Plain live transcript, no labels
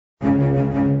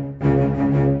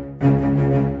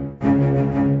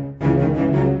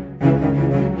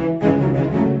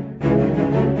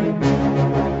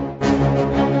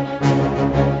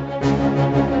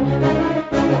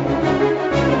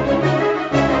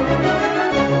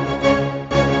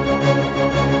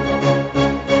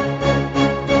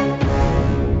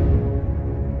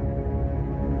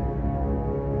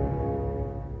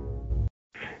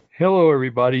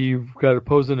everybody. You've got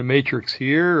Opposing the Matrix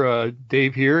here.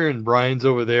 Dave here, and Brian's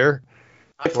over there.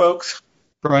 Hi, folks.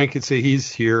 Brian can say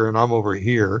he's here, and I'm over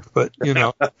here, but, you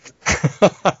know.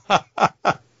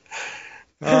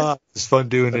 It's fun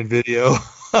doing in video.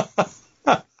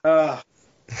 Love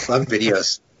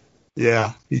videos.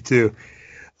 Yeah, me too.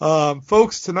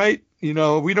 Folks, tonight, you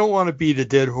know, we don't want to beat a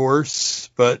dead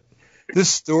horse, but this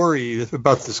story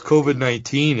about this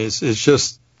COVID-19 is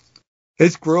just,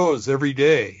 it grows every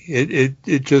day.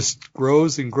 It just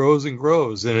grows and grows and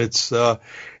grows, and it's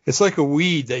like a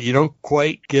weed that you don't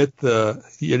quite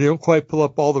pull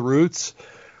up all the roots,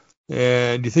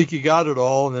 and you think you got it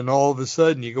all, and then all of a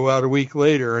sudden you go out a week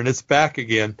later and it's back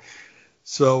again.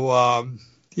 So,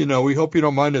 you know, we hope you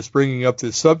don't mind us bringing up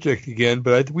this subject again,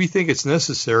 but we think it's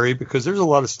necessary because there's a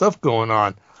lot of stuff going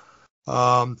on.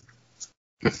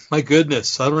 My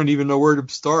goodness, I don't even know where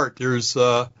to start. There's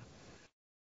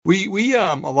we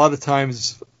a lot of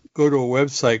times go to a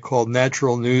website called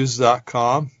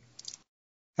naturalnews.com.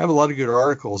 I have a lot of good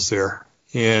articles there.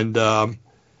 And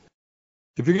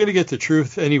if you're going to get the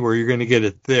truth anywhere, you're going to get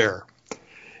it there.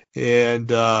 And,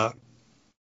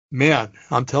 man,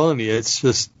 I'm telling you, it's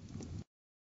just,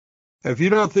 if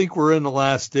you don't think we're in the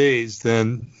last days,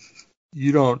 then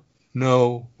you don't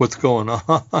know what's going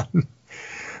on.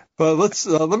 But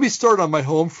let me start on my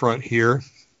home front here.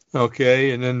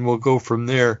 Okay, and then we'll go from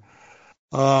there.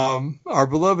 Our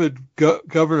beloved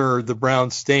Governor, the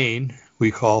Brown Stain,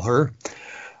 we call her.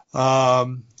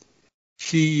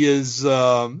 She is,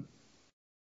 and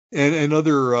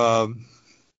other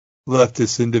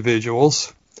leftist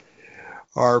individuals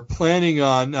are planning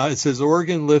on. It says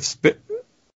Oregon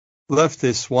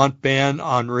leftists want ban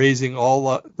on raising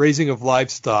of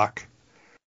livestock.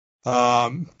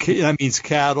 That means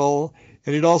cattle.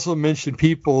 And it also mentioned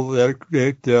people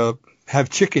that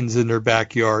have chickens in their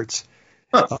backyards,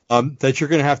 that you're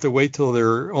going to have to wait till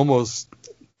they're almost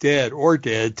dead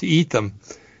to eat them.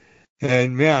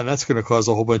 And, man, that's going to cause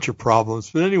a whole bunch of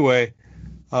problems. But anyway,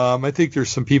 I think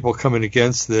there's some people coming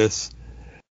against this.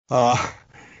 It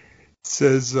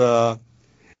says IP13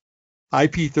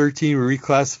 will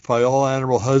reclassify all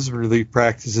animal husbandry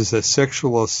practices as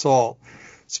sexual assault,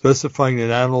 specifying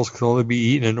that animals can only be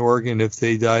eaten in Oregon if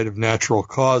they died of natural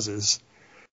causes.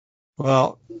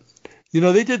 Well, you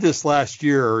know, they did this last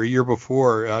year or a year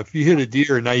before. If you hit a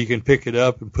deer, now you can pick it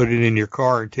up and put it in your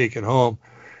car and take it home.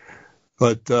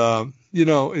 But, you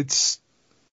know,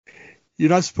 you're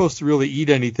not supposed to really eat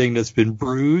anything that's been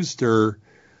bruised or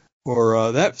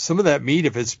that some of that meat,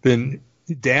 if it's been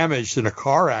damaged in a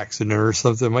car accident or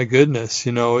something, my goodness,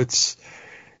 you know, it's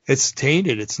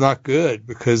tainted. It's not good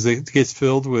because it gets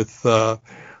filled with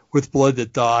blood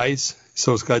that dies.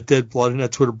 So it's got dead blood, and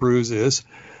that's what a bruise is,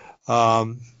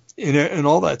 and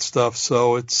all that stuff.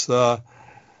 So it's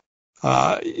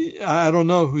I don't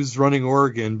know who's running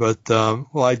Oregon, but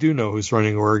well, I do know who's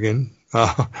running Oregon,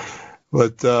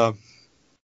 but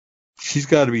she's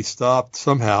got to be stopped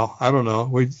somehow. I don't know.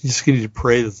 We just need to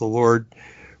pray that the Lord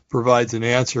provides an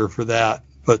answer for that.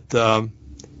 But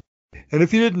and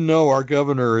if you didn't know, our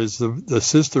governor is the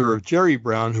sister of Jerry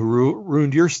Brown, who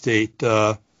ruined your state,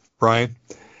 Brian.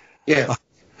 Yeah.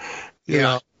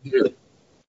 Yeah.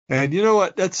 And you know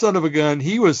what? That son of a gun,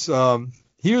 he was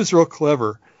real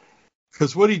clever,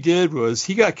 because what he did was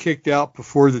he got kicked out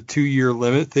before the 2-year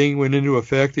limit thing went into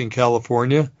effect in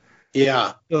California.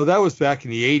 Yeah. So that was back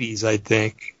in the 80s, I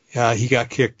think. He got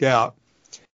kicked out.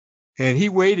 And he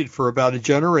waited for about a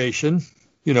generation,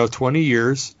 20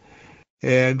 years.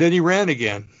 And then he ran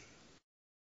again.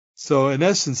 So in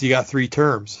essence, he got 3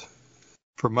 terms,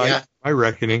 from my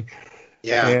reckoning.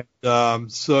 Yeah.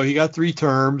 And so he got 3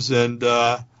 terms, and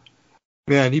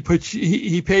man, he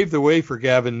paved the way for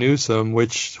Gavin Newsom,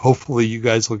 which hopefully you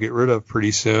guys will get rid of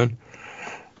pretty soon.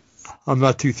 I'm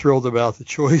not too thrilled about the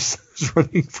choice of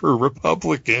running for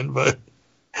Republican, but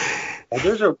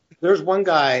there's one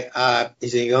guy.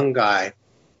 He's a young guy.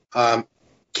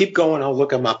 Keep going. I'll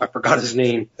look him up. I forgot his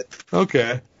name.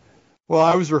 Okay. Well,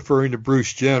 I was referring to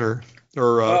Bruce Jenner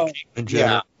or Caitlyn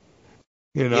Jenner.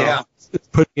 Yeah.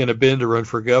 Putting in a bin to run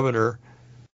for governor.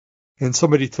 And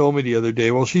somebody told me the other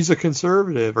day, well, she's a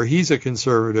conservative or he's a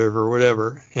conservative or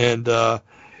whatever. And I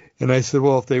said,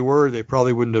 well, if they were, they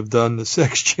probably wouldn't have done the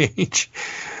sex change.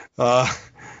 So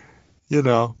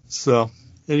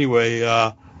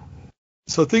anyway,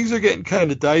 so things are getting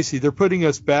kind of dicey. They're putting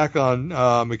us back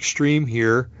on extreme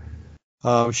here.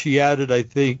 She added, I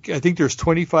think there's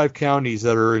 25 counties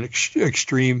that are in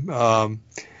extreme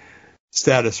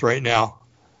status right now.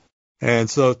 And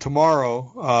so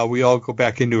tomorrow we all go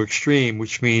back into extreme,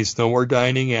 which means no more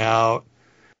dining out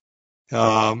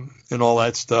and all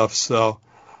that stuff. So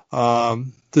I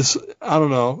don't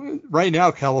know. Right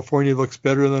now, California looks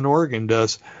better than Oregon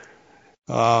does.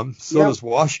 So does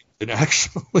Washington,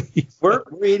 actually. We're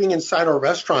eating inside our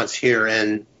restaurants here,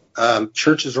 and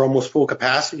churches are almost full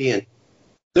capacity. And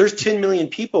there's 10 million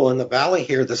people in the valley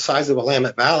here, the size of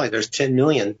Willamette Valley. There's 10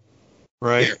 million.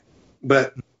 Right. Here.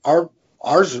 But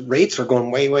ours rates are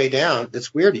going way, way down.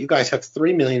 It's weird. You guys have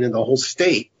 3 million in the whole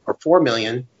state, or 4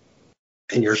 million,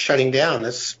 and you're shutting down.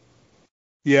 That's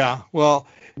well,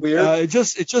 weird. It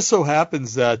just so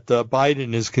happens that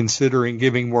Biden is considering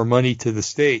giving more money to the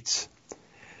states.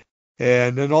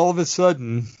 And then all of a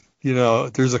sudden,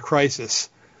 there's a crisis.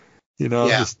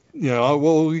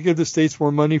 Well, we give the states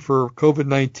more money for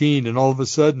COVID-19, and all of a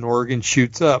sudden Oregon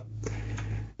shoots up.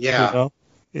 Yeah.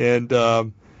 And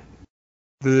the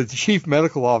chief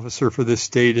medical officer for this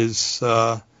state is,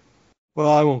 I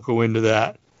won't go into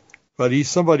that, but he's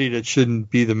somebody that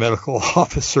shouldn't be the medical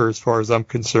officer as far as I'm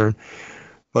concerned.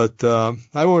 But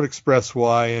I won't express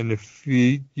why, and if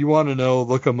you want to know,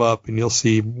 look him up, and you'll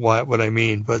see what I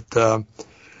mean. But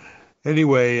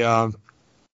anyway,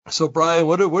 so Brian,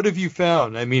 what have you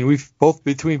found? I mean,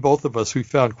 between both of us, we've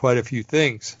found quite a few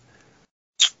things.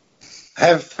 I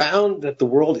have found that the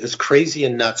world is crazy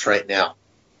and nuts right now.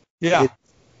 Yeah.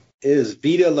 It is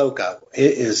vida loca.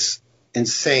 It is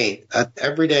insane.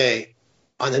 Every day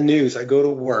on the news, I go to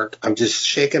work, I'm just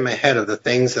shaking my head of the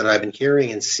things that I've been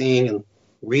hearing and seeing and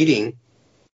reading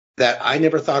that I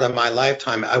never thought in my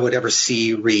lifetime I would ever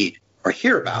see, read, or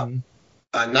hear about.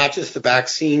 Mm-hmm. Not just the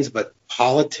vaccines, but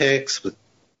politics with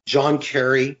John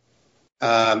Kerry.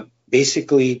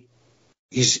 Basically,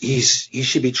 he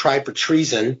should be tried for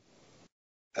treason.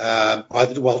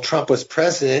 While Trump was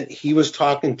president, he was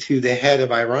talking to the head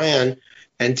of Iran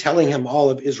and telling him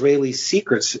all of Israeli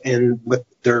secrets and what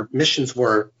their missions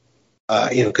were.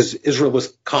 Because Israel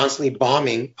was constantly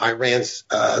bombing Iran's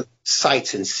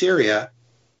sites in Syria,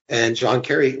 and John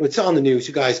Kerry, it's on the news.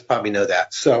 You guys probably know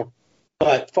that. So,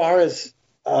 but as far as,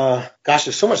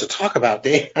 there's so much to talk about,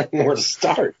 Dave. I don't know where to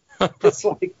start. It's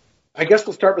like, I guess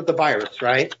we'll start with the virus,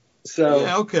 right? So,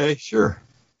 yeah, okay, sure.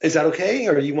 Is that okay,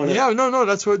 or you want to? Yeah, no,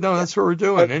 that's what we're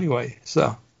doing anyway.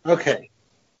 So, okay.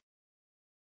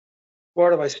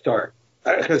 Where do I start?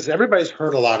 Because everybody's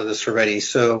heard a lot of this already.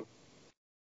 So,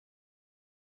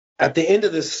 at the end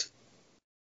of this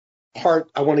part,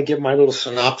 I want to give my little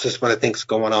synopsis of what I think is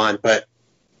going on. But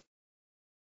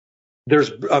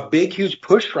there's a big, huge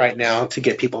push right now to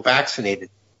get people vaccinated.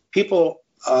 People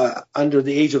under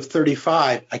the age of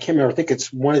 35, I can't remember, I think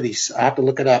it's one of these, I have to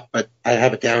look it up, but I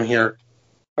have it down here,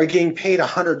 are getting paid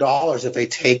 $100 if they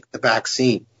take the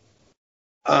vaccine.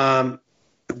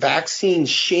 Vaccine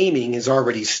shaming has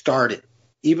already started.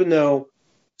 Even though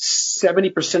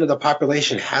 70% of the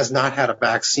population has not had a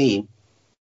vaccine,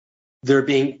 they're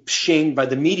being shamed by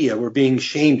the media. We're being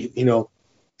shamed,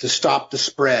 to stop the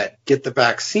spread, get the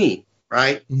vaccine,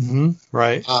 right? Mm-hmm.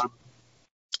 Right.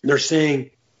 They're saying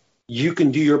you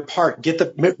can do your part.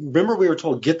 Remember we were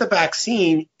told, get the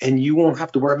vaccine and you won't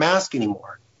have to wear a mask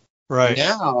anymore. Right.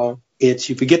 Now it's,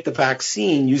 if you get the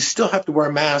vaccine, you still have to wear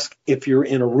a mask if you're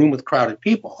in a room with crowded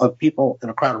people in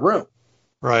a crowded room.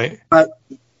 Right. But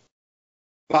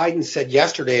Biden said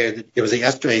yesterday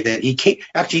that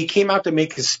he came out to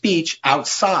make his speech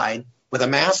outside with a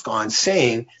mask on,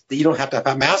 saying that you don't have to have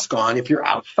a mask on if you're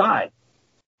outside.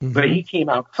 Mm-hmm. But he came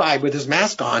outside with his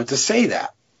mask on to say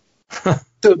that.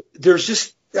 So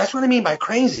that's what I mean by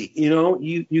crazy.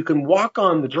 You can walk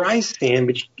on the dry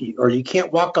sand, or you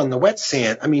can't walk on the wet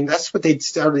sand. I mean, that's what they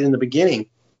started in the beginning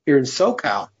here in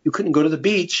SoCal. You couldn't go to the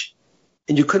beach,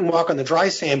 and you couldn't walk on the dry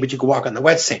sand, but you could walk on the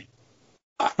wet sand.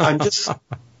 I just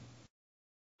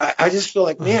feel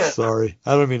like, man. I'm sorry,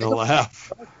 I don't mean to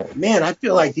laugh. Man, I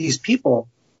feel like these people,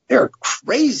 they're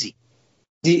crazy.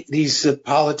 These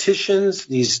politicians,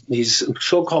 these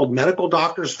so-called medical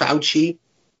doctors, Fauci,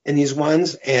 and these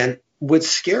ones. And what's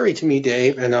scary to me,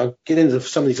 Dave, and I'll get into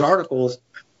some of these articles,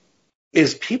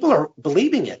 is people are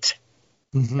believing it.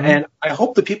 Mm-hmm. And I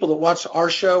hope the people that watch our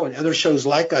show and other shows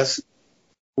like us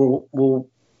will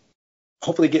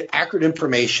hopefully get accurate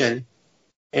information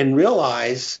and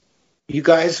realize, you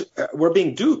guys, we're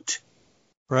being duped.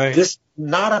 Right. This is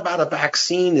not about a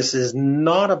vaccine. This is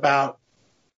not about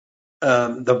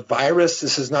the virus.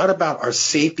 This is not about our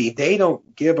safety. They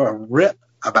don't give a rip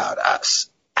about us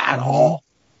at all.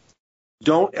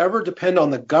 Don't ever depend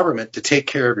on the government to take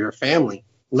care of your family.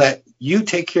 Let you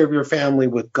take care of your family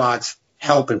with God's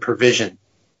help and provision.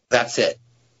 That's it.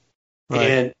 Right.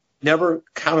 And never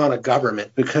count on a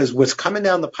government, because what's coming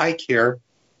down the pike here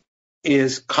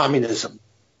is communism,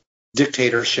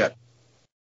 dictatorship.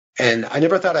 And I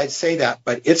never thought I'd say that,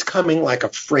 but it's coming like a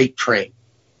freight train.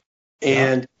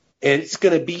 And And it's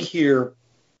going to be here,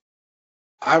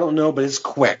 I don't know, but it's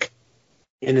quick.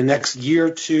 In the next year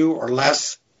or two or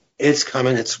less, it's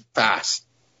coming. It's fast.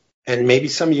 And maybe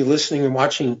some of you listening and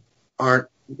watching aren't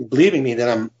believing me that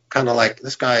I'm kind of like,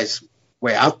 this guy's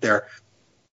way out there.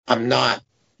 I'm not.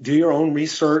 Do your own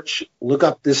research. Look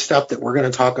up this stuff that we're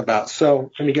going to talk about.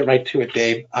 So let me get right to it,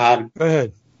 Dave. Go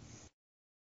ahead.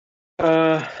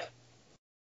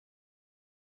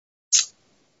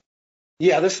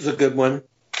 Yeah, this is a good one.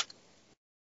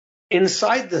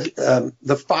 Inside the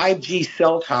 5G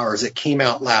cell towers that came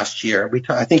out last year,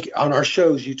 I think on our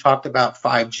shows you talked about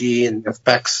 5G and the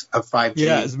effects of 5G.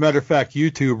 Yeah, as a matter of fact,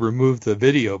 YouTube removed the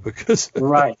video because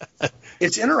right.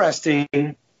 It's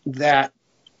interesting that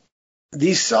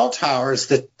these cell towers,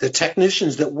 the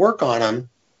technicians that work on them,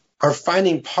 are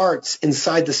finding parts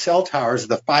inside the cell towers,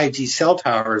 the 5G cell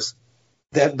towers,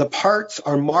 that the parts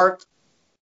are marked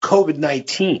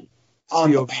COVID-19.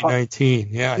 COVID-19,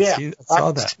 yeah, I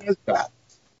saw that.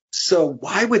 So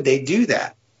why would they do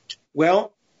that?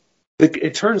 Well,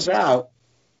 it turns out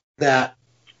that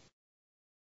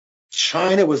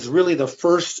China was really the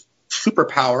first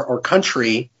superpower or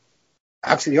country,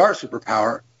 actually our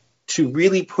superpower, to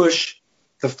really push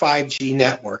the 5G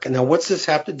network. And now what's this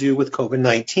have to do with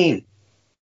COVID-19?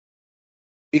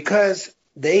 Because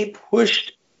they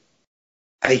pushed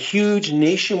a huge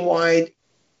nationwide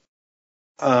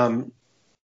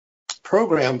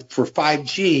program for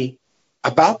 5G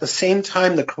about the same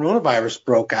time the coronavirus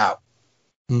broke out.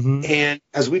 Mm-hmm. And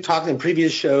as we talked in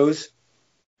previous shows,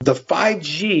 the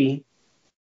 5G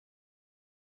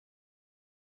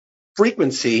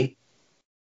frequency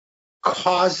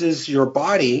causes your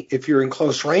body, if you're in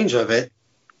close range of it,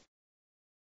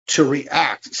 to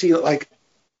react. See, like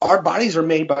our bodies are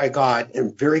made by God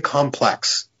and very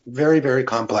complex, very, very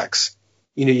complex.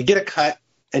 You know, you get a cut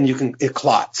and it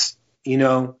clots, you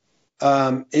know.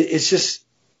 It's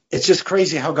just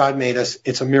crazy how God made us.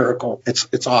 It's a miracle.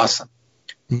 It's awesome.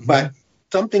 Mm-hmm. But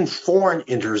something foreign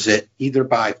enters it, either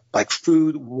by like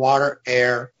food, water,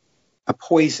 air, a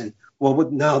poison.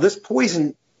 Well, now this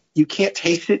poison, you can't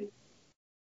taste it.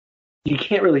 You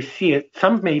can't really see it.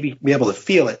 Some may be able to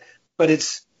feel it, but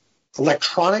it's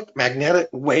electronic magnetic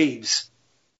waves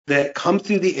that come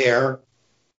through the air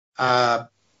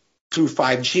through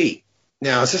 5G.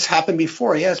 Now, has this happened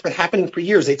before? Yeah, it's been happening for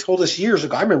years. They told us years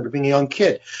ago. I remember being a young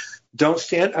kid, don't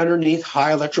stand underneath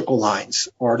high electrical lines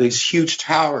or these huge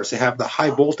towers that have the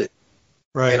high voltage.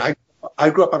 Right. And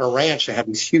I grew up on a ranch that had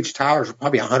these huge towers,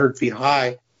 probably 100 feet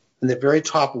high, and the very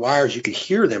top wires, you could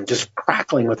hear them just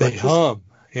crackling with electricity. They hum.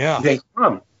 Yeah. They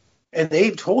hum. And they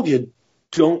told you,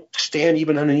 don't stand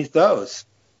even underneath those.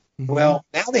 Mm-hmm. Well,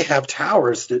 now they have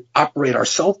towers that operate our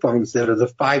cell phones that are the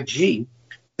 5G.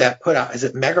 That put out, is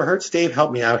it megahertz? Dave,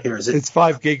 help me out here. It's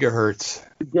 5 gigahertz.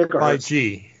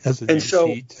 5G. That's and so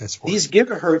these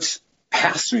gigahertz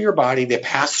pass through your body. They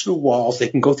pass through walls. They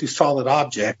can go through solid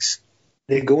objects.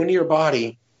 They go into your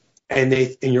body, and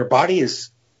your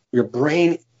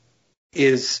brain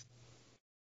is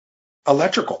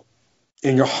electrical,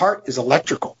 and your heart is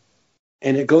electrical,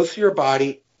 and it goes through your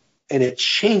body, and it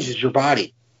changes your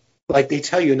body. Like they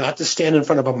tell you not to stand in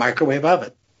front of a microwave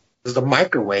oven because the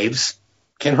microwaves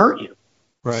can hurt you.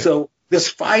 Right. So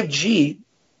this 5G,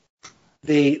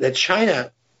 that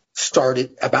China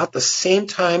started about the same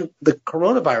time the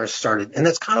coronavirus started. And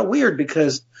that's kind of weird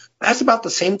because that's about the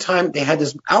same time they had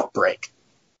this outbreak.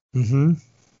 Mm-hmm.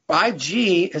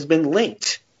 5G has been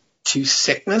linked to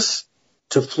sickness,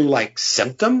 to flu-like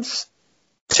symptoms,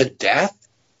 to death,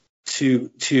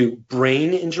 to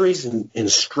brain injuries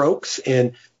and strokes.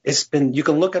 And you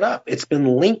can look it up. It's been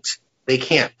linked. They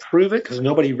can't prove it because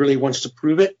nobody really wants to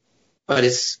prove it, but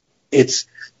it's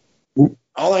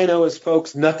all I know is,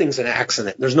 folks, nothing's an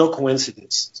accident. There's no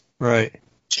coincidence. Right.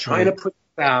 China put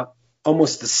it out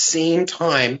almost the same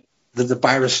time that the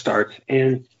virus starts,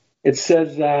 and it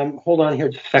says, hold on here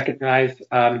just a second, guys.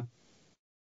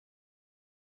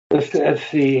 Let's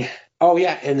see. Oh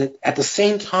yeah, and at the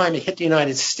same time it hit the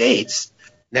United States.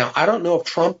 Now I don't know if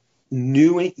Trump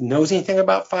knows anything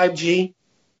about 5G.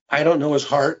 I don't know his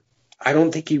heart. I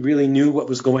don't think he really knew what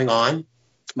was going on,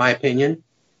 my opinion.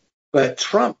 But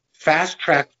Trump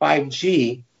fast-tracked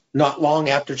 5G not long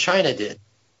after China did.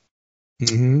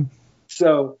 Mm-hmm.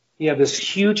 So you have this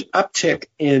huge uptick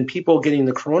in people getting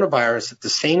the coronavirus at the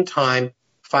same time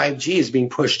 5G is being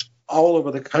pushed all over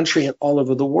the country and all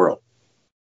over the world.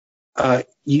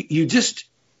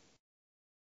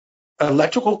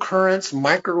 Electrical currents,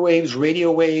 microwaves,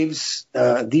 radio waves,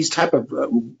 these type of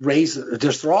rays,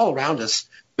 they're all around us.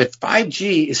 But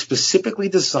 5G is specifically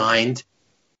designed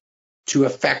to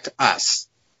affect us.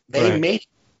 They made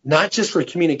not just for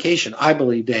communication, I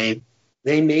believe, Dave.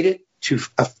 They made it to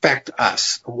affect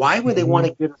us. Why would they want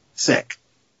to get us sick?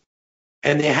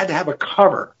 And they had to have a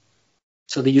cover.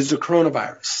 So they used the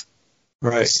coronavirus.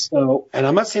 Right. So, and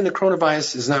I'm not saying the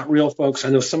coronavirus is not real, folks. I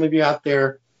know some of you out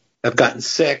there have gotten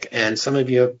sick and some of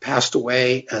you have passed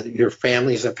away. Your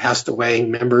families have passed away,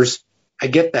 members. I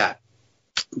get that.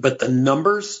 But the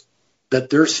numbers that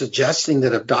they're suggesting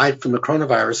that have died from the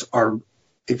coronavirus are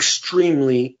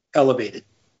extremely elevated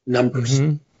numbers.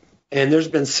 And there's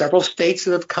been several states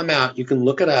that have come out, you can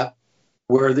look it up,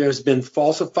 where there's been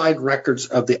falsified records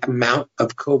of the amount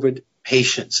of COVID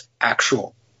patients,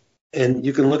 actual. And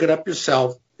you can look it up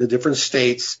yourself, the different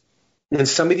states. In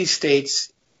some of these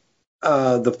states,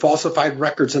 the falsified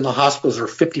records in the hospitals are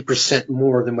 50%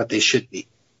 more than what they should be.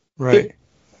 Right.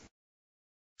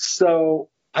 So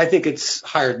I think it's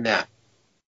higher than that.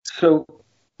 So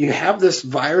you have this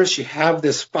virus, you have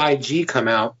this 5G come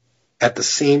out at the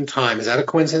same time. Is that a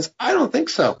coincidence? I don't think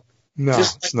so. No,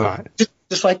 it's not.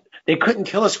 Just like they couldn't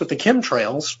kill us with the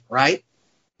chemtrails, right?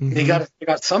 They got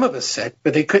some of us sick,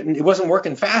 but they couldn't. It wasn't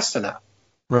working fast enough.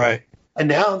 Right. And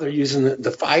now they're using the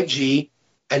 5G,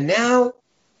 and now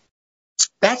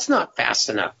that's not fast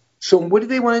enough. So what do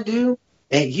they want to do?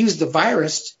 They use the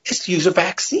virus just to use a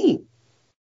vaccine.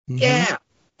 Yeah.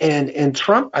 And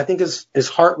Trump, I think his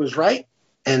heart was right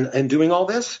and doing all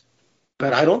this,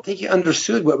 but I don't think he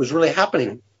understood what was really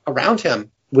happening around him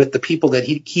with the people that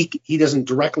he doesn't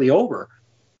directly over.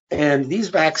 And these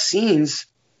vaccines,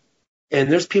 and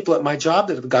there's people at my job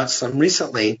that have got some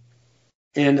recently,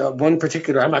 and one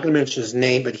particular, I'm not going to mention his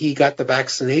name, but he got the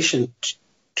vaccination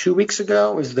 2 weeks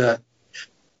ago. Is the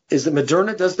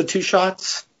Moderna does the 2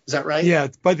 shots? Is that right? Yeah,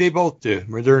 but they both do,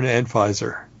 Moderna and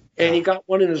Pfizer. And he got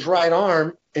one in his right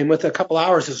arm, and with a couple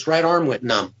hours, his right arm went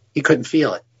numb. He couldn't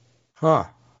feel it. Huh.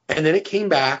 And then it came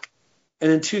back, and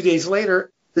then 2 days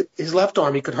later, his left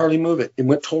arm, he could hardly move it. It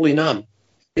went totally numb.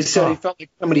 He said he felt like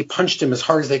somebody punched him as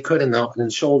hard as they could in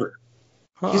the shoulder.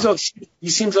 Huh. He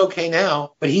seems okay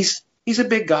now, but he's a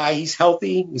big guy. He's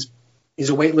healthy. He's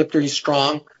a weightlifter. He's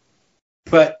strong.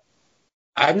 But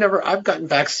I've gotten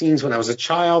vaccines when I was a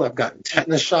child. I've gotten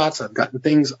tetanus shots. I've gotten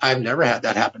things. I've never had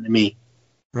that happen to me.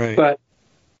 Right. But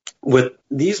with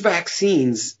these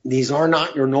vaccines, these are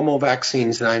not your normal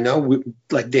vaccines. And I know,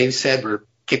 like Dave said, we're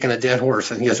kicking a dead horse.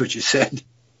 I think that's what you said.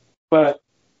 But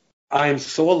I'm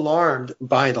so alarmed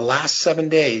by the last 7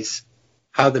 days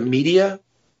how the media,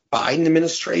 Biden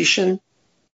administration,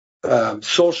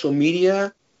 social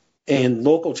media, and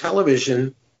local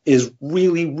television is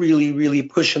really, really, really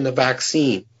pushing the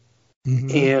vaccine.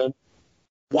 And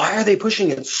why are they pushing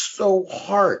it so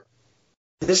hard?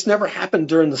 This never happened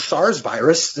during the SARS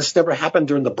virus. This never happened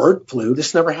during the bird flu.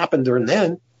 This never happened during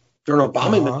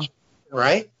Obama administration,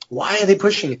 right? Why are they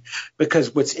pushing it?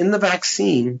 Because what's in the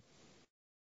vaccine,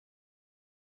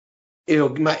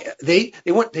 they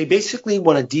basically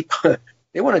want to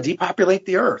depopulate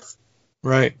the earth.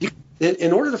 Right.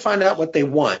 In order to find out what they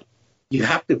want, you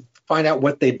have to find out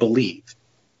what they believe.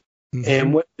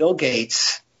 And what Bill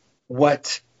Gates,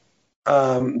 what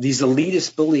these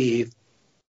elitists believe,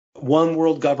 one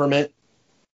world government.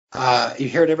 You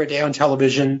hear it every day on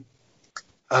television.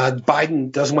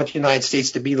 Biden doesn't want the United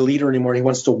States to be the leader anymore. He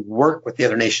wants to work with the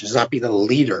other nations, not be the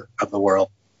leader of the world.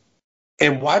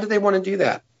 And why do they want to do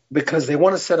that? Because they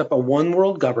want to set up a one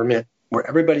world government where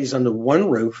everybody's under one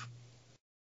roof,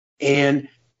 and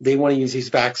they want to use these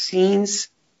vaccines,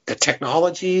 the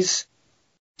technologies.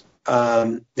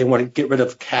 They want to get rid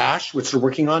of cash, which they're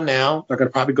working on now. They're going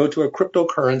to probably go to a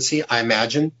cryptocurrency, I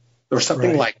imagine, or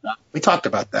something like that. We talked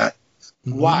about that.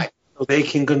 Why? So they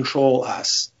can control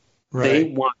us. They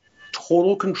want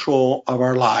total control of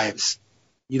our lives.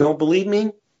 You don't believe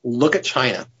me? Look at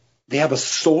China. They have a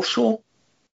social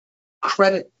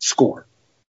credit score.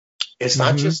 It's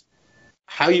not just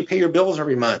how you pay your bills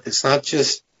every month. It's not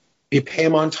just you pay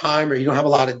them on time or you don't have a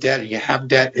lot of debt or you have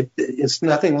debt. It's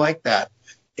nothing like that.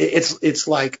 It's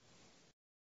like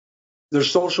their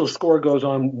social score goes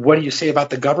on what do you say about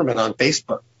the government on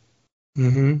Facebook.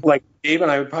 Like Dave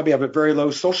and I would probably have a very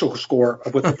low social score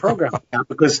with the program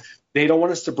because they don't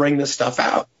want us to bring this stuff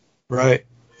out. Right.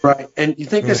 And you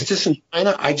think it's just in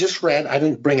China? I just read, I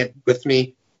didn't bring it with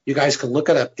me. You guys can look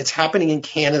it up. It's happening in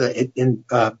Canada, in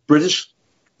British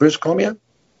Columbia.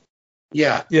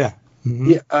 Yeah.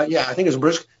 I think it's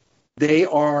British.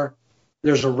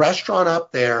 There's a restaurant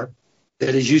up there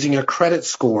that is using a credit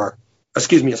score, a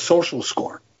social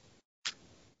score.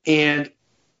 And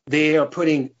they are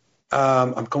putting,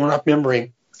 I'm going off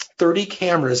memory, 30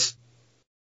 cameras,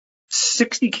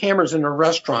 60 cameras in a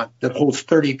restaurant that holds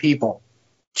 30 people,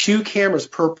 2 cameras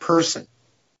per person.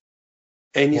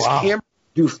 And these cameras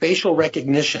do facial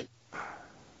recognition.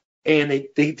 And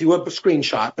they do a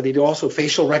screenshot, but they do also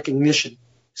facial recognition.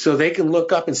 So they can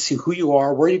look up and see who you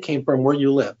are, where you came from, where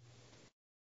you live.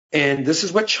 And this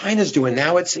is what China's doing.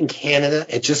 Now it's in Canada.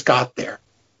 It just got there.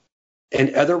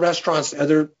 And other restaurants,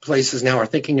 other places now are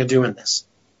thinking of doing this.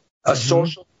 A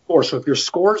social score. So if your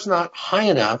score is not high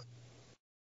enough,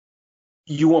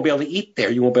 you won't be able to eat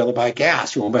there. You won't be able to buy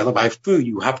gas. You won't be able to buy food.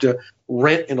 You have to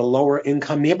rent in a lower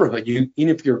income neighborhood. Even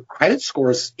if your credit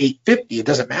score is 850, it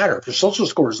doesn't matter. If your social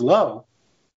score is low,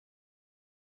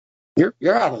 you're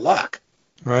out of luck.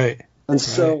 Right. And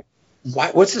so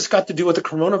what's this got to do with the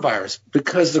coronavirus?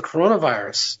 Because the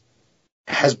coronavirus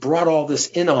has brought all this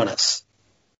in on us,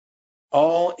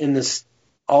 all in the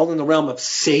realm of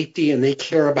safety, and they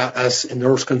care about us and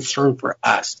they're concerned for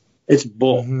us. It's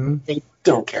bull. They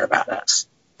don't care about us.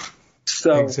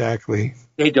 So exactly.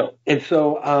 They don't. And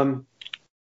so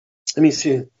let me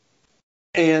see.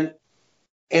 And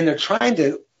they're trying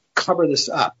to cover this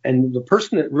up. And the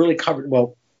person that really covered,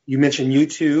 well, you mentioned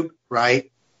YouTube,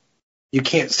 right? You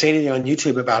can't say anything on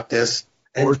YouTube about this.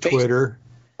 And or Twitter.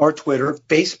 Or Twitter.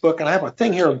 Facebook. And I have a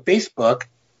thing here on Facebook.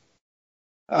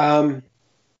 The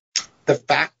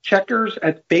fact checkers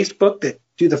at Facebook that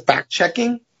do the fact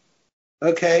checking.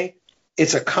 Okay.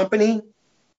 It's a company.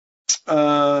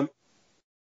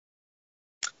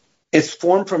 It's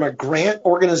formed from a grant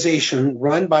organization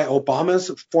run by Obama's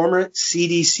former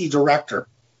CDC director.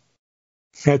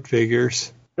 That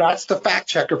figures. That's the fact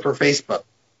checker for Facebook.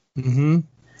 Mm-hmm.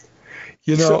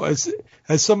 You know, as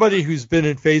somebody who's been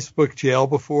in Facebook jail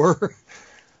before,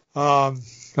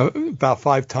 about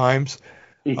 5 times,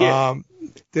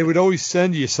 they would always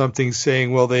send you something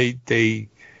saying, well, they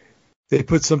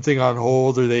put something on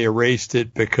hold or they erased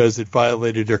it because it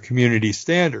violated their community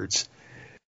standards.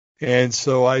 And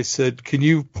so I said,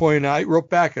 I wrote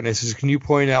back and I said, can you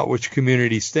point out which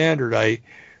community standard I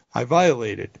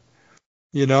violated?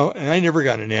 You know, and I never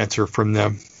got an answer from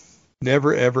them.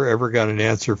 Never, ever, ever got an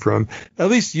answer from, at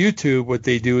least YouTube, what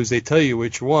they do is they tell you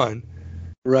which one.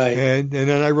 Right. And then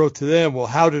I wrote to them, well,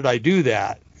 how did I do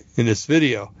that in this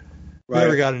video? Right.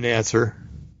 Never got an answer.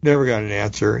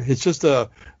 It's just a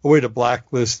way to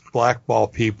blackball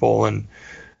people. And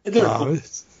they're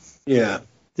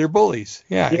bullies.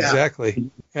 Yeah,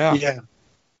 exactly. Yeah.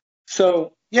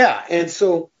 So, and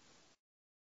so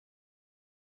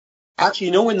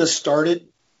actually, when this started,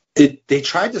 they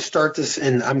tried to start this,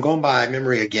 and I'm going by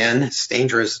memory again. It's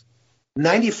dangerous.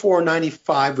 94,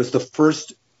 95 was the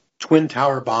first Twin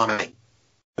Tower bombing,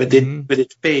 but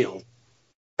it failed.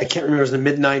 I can't remember. It was in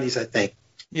the mid-90s, I think.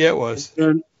 Yeah, it was.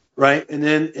 And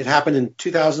then it happened in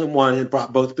 2001 and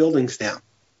brought both buildings down.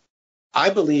 I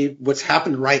believe what's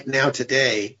happened right now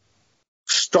today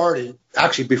started,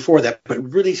 actually before that,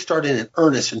 but really started in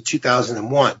earnest in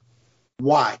 2001.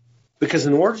 Why? Because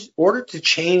in order to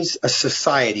change a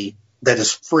society that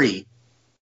is free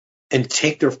and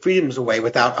take their freedoms away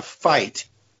without a fight,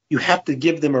 you have to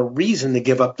give them a reason to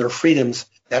give up their freedoms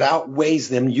that outweighs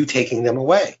you taking them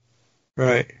away.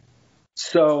 Right.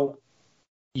 So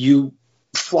you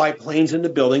fly planes into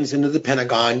buildings, into the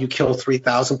Pentagon, you kill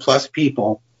 3,000 plus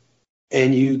people,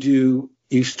 and you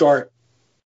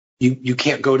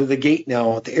can't go to the gate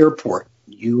now at the airport.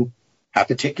 You have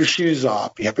to take your shoes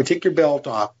off. You have to take your belt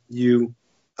off. You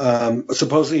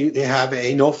supposedly they have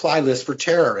a no-fly list for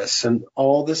terrorists and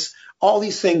all these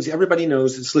things. Everybody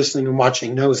knows that's listening and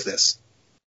watching knows this.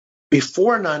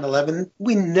 Before 9/11,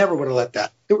 we never would have let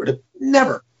that. It would have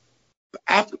never.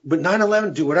 But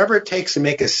 9/11, do whatever it takes to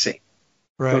make us safe.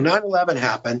 Right. So 9/11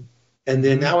 happened, and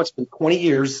then now it's been 20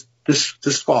 years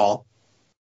this fall.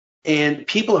 And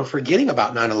people are forgetting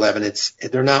about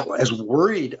 9/11. They're not as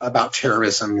worried about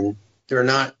terrorism, and they're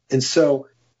not. And so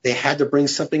they had to bring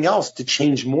something else to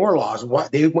change more laws.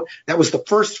 That was the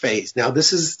first phase. Now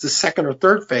this is the second or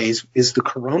third phase, is the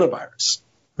coronavirus.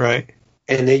 Right.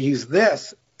 And they use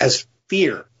this as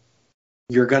fear.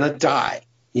 You're going to die.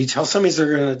 You tell somebody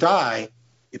they're going to die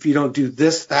if you don't do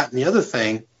this, that, and the other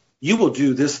thing. You will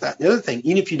do this, that, and the other thing,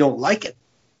 even if you don't like it.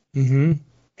 Mm-hmm.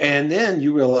 And then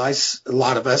you realize a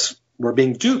lot of us were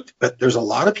being duped, but there's a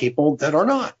lot of people that are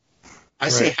not. I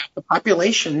say half the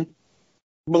population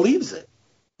believes it.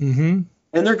 Mm-hmm.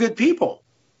 And they're good people,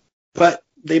 but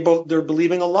they're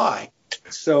believing a lie.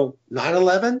 So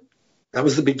 9/11, that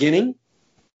was the beginning.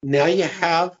 Now you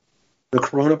have the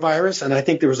coronavirus, and I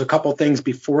think there was a couple things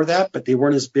before that, but they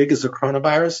weren't as big as the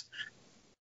coronavirus.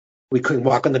 We couldn't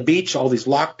walk on the beach, all these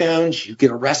lockdowns. You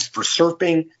get arrested for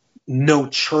surfing, no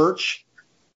church.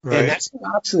 Right. And that's the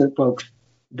opposite, folks.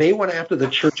 They went after the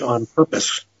church on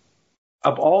purpose.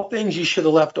 Of all things you should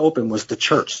have left open was the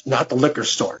church, not the liquor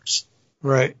stores.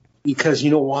 Right. Because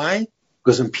you know why?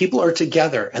 Because when people are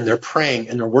together and they're praying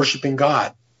and they're worshiping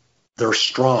God, they're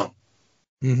strong.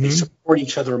 Mm-hmm. They support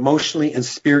each other emotionally and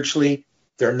spiritually.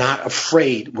 They're not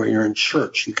afraid when you're in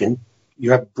church.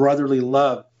 You have brotherly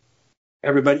love.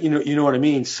 Everybody, you know what I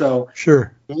mean? So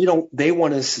Sure. they didn't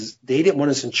want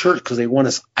us in church because they want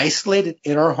us isolated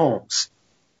in our homes.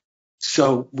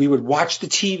 So we would watch the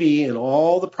TV and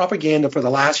all the propaganda for the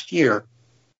last year,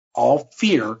 all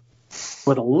fear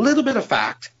with a little bit of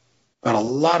fact, but a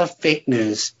lot of fake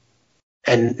news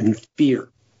and fear.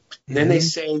 Mm-hmm. Then they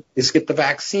say, let's get the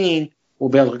vaccine. We'll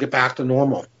be able to get back to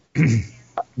normal.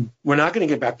 We're not going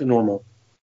to get back to normal.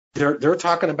 They're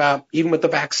talking about, even with the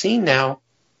vaccine now,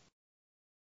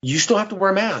 you still have to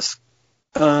wear a mask.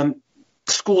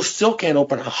 Schools still can't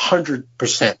open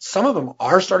 100%. Some of them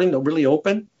are starting to really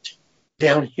open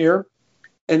down here.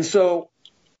 And so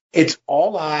it's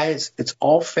all lies. It's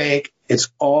all fake.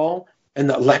 And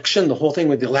the election, the whole thing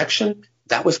with the election,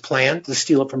 that was planned to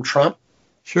steal it from Trump.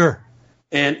 Sure.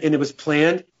 And it was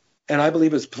planned. And I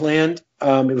believe it was planned.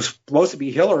 It was supposed to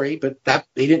be Hillary, but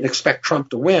they didn't expect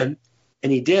Trump to win.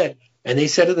 And he did. And they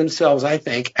said to themselves, I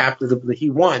think, after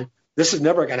he won, this is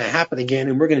never going to happen again.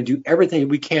 And we're going to do everything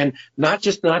we can, not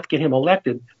just not to get him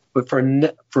elected, but for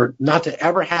not to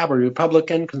ever have a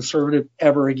Republican conservative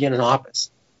ever again in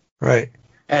office. Right.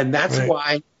 And that's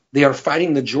why they are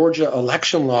fighting the Georgia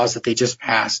election laws that they just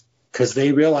passed, because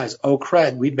they realize, oh,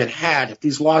 crud, we've been had. If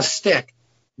these laws stick,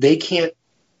 they can't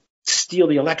steal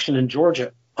the election in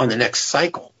Georgia on the next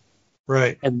cycle.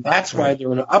 Right. And that's why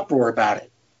they're in an uproar about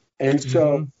it. And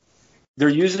so they're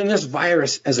using this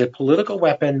virus as a political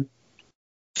weapon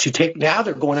to take. Now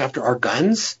they're going after our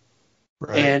guns.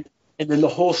 Right. And then the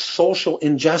whole social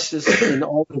injustice and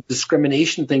all the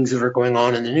discrimination things that are going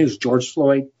on in the news. George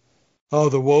Floyd. Oh,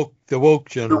 the woke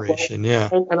generation. Yeah.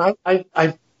 And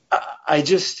I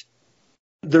just,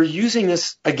 they're using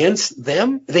this against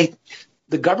them.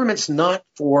 The government's not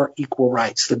for equal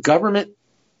rights. The government,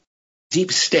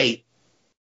 deep state,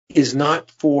 is not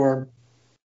for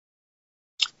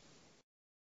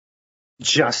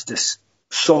justice,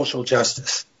 social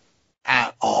justice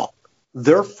at all.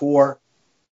 They're for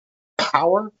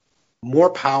power,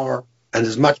 more power, and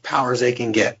as much power as they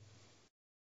can get.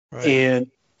 Right.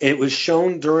 And it was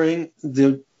shown during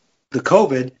the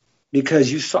COVID,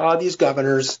 because you saw these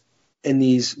governors in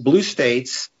these blue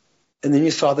states, and then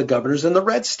you saw the governors in the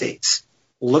red states.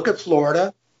 Look at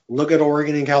Florida, look at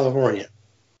Oregon and California.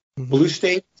 Mm-hmm. Blue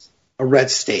state, a red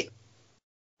state.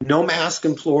 No mask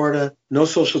in Florida, no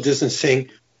social distancing,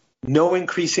 no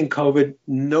increase in COVID,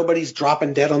 nobody's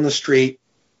dropping dead on the street.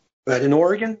 But in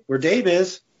Oregon, where Dave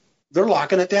is, they're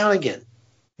locking it down again.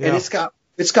 Yeah. And it's got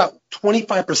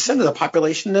 25% of the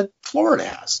population that Florida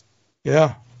has.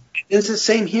 Yeah. It's the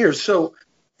same here. So,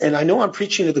 and I know I'm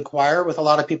preaching to the choir with a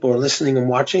lot of people who are listening and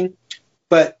watching,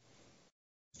 but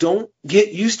don't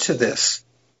get used to this.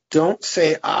 Don't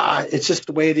say, it's just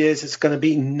the way it is. It's going to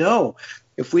be. No.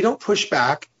 If we don't push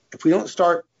back, if we don't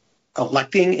start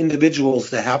electing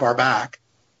individuals that have our back,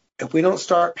 if we don't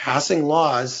start passing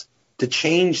laws to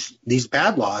change these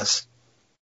bad laws,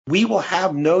 we will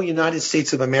have no United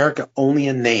States of America, only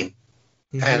in name.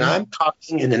 Mm-hmm. And I'm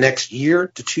talking in the next year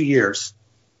to 2 years,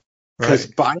 because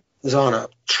Biden is on a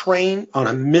train, on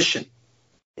a mission.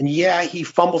 And yeah, he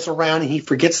fumbles around and he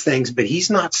forgets things, but he's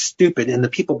not stupid. And the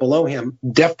people below him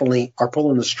definitely are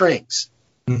pulling the strings.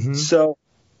 Mm-hmm. So,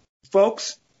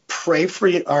 folks, pray for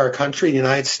our country, the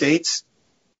United States.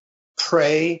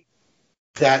 Pray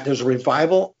that there's a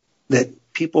revival, that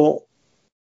people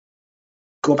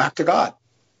go back to God.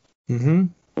 Mm-hmm.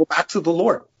 Go back to the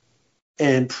Lord.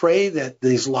 And pray that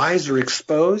these lies are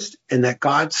exposed and that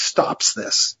God stops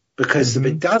this. Because if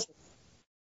it doesn't,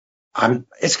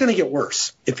 it's going to get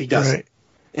worse if he doesn't. Right.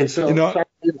 And so, I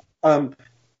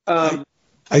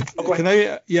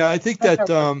think that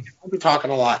I'll be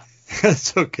talking a lot.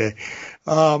 That's okay.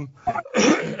 I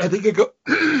think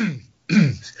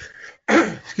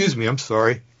excuse me, I'm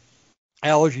sorry.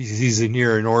 Allergy season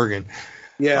here in Oregon.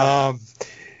 Yeah.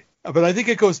 But I think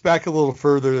it goes back a little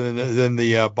further than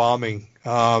the bombing.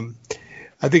 I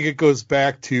think it goes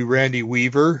back to Randy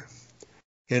Weaver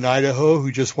in Idaho,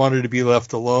 who just wanted to be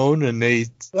left alone, and they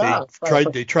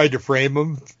tried to frame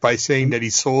him by saying that he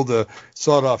sold a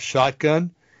sawed-off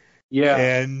shotgun. Yeah.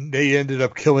 And they ended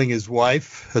up killing his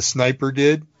wife. A sniper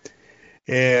did,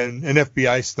 and an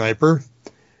FBI sniper.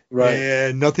 Right.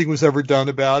 And nothing was ever done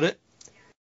about it.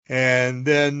 And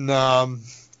then, the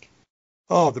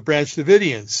Branch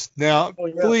Davidians. Now,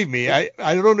 believe me, I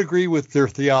don't agree with their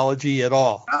theology at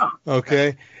all. Oh,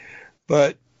 okay?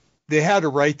 But they had a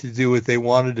right to do what they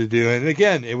wanted to do. And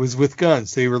again, it was with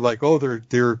guns. They were like,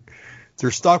 they're they're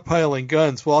stockpiling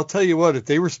guns. Well, I'll tell you what, if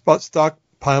they were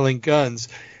stockpiling guns,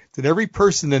 then every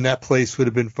person in that place would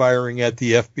have been firing at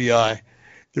the FBI.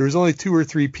 There was only 2 or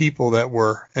 3 people that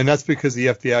were, and that's because the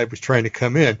FBI was trying to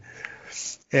come in.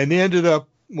 And it ended up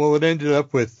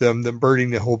with them burning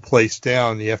the whole place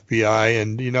down, the FBI.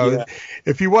 And,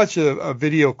 if you watch a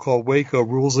video called Waco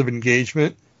Rules of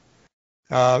Engagement,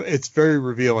 it's very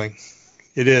revealing.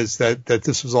 It is that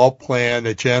this was all planned,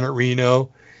 that Janet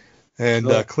Reno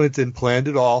and Clinton planned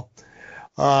it all.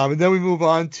 And then we move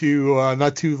on to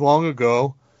not too long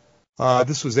ago.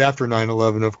 This was after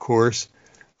 9/11, of course.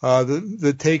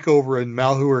 The takeover in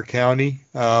Malheur County,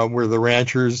 where the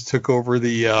ranchers took over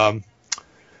the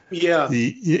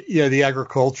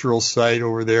agricultural site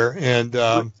over there. And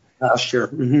last year.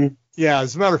 Mm-hmm. Yeah,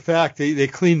 as a matter of fact, they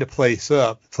cleaned the place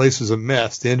up. The place was a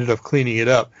mess. They ended up cleaning it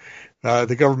up.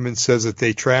 The government says that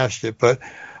they trashed it. But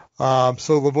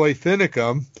so Lavoy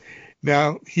Finicum,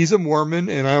 now he's a Mormon,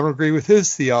 and I don't agree with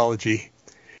his theology.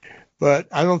 But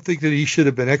I don't think that he should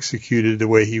have been executed the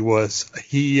way he was.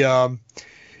 He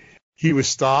was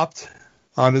stopped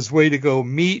on his way to go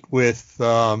meet with,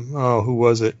 who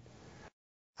was it?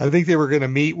 I think they were going to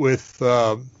meet with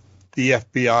the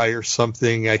FBI or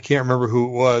something. I can't remember who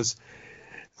it was.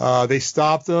 They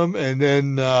stopped them, and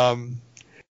then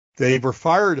they were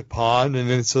fired upon, and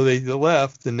then so they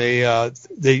left, and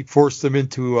they forced them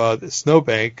into the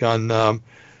snowbank on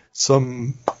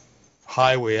some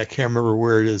highway. I can't remember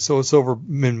where it is. So it's over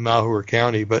in Malheur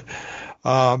County, but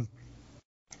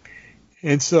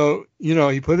and so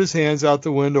he put his hands out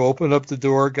the window, opened up the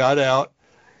door, got out.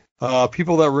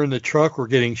 People that were in the truck were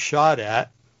getting shot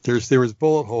at. There was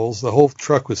bullet holes. The whole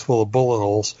truck was full of bullet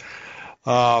holes.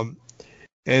 And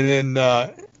then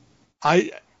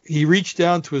he reached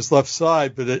down to his left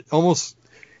side, but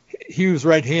he was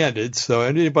right-handed. So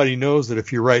anybody knows that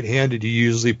if you're right-handed, you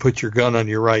usually put your gun on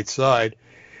your right side.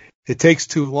 It takes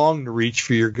too long to reach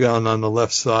for your gun on the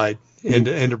left side and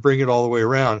to bring it all the way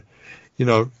around.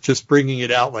 Just bringing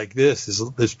it out like this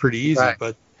is pretty easy. Right.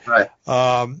 But right.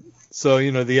 So,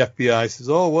 the FBI says,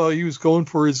 oh, well, he was going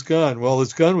for his gun. Well,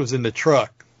 his gun was in the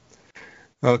truck.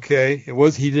 Okay. It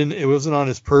wasn't on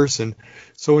his person.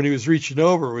 So when he was reaching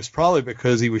over, it was probably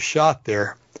because he was shot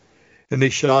there, and they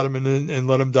shot him and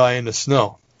let him die in the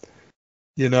snow.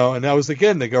 And that was,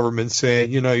 again, the government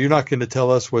saying, you're not going to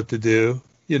tell us what to do,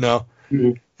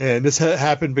 Mm-hmm. And this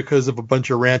happened because of a bunch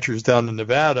of ranchers down in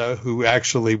Nevada who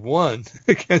actually won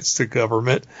against the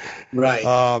government.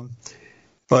 Right.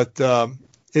 But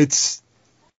it's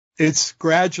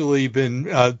gradually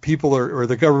been people or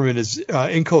the government is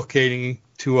inculcating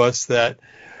to us that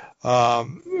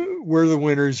we're the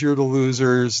winners, you're the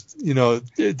losers.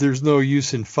 There's no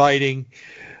use in fighting.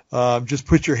 Just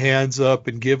put your hands up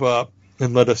and give up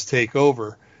and let us take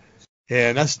over.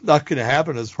 And that's not going to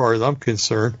happen as far as I'm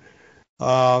concerned.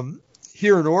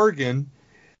 Here in Oregon,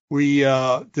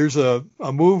 there's a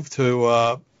move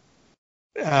to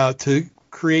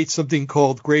create something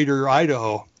called Greater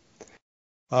Idaho,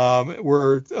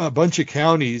 where a bunch of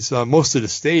counties, most of the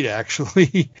state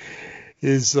actually,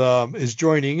 is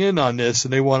joining in on this,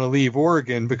 and they want to leave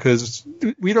Oregon because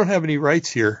we don't have any rights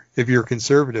here. If you're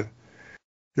conservative,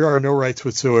 there are no rights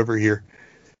whatsoever here,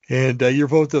 and your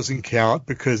vote doesn't count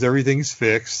because everything's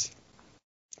fixed.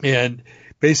 And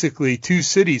basically, 2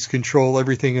 cities control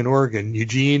everything in Oregon: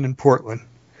 Eugene and Portland.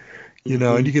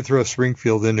 And you can throw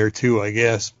Springfield in there too, I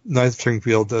guess. Not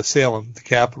Springfield, Salem, the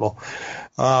capital.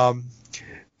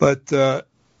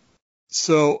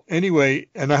 So anyway,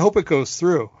 and I hope it goes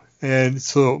through. And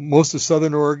so most of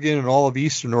Southern Oregon and all of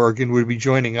Eastern Oregon would be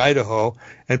joining Idaho,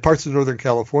 and parts of Northern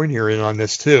California are in on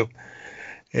this too.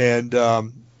 And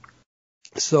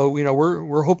so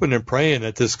we're hoping and praying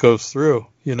that this goes through.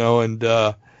 And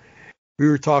we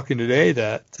were talking today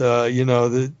that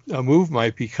a move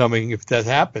might be coming if that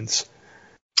happens.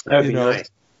 That'd be nice.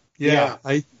 Yeah.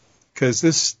 Because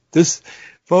this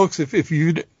folks, if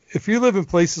you live in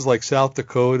places like South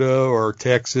Dakota or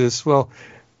Texas, well,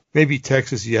 maybe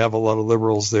Texas, you have a lot of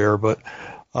liberals there, but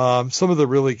some of the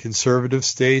really conservative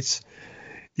states,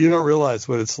 you don't realize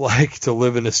what it's like to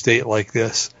live in a state like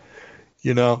this.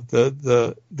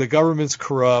 The government's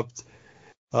corrupt.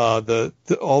 All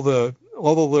the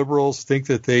liberals think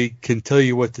that they can tell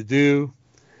you what to do.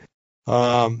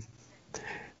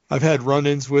 I've had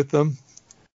run-ins with them.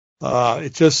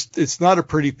 It's not a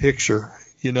pretty picture,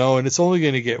 and it's only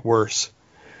going to get worse.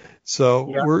 So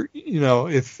we're,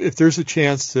 if there's a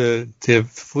chance to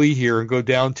flee here and go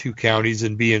down 2 counties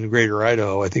and be in Greater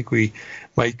Idaho, I think we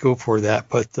might go for that,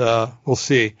 but we'll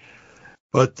see.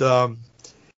 But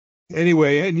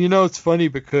anyway, and it's funny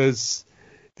because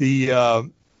the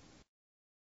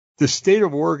the state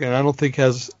of Oregon, I don't think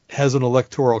has an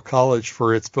electoral college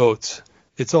for its votes,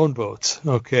 its own votes,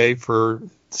 okay, for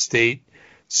state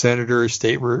senator,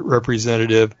 state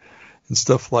representative, and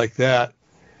stuff like that.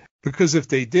 Because if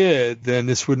they did, then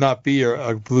this would not be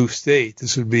a blue state.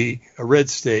 This would be a red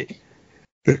state,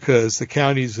 because the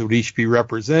counties would each be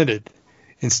represented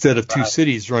instead of two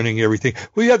cities running everything.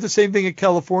 We have the same thing in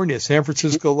California, San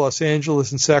Francisco, Los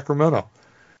Angeles, and Sacramento.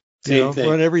 Same thing.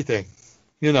 Run everything,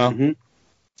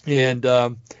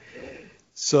 And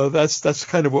so that's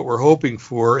kind of what we're hoping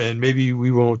for, and maybe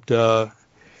we won't.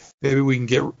 Maybe we can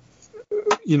get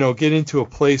into a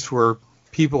place where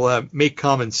people make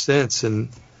common sense and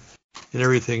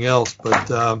everything else. But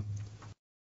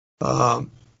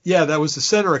that was the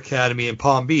Center Academy in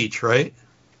Palm Beach, right?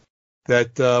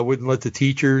 That wouldn't let the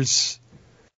teachers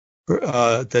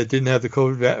that didn't have the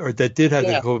COVID or that did have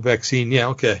the COVID vaccine. Yeah,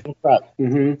 okay,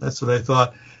 That's what I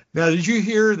thought. Now, did you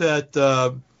hear that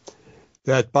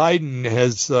that Biden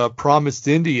has promised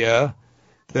India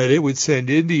that it would send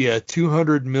India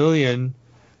 200 million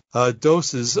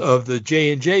doses of the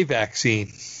J&J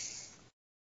vaccine?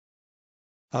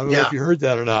 I don't know if you heard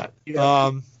that or not.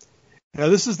 Yeah. Now,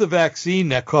 this is the vaccine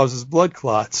that causes blood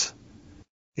clots,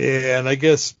 and I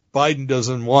guess Biden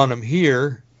doesn't want them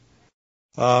here,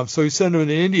 so he sent them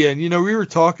to India. And we were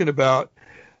talking about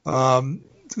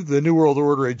the New World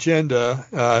Order agenda,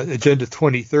 Agenda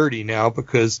 2030 now,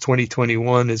 because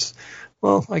 2021 is,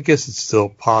 well, I guess it's still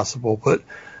possible, but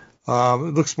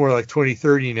it looks more like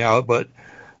 2030 now. But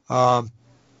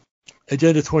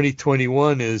Agenda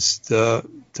 2021 is to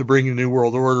bring the New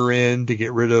World Order in, to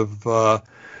get rid of our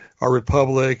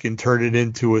republic and turn it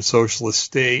into a socialist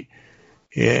state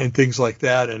and things like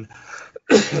that. And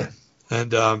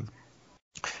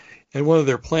one of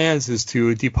their plans is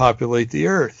to depopulate the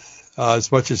earth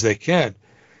as much as they can.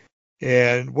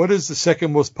 And what is the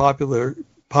second most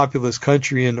populous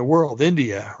country in the world?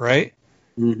 India, right?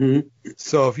 Mm-hmm.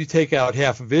 So if you take out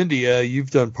half of India,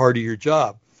 you've done part of your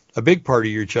job, a big part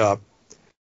of your job.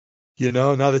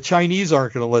 Now the Chinese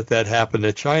aren't going to let that happen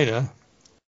to China.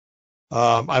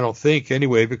 I don't think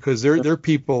anyway, because their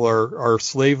people are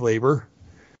slave labor.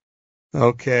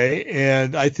 Okay,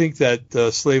 and I think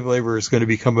that slave labor is going to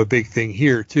become a big thing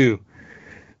here too,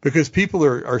 because people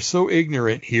are so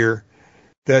ignorant here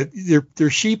that they're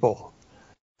sheeple.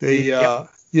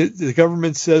 The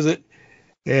government says it,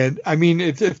 and I mean,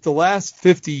 if the last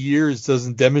 50 years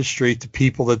doesn't demonstrate to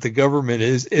people that the government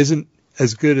isn't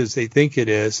as good as they think it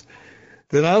is,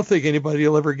 then I don't think anybody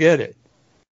will ever get it.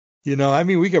 I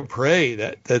mean, we can pray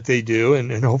that they do,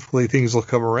 and hopefully things will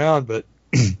come around, but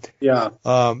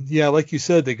like you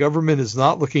said, the government is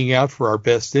not looking out for our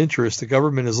best interest. The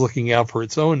government is looking out for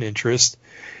its own interest,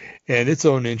 and its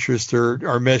own interests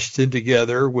are meshed in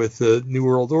together with the New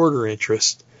World Order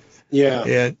interest.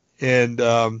 Yeah. And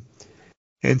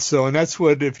that's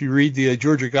what, if you read the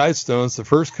Georgia Guidestones, the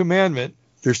first commandment,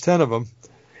 there's 10 of them,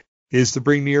 is to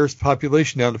bring the Earth's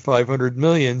population down to 500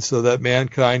 million so that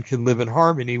mankind can live in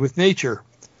harmony with nature.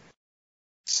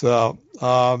 So,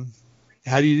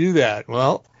 how do you do that?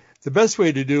 Well, the best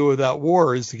way to do it without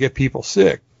war is to get people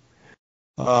sick.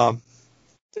 And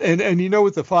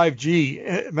with the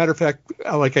 5G, matter of fact,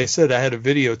 like I said, I had a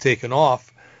video taken off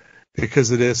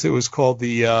because of this. It was called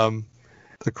the COVID-19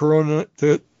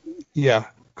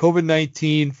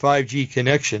 5G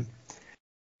connection.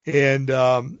 And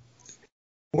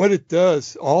what it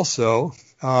does also,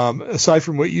 aside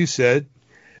from what you said,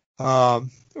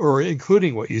 or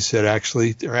including what you said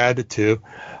actually, or added to,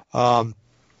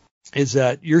 is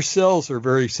that your cells are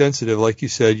very sensitive. Like you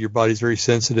said, your body's very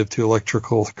sensitive to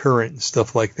electrical current and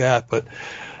stuff like that. But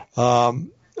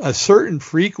a certain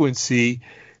frequency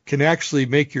can actually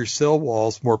make your cell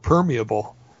walls more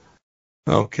permeable.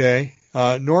 Okay.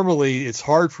 Normally, it's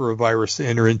hard for a virus to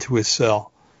enter into a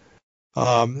cell.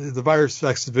 The virus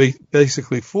has to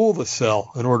basically fool the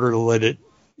cell in order to let it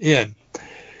in.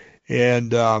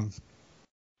 And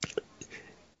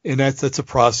that's a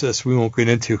process we won't get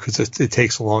into because it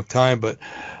takes a long time. But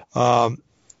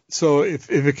so if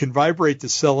it can vibrate the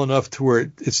cell enough to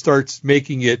where it starts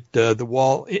making it the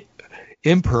wall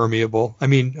permeable,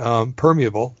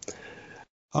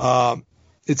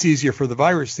 it's easier for the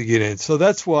virus to get in. So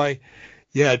that's why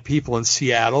you had people in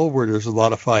Seattle where there's a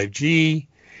lot of 5G.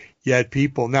 You had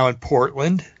people now in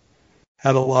Portland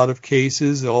had a lot of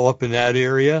cases all up in that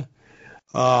area.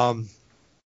 San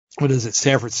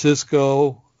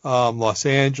Francisco, Los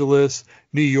Angeles,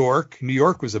 New York. New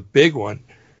York was a big one,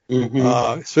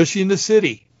 especially in the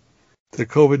city. The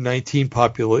COVID-19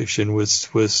 population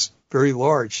was very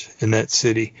large in that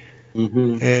city.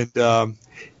 And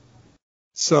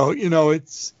so,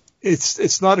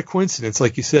 it's not a coincidence.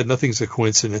 Like you said, nothing's a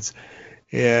coincidence.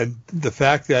 And the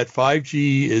fact that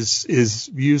 5G is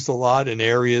used a lot in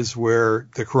areas where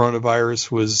the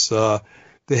coronavirus was the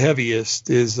heaviest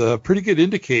is a pretty good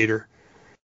indicator,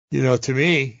 to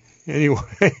me. Anyway.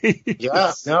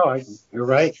 Yeah, no, you're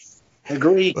right.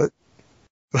 Agree.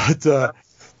 But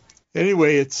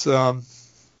anyway, it's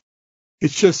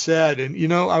just sad.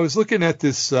 And I was looking at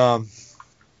this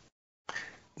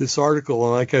this article,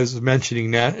 and like I was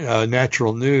mentioning,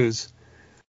 Natural News.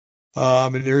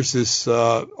 And there's this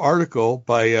article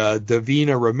by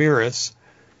Davina Ramirez,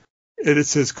 and it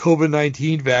says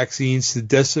COVID-19 vaccines to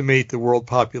decimate the world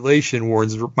population,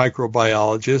 warns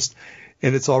microbiologist,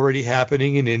 and it's already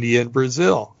happening in India and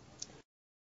Brazil.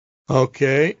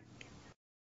 Okay.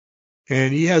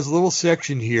 And he has a little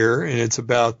section here, and it's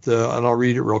about, and I'll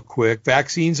read it real quick.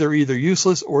 Vaccines are either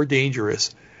useless or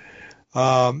dangerous.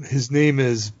 His name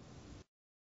is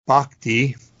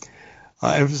Bhakti.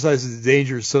 Emphasizes the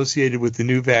danger associated with the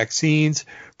new vaccines.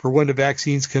 For one, the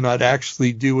vaccines cannot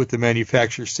actually do what the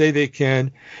manufacturers say they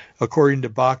can. According to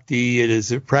Bhakti, it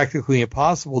is practically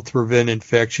impossible to prevent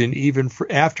infection even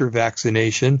after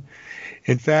vaccination.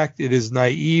 In fact, it is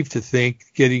naive to think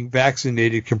getting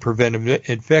vaccinated can prevent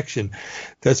infection.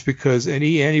 That's because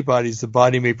any antibodies the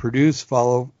body may produce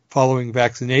following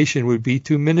vaccination would be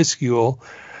too minuscule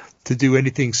to do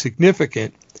anything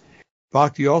significant.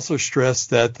 Bhakti also stressed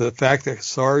that the fact that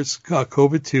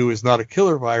SARS-CoV-2 is not a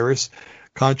killer virus,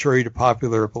 contrary to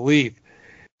popular belief.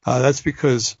 That's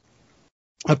because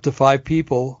up to 5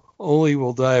 people only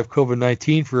will die of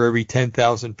COVID-19 for every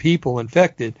 10,000 people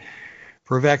infected.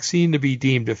 For a vaccine to be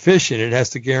deemed efficient, it has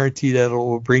to guarantee that it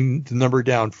will bring the number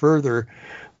down further,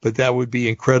 but that would be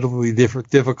incredibly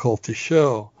difficult to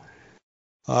show.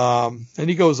 And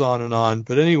he goes on and on.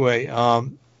 But anyway,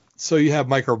 so you have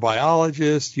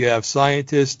microbiologists, you have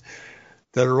scientists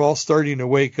that are all starting to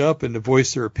wake up and to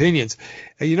voice their opinions.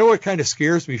 And you know what kind of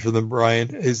scares me for them,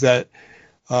 Brian, is that,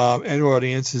 and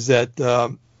audience, is that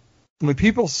when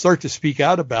people start to speak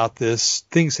out about this,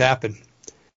 things happen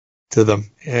to them.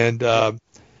 And I,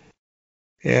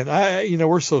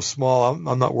 we're so small,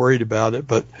 I'm not worried about it.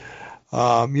 But,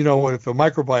 if a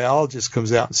microbiologist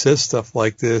comes out and says stuff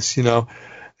like this, you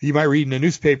might read in the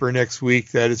newspaper next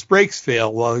week that his brakes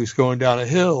failed while he was going down a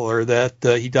hill, or that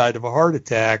he died of a heart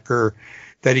attack, or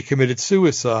that he committed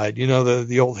suicide.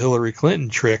 The old Hillary Clinton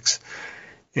tricks.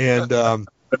 And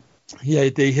yeah,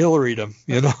 they Hillaried him.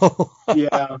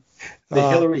 Yeah, the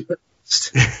Hillary.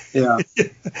 Yeah.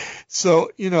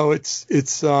 So it's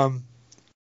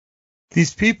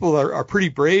these people are pretty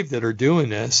brave that are doing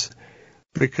this,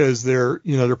 because they're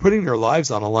putting their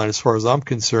lives on the line, as far as I'm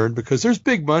concerned, because there's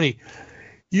big money.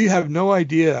 You have no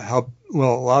idea a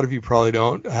lot of you probably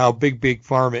don't, how big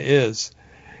pharma is.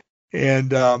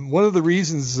 And one of the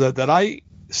reasons that I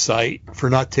cite for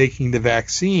not taking the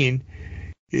vaccine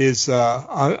is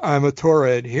I'm a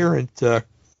Torah adherent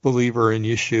believer in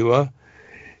Yeshua.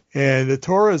 And the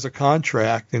Torah is a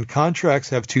contract, and contracts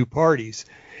have 2 parties.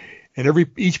 And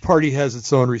each party has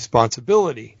its own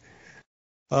responsibility.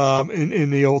 In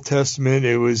the Old Testament,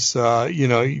 it was,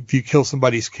 if you kill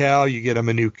somebody's cow, you get them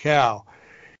a new cow.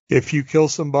 If you kill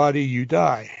somebody, you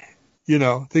die.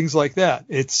 Things like that.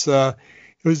 It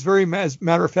was very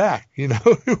matter of fact.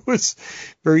 It was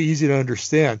very easy to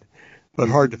understand, but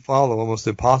hard to follow, almost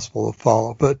impossible to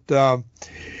follow. But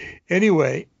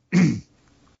anyway,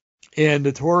 and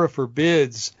the Torah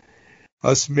forbids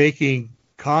us making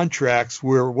contracts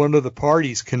where one of the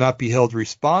parties cannot be held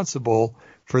responsible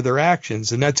for their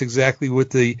actions, and that's exactly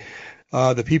what the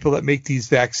people that make these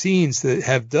vaccines that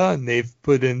have done. They've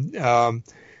put in.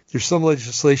 There's some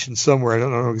legislation somewhere, I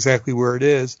don't know exactly where it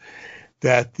is,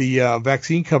 that the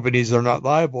vaccine companies are not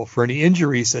liable for any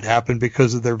injuries that happen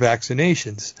because of their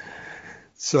vaccinations.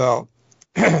 So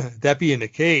that being the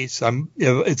case,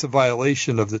 it's a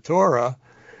violation of the Torah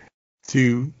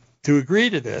to agree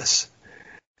to this,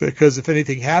 because if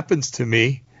anything happens to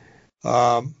me,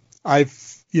 I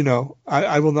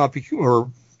will not be,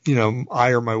 or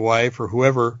I or my wife or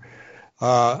whoever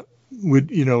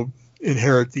would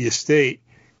inherit the estate.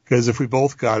 Because if we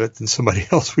both got it, then somebody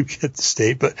else would get the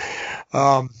estate. But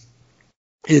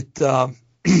if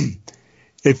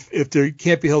they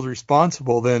can't be held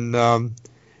responsible, then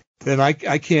I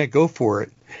can't go for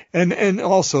it. And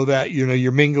also that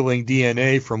you're mingling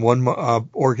DNA from one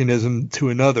organism to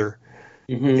another,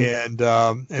 and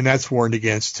that's warned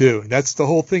against too. That's the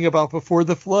whole thing about before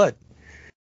the flood.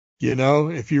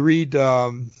 If you read,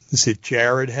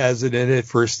 Jared has it in it,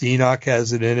 First Enoch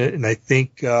has it in it, and I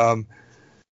think.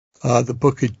 The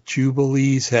Book of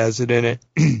Jubilees has it in it,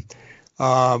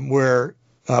 where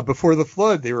before the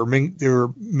flood, they were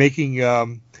making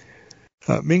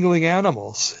mingling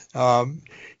animals.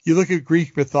 You look at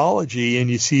Greek mythology and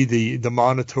you see the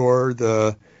Minotaur,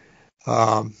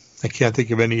 I can't think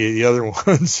of any of the other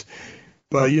ones,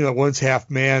 but one's half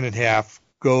man and half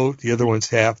goat, the other one's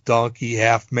half donkey,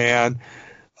 half man.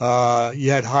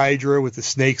 You had Hydra with the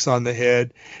snakes on the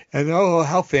head, and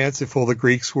how fanciful the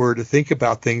Greeks were to think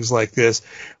about things like this.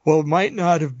 Well, it might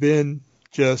not have been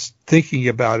just thinking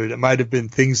about it. It might have been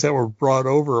things that were brought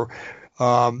over.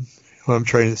 What I'm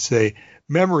trying to say,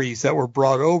 memories that were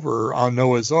brought over on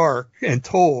Noah's Ark and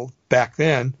told back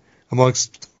then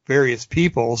amongst various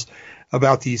peoples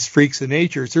about these freaks of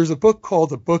nature. There's a book called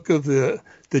the Book of the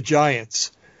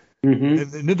Giants.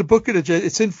 Mm-hmm. And in the Book of the Giants,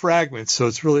 it's in fragments, so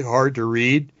it's really hard to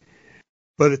read.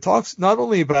 But it talks not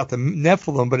only about the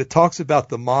Nephilim, but it talks about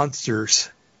the monsters.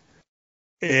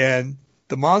 And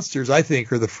the monsters, I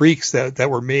think, are the freaks that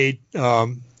were made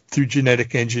through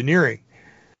genetic engineering.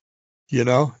 And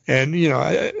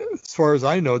as far as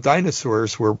I know,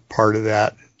 dinosaurs were part of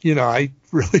that. I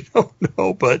really don't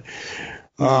know, but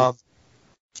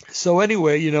so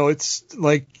anyway, it's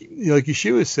like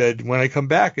Yeshua said, when I come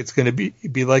back, it's going to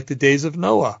be like the days of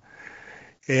Noah,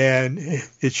 and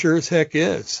it sure as heck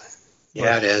is.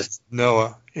 Yeah, it is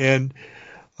Noah, and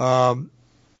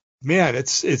man,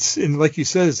 it's and like you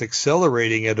said, it's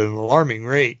accelerating at an alarming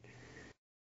rate.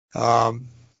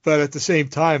 But at the same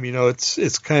time,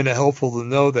 it's kind of helpful to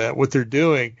know that what they're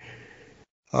doing,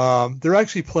 they're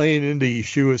actually playing into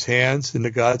Yeshua's hands, into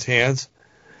God's hands,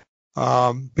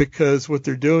 because what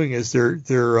they're doing is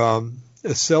they're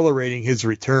accelerating his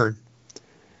return.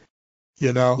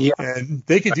 Yeah. And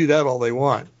they can do that all they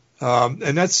want.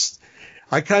 And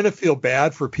I kind of feel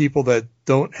bad for people that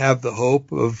don't have the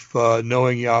hope of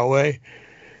knowing Yahweh,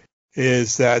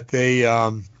 is that they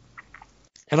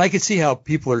and I can see how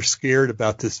people are scared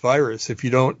about this virus if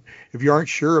you aren't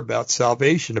sure about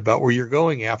salvation, about where you're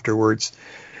going afterwards.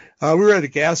 We were at a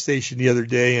gas station the other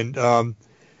day, and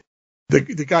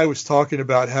the guy was talking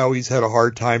about how he's had a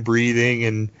hard time breathing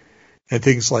and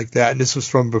things like that. And this was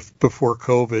from before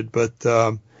COVID, but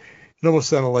it almost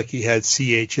sounded like he had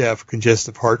CHF,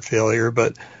 congestive heart failure.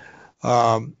 But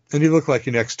and he looked like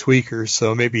an ex-tweaker,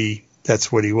 so maybe that's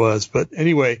what he was. But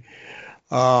anyway.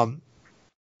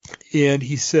 And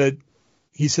he said,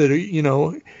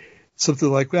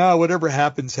 something like, well, whatever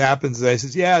happens, happens. And I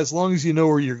says, yeah, as long as you know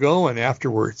where you're going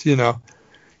afterwards,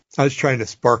 I was trying to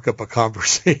spark up a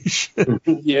conversation.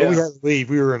 Yeah. We had to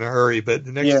leave. We were in a hurry, but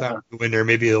the next time we go in there,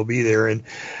 maybe it'll be there. And,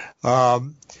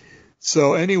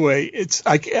 so anyway,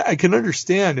 I can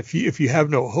understand if you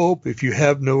have no hope, if you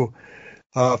have no,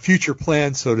 future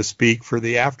plan, so to speak, for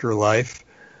the afterlife,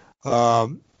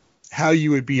 how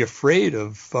you would be afraid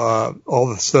of all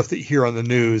the stuff that you hear on the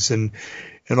news and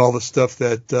all the stuff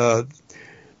that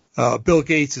Bill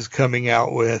Gates is coming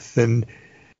out with. And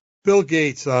Bill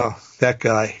Gates, that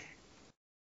guy,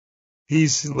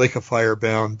 he's like a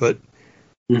firebound. But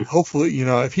hopefully,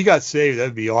 if he got saved,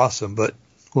 that'd be awesome. But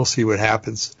we'll see what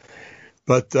happens.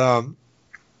 But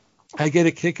I get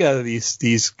a kick out of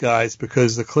these guys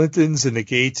because the Clintons and the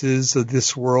Gateses of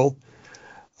this world,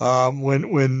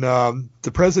 when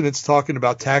the president's talking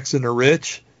about taxing the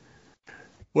rich,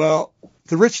 well,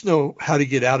 the rich know how to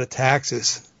get out of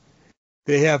taxes.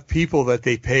 They have people that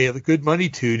they pay good money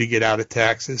to get out of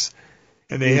taxes,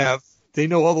 and they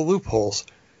know all the loopholes.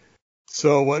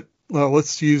 So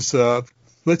let's use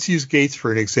Gates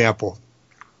for an example.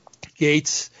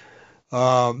 Gates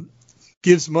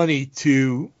gives money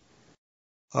to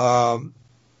a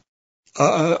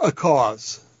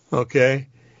cause, okay?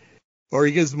 Or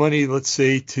he gives money, let's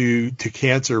say, to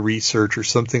cancer research or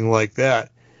something like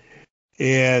that.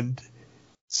 And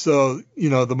so,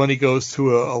 the money goes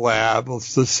to a lab.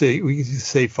 Let's say, we can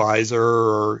say Pfizer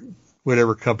or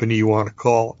whatever company you want to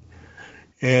call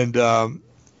it. And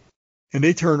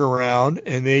they turn around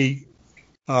and they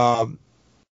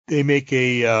make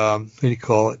what do you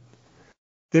call it?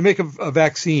 They make a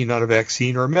vaccine, not a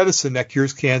vaccine, or a medicine that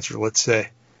cures cancer, let's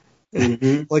say.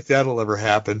 Mm-hmm. Like that'll ever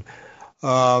happen.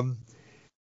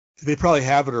 They probably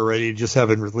have it already, just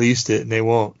haven't released it, and they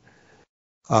won't.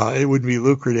 It wouldn't be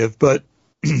lucrative, but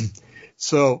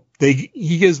so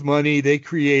he gives money, they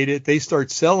create it, they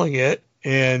start selling it,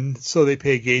 and so they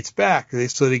pay Gates back.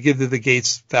 So they give to the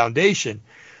Gates Foundation.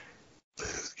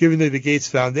 Giving to the Gates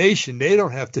Foundation, they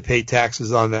don't have to pay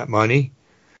taxes on that money,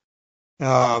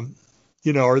 or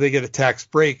they get a tax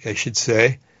break, I should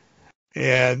say,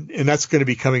 and that's going to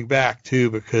be coming back too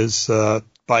because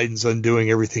Biden's undoing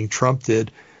everything Trump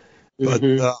did. But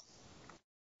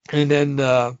and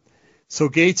then so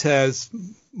Gates has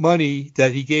money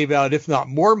that he gave out, if not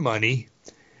more money,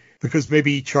 because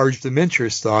maybe he charged them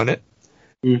interest on it.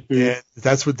 Mm-hmm. And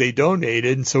that's what they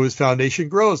donated. And so his foundation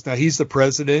grows. Now he's the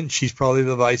president. She's probably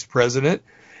the vice president.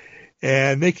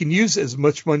 And they can use as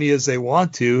much money as they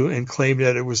want to and claim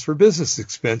that it was for business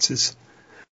expenses.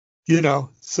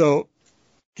 So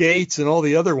Gates and all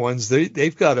the other ones,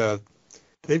 they've got a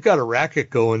racket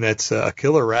going that's a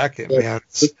killer racket, man.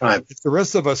 If the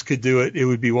rest of us could do it, it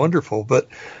would be wonderful. But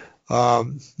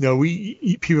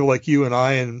we people like you and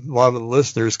I and a lot of the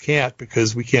listeners can't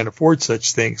because we can't afford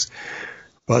such things.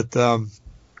 But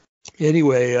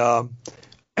anyway,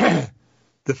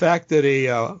 the fact that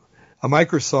a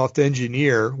Microsoft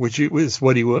engineer, which is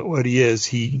what he is,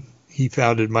 he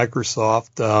founded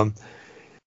Microsoft,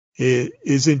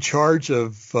 is in charge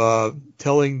of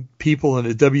telling people in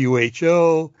the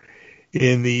WHO,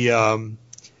 in the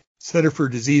Center for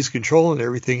Disease Control and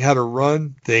everything, how to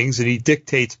run things, and he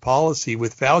dictates policy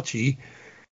with Fauci.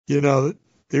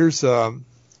 There's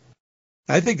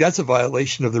I think that's a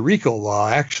violation of the RICO law,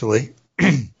 actually.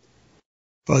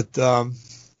 But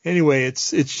anyway,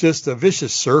 it's just a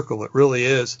vicious circle. It really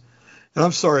is. And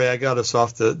I'm sorry I got us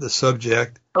off the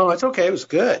subject. Oh, it's okay. It was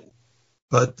good.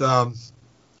 But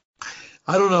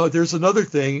I don't know. There's another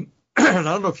thing. I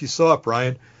don't know if you saw it,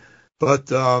 Brian, but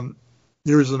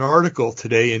there was an article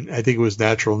today, and I think it was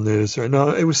Natural News. Or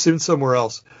no, it was in somewhere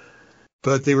else.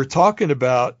 But they were talking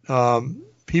about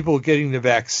people getting the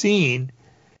vaccine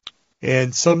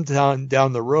and sometime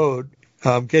down the road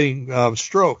getting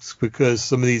strokes because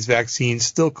some of these vaccines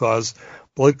still cause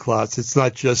blood clots. It's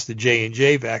not just the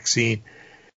J&J vaccine.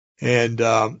 And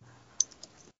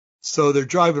so they're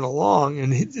driving along,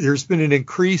 and there's been an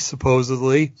increase,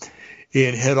 supposedly,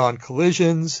 in head-on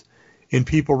collisions, in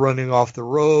people running off the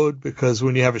road, because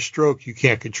when you have a stroke, you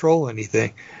can't control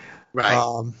anything. Right.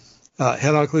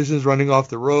 Head-on collisions, running off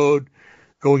the road,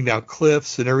 going down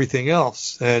cliffs, and everything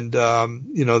else. And,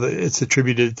 it's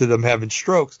attributed to them having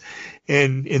strokes.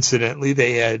 And incidentally,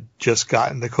 they had just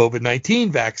gotten the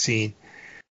COVID-19 vaccine.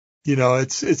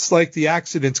 It's like the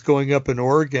accidents going up in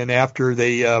Oregon after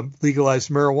they legalized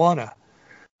marijuana.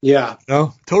 Yeah.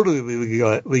 Totally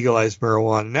legalized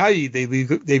marijuana. Now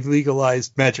they've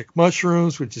legalized magic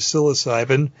mushrooms, which is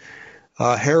psilocybin,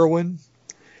 heroin,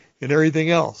 and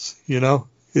everything else.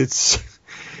 It's,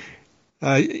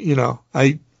 I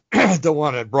don't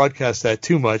want to broadcast that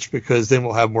too much because then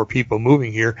we'll have more people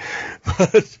moving here.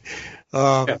 But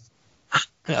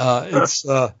it's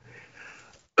a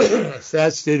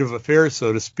sad state of affairs,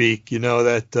 so to speak.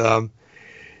 Yeshua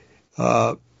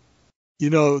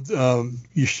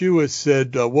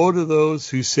said, "Woe to those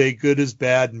who say good is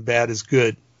bad and bad is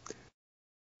good."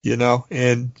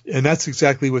 And that's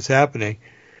exactly what's happening.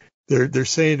 They're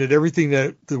saying that everything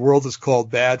that the world has called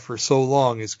bad for so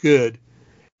long is good,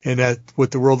 and that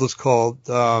what the world has called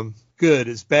good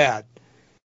is bad.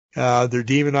 They're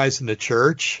demonizing the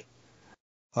church.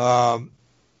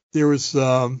 There was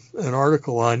an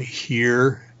article on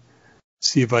here.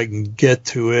 See if I can get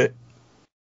to it.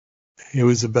 It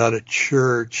was about a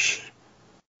church.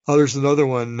 Oh, there's another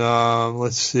one.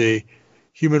 Let's see.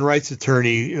 Human rights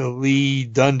attorney Lee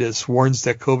Dundas warns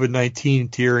that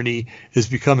COVID-19 tyranny is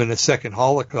becoming a second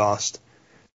Holocaust.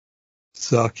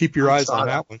 So keep your eyes on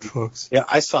that one, folks. Yeah,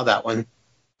 I saw that one.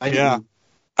 I didn't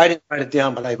write it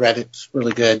down, but I read it. It's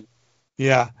really good.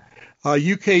 Yeah.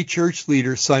 UK church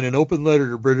leaders signed an open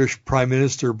letter to British Prime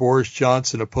Minister Boris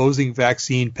Johnson opposing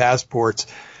vaccine passports.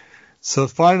 So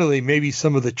finally, maybe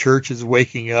some of the church is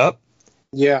waking up.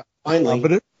 Yeah, finally.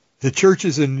 But the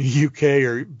churches in the UK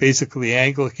are basically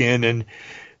Anglican, and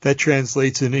that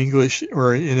translates in English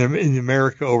or in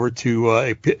America over to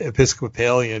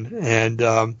Episcopalian,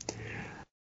 and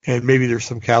maybe there's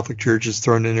some Catholic churches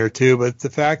thrown in there too. But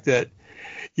the fact that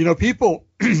people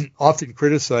often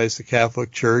criticize the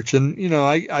Catholic Church, and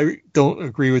I don't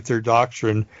agree with their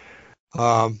doctrine.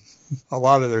 A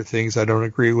lot of their things I don't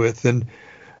agree with, and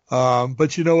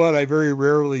but you know what? I very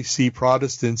rarely see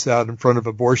Protestants out in front of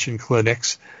abortion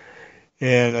clinics,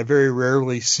 and I very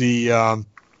rarely see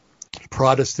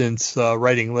Protestants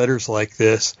writing letters like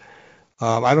this.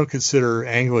 I don't consider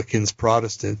Anglicans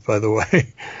Protestant, by the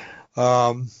way.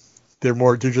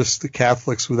 They're just the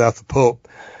Catholics without the Pope.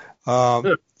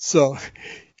 So,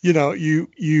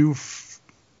 you've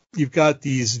got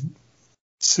these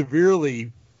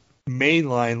severely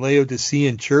mainline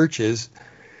Laodicean churches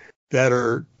that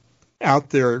are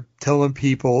out there telling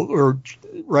people, or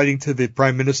writing to the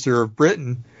Prime Minister of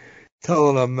Britain,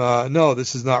 telling them, no,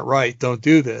 this is not right. Don't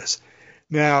do this.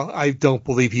 Now, I don't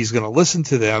believe he's going to listen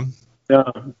to them.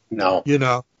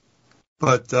 No.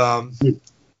 But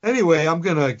anyway, I'm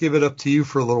going to give it up to you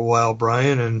for a little while,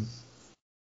 Brian, and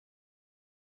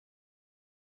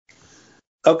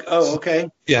Okay. Oh, okay.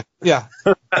 Yeah, yeah.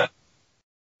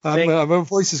 My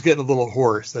voice is getting a little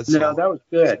hoarse. That's No, all. that was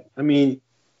good. I mean,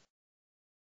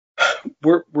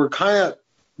 we're kind of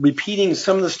repeating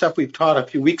some of the stuff we've taught a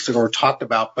few weeks ago or talked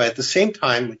about, but at the same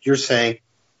time, you're saying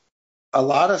a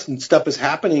lot of stuff is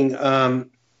happening. I'll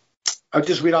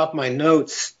just read off my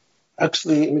notes.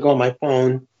 Actually, let me go on my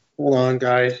phone. Hold on,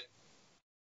 guys.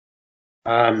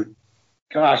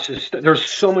 Gosh, there's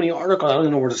so many articles. I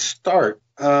don't know where to start.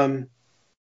 And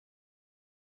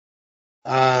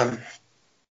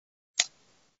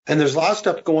there's a lot of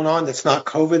stuff going on that's not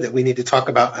COVID that we need to talk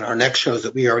about in our next shows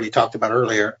that we already talked about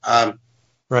earlier.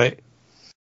 Right.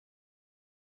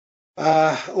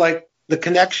 Like the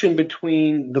connection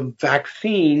between the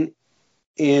vaccine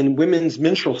and women's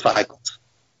menstrual cycles.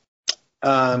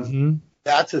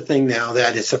 That's a thing now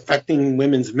that it's affecting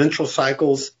women's menstrual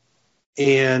cycles.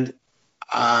 And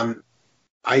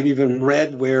I've even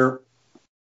read where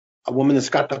a woman that's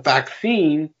got the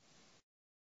vaccine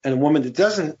and a woman that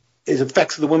doesn't, it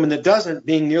affects the woman that doesn't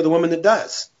being near the woman that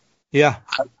does. Yeah.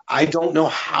 I don't know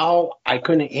how, I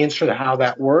couldn't answer how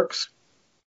that works,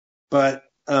 but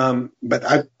I've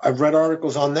read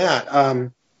articles on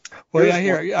that. Well,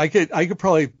 yeah, I could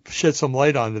probably shed some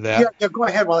light onto that. Yeah, go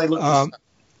ahead while I look this up.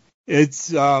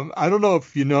 It's I don't know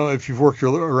if you've worked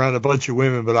around a bunch of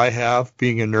women, but I have,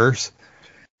 being a nurse,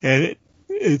 and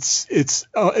it's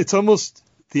almost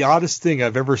the oddest thing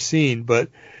I've ever seen. But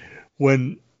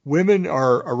when women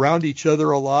are around each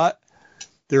other a lot,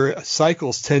 their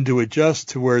cycles tend to adjust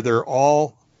to where they're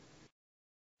all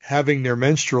having their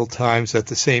menstrual times at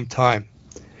the same time.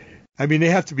 I mean, they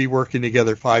have to be working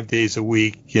together 5 days a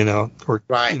week,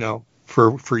 right.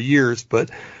 For years. But,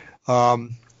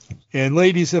 and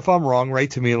ladies, if I'm wrong,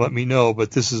 write to me and let me know. But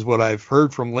this is what I've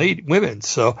heard from women.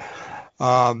 So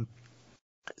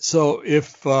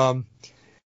if a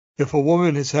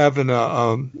woman is having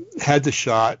had the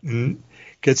shot and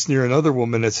gets near another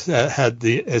woman that's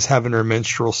is having her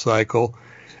menstrual cycle,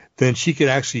 then she can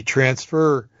actually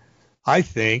transfer, I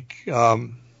think,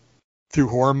 through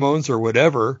hormones or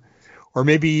whatever, or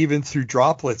maybe even through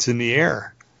droplets in the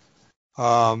air,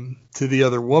 to the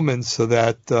other woman, so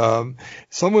that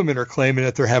some women are claiming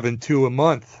that they're having 2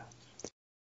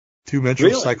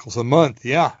 menstrual cycles a month.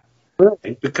 Yeah.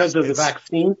 Really? Because of the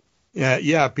vaccine?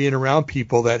 Yeah, being around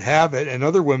people that have it, and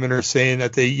other women are saying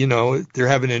that they're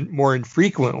having more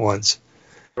infrequent ones.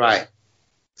 Right.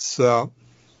 So,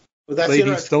 that's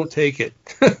ladies, don't take it.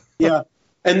 Yeah,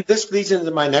 and this leads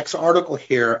into my next article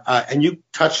here, and you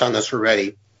touched on this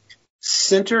already.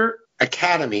 Center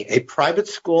Academy, a private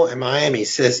school in Miami,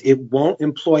 says it won't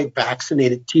employ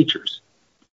vaccinated teachers.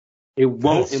 It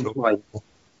won't employ.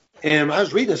 And I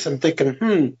was reading this, I'm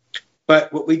thinking, but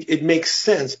it makes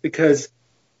sense because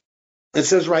it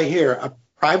says right here, a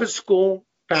private school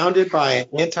founded by an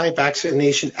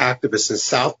anti-vaccination activist in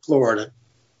South Florida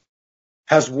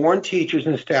has warned teachers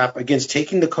and staff against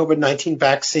taking the COVID-19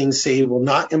 vaccine, saying it will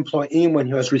not employ anyone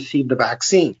who has received the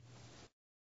vaccine.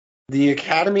 The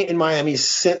academy in Miami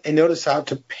sent a notice out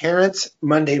to parents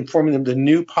Monday informing them the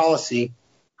new policy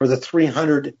for the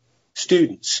 300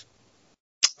 students.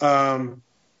 The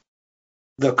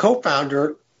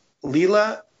co-founder,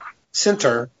 Leila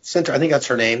Center, I think that's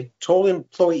her name, told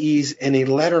employees in a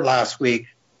letter last week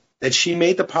that she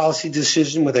made the policy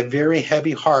decision with a very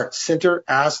heavy heart. Center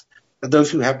asked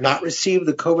those who have not received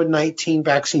the COVID-19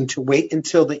 vaccine to wait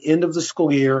until the end of the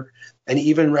school year and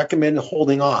even recommend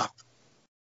holding off.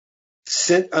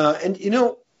 And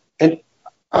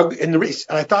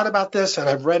I thought about this, and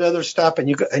I've read other stuff, and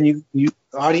you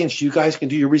audience, you guys can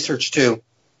do your research too.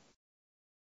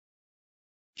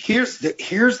 Here's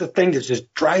the thing that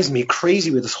just drives me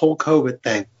crazy with this whole COVID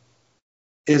thing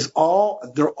is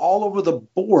they're all over the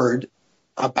board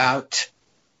about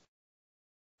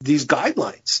these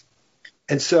guidelines.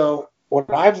 And so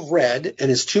what I've read, and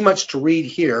it's too much to read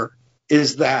here,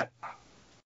 is that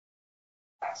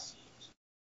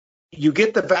you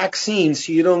get the vaccine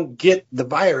so you don't get the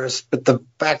virus, but the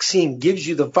vaccine gives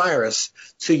you the virus.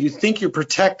 So you think you're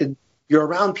protected. You're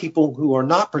around people who are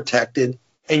not protected,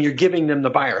 and you're giving them the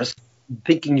virus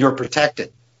thinking you're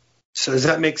protected. So does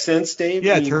that make sense, Dave?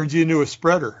 Yeah, it turns you into a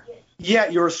spreader. Yeah,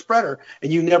 you're a spreader,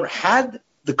 and you never had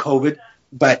the COVID.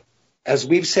 But as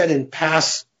we've said in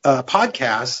past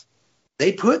podcasts,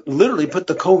 they literally put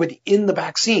the COVID in the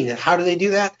vaccine. And how do they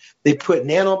do that? They put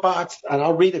nanobots, and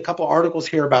I'll read a couple articles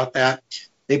here about that.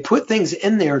 They put things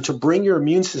in there to bring your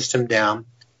immune system down.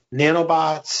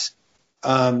 Nanobots,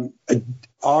 RNA,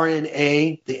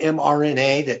 the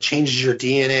mRNA that changes your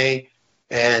DNA,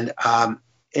 and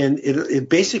it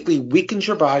basically weakens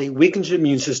your body, weakens your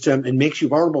immune system, and makes you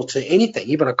vulnerable to anything,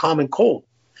 even a common cold.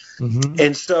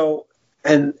 And so,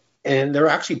 and they're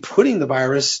actually putting the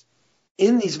virus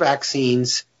in these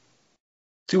vaccines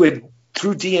through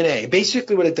DNA.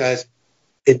 Basically what it does,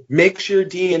 it makes your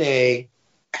DNA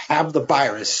have the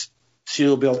virus, so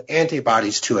you'll build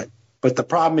antibodies to it. But the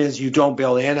problem is you don't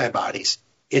build antibodies.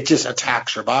 It just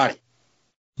attacks your body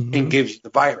and gives you the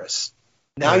virus.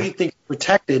 Now you think you're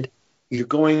protected. You're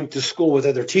going to school with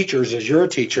other teachers. As you're a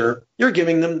teacher, you're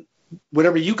giving them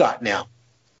whatever you got now.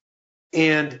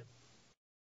 And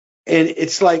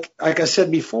it's like I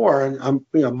said before, and I'm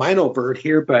minor bird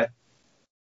here, but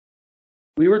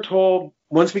we were told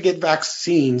once we get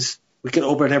vaccines, we can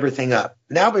open everything up.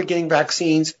 Now we're getting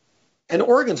vaccines, and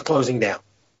Oregon's closing down.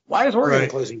 Why is Oregon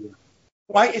closing down?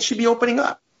 Why it should be opening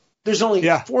up? There's only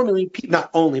 4 million people,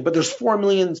 not only, but there's 4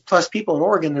 million plus people in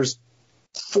Oregon. There's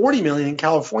 40 million in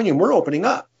California, and we're opening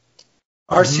up.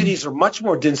 Our cities are much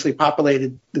more densely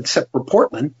populated, except for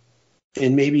Portland,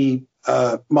 and maybe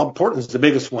Portland's the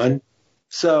biggest one.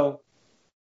 So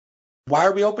why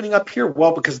are we opening up here?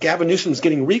 Well, because Gavin Newsom's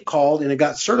getting recalled, and it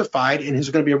got certified, and there's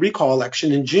going to be a recall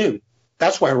election in June.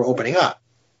 That's why we're opening up.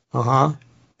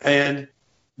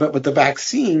 But with the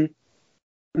vaccine,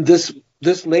 this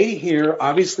lady here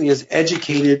obviously is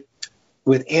educated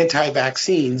with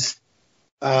anti-vaccines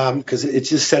because it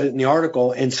just said it in the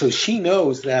article, and so she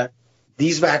knows that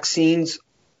these vaccines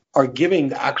are giving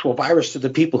the actual virus to the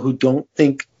people who don't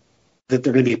think that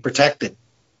they're going to be protected.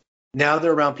 Now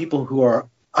they're around people who are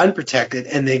unprotected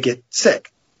and they get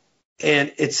sick.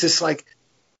 And it's just like,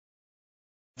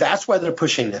 that's why they're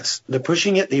pushing this. They're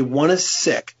pushing it. They want us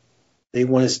sick. They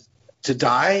want us to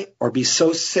die or be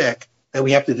so sick that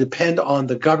we have to depend on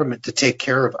the government to take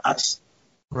care of us.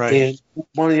 Right. And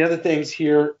one of the other things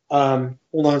here, hold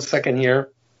on a second here.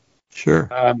 Sure.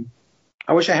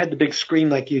 I wish I had the big screen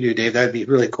like you do, Dave. That'd be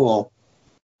really cool.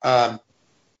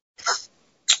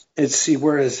 Let's see,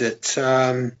 where is it?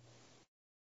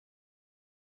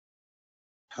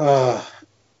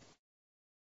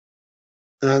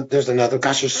 There's another.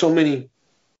 Gosh, there's so many.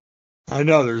 I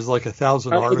know there's like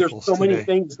 1,000 articles. There's so many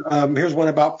things. Here's one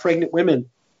about pregnant women.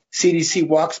 CDC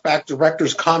walks back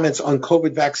director's comments on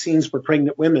COVID vaccines for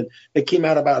pregnant women. It came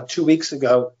out about 2 weeks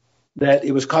ago that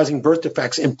it was causing birth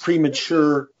defects and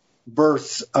premature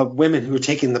births of women who were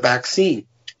taking the vaccine.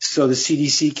 So the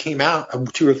CDC came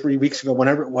out 2 or 3 weeks ago,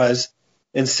 whenever it was,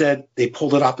 and said they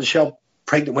pulled it off the shelf.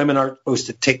 Pregnant women aren't supposed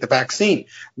to take the vaccine.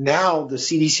 Now the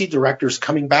CDC director is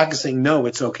coming back and saying, no,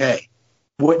 it's okay.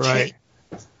 What changed?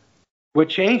 What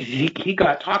changed? He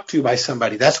got talked to by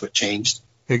somebody. That's what changed.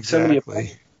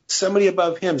 Exactly. Somebody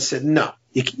above him said, no,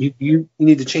 you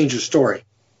need to change your story.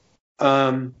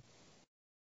 Let's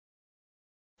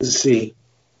see.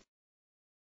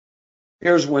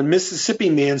 Here's one.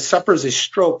 Mississippi man suffers a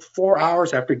stroke 4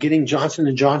 hours after getting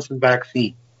Johnson & Johnson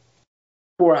vaccine.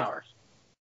 4 hours.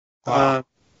 Wow.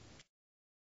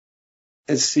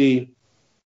 Let's see.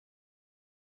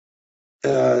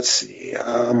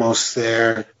 Almost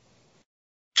there.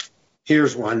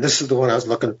 Here's one. This is the one I was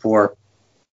looking for.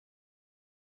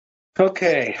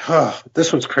 Okay.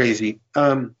 This one's crazy.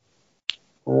 Hold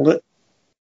it.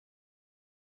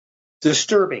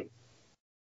 Disturbing.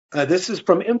 This is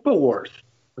from InfoWars.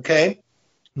 Okay.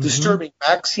 Disturbing.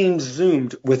 Vaccine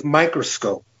zoomed with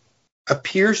microscope.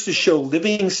 Appears to show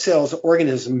living cells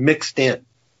organism mixed in.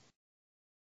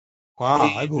 Wow,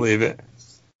 I believe it.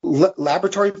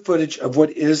 Laboratory footage of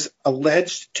what is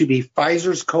alleged to be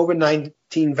Pfizer's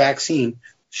COVID-19 vaccine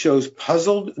shows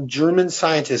puzzled German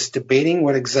scientists debating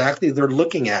what exactly they're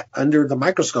looking at under the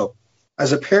microscope,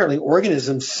 as apparently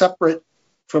organisms separate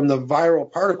from the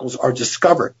viral particles are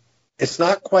discovered. It's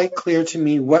not quite clear to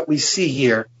me what we see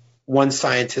here, one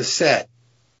scientist said.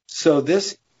 So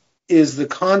this is the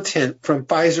content from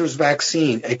Pfizer's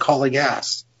vaccine, a colleague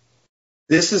asked.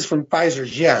 This is from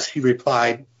Pfizer's, yes, he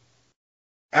replied,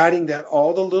 adding that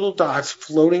all the little dots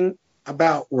floating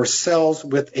about were cells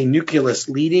with a nucleus,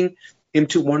 leading him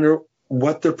to wonder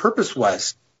what their purpose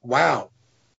was. Wow.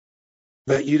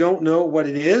 But you don't know what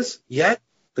it is yet?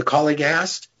 The colleague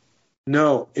asked.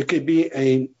 No, it could be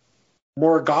a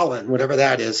Morgellon, whatever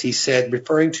that is, he said,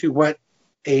 referring to what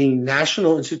a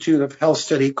National Institute of Health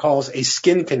study calls a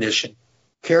skin condition,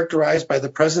 characterized by the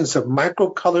presence of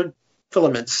microcolored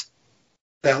filaments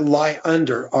that lie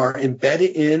under, are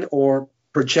embedded in, or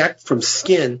project from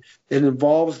skin that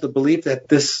involves the belief that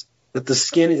the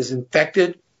skin is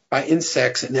infected by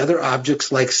insects and other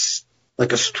objects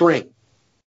like a string.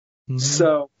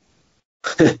 So,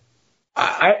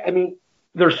 I mean,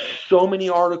 there's so many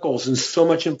articles and so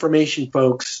much information,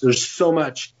 folks. There's so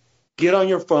much. Get on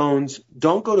your phones.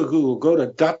 Don't go to Google. Go to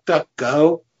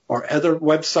DuckDuckGo or other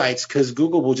websites, because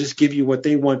Google will just give you what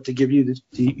they want to give you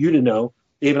to know.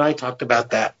 Dave and I talked about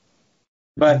that.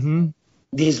 But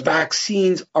these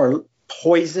vaccines are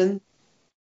poison.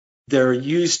 They're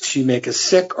used to make us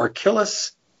sick or kill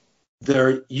us.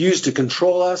 They're used to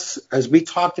control us. As we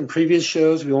talked in previous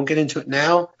shows, we won't get into it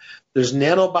now. There's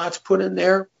nanobots put in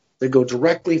there that go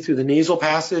directly through the nasal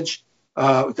passage.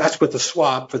 That's with the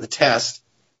swab for the test,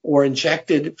 or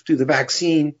injected through the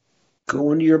vaccine,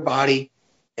 go into your body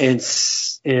and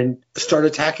start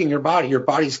attacking your body. Your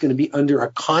body's going to be under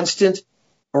a constant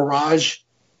barrage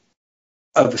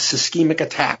of ischemic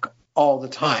attack all the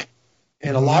time.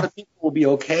 And a lot of people will be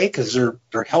okay because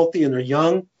they're healthy and they're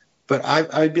young. But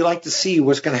I'd be like to see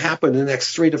what's going to happen in the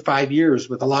next 3 to 5 years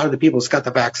with a lot of the people that's got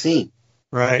the vaccine.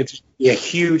 Right. It's a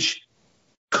huge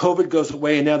COVID goes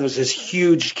away, and now there's this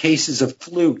huge cases of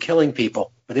flu killing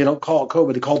people. But they don't call it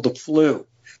COVID; they call it the flu,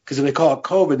 because if they call it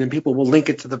COVID, then people will link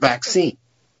it to the vaccine.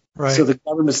 Right. So the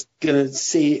government's going to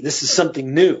see this is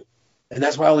something new, and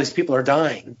that's why all these people are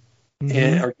dying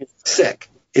and are getting sick.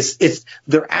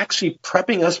 They're actually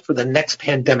prepping us for the next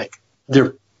pandemic.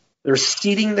 They're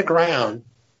seeding the ground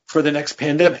for the next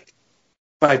pandemic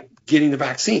by getting the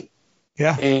vaccine.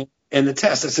 Yeah. And the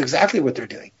test. That's exactly what they're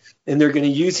doing. And they're going to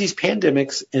use these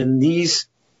pandemics and these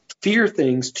fear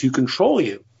things to control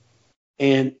you.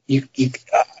 And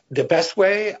the best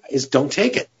way is don't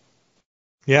take it.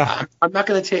 Yeah. I'm not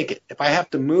going to take it. If I have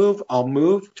to move, I'll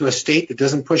move to a state that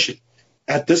doesn't push it.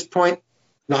 At this point,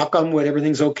 knock on wood,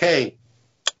 everything's okay.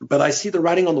 But I see the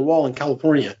writing on the wall in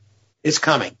California. It's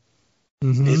coming.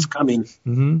 It's coming.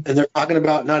 And they're talking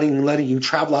about not even letting you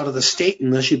travel out of the state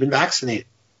unless you've been vaccinated.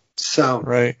 So,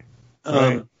 right.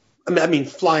 I mean,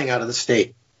 flying out of the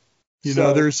state. You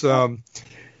know,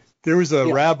 there was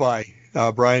a rabbi,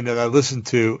 Brian, that I listened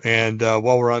to, and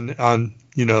while we're on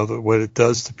what it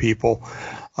does to people,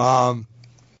 and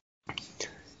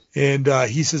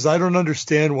he says, I don't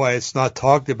understand why it's not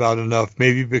talked about enough.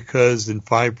 Maybe because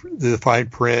the fine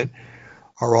print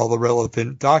are all the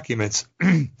relevant documents.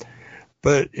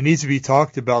 But it needs to be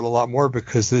talked about a lot more,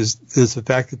 because there's the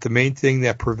fact that the main thing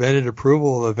that prevented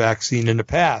approval of the vaccine in the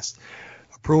past,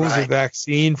 approvals of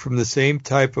vaccine from the same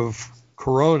type of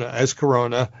corona,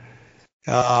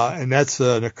 and that's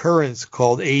an occurrence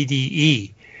called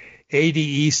ADE.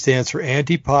 ADE stands for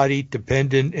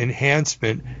antibody-dependent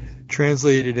enhancement.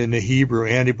 Translated into Hebrew,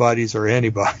 antibodies are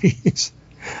antibodies.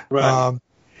 Right.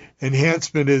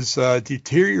 Enhancement is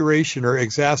deterioration or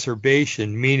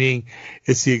exacerbation, meaning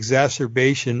it's the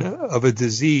exacerbation of a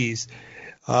disease,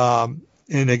 an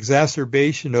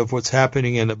exacerbation of what's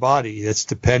happening in the body that's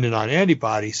dependent on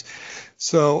antibodies.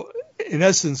 So, in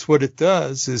essence, what it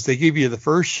does is they give you the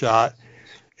first shot.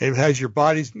 It has your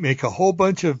body make a whole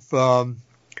bunch of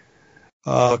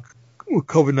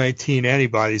COVID-19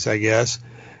 antibodies, I guess.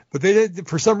 But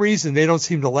for some reason, they don't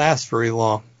seem to last very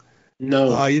long.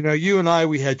 No. You and I,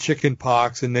 we had chicken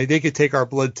pox, and they could take our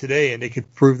blood today, and they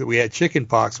could prove that we had chicken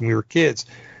pox when we were kids,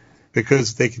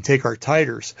 because they can take our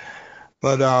titers.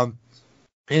 But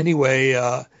anyway,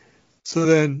 so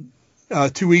then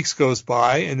 2 weeks goes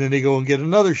by, and then they go and get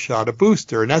another shot, a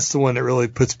booster, and that's the one that really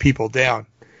puts people down.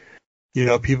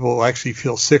 People actually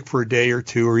feel sick for a day or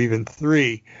two or even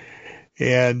 3.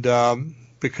 And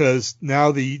because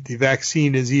now the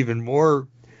vaccine is even more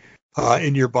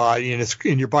in your body,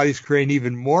 and your body's creating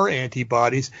even more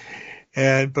antibodies.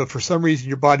 But for some reason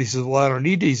your body says, well, I don't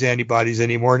need these antibodies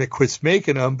anymore, and it quits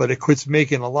making them, but it quits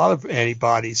making a lot of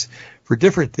antibodies for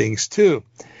different things too.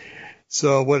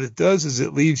 So what it does is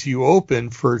it leaves you open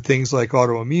for things like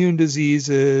autoimmune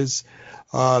diseases.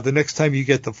 The next time you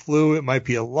get the flu, it might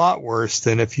be a lot worse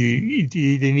than if you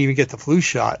didn't even get the flu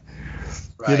shot,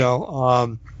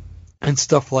 and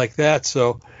stuff like that.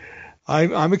 So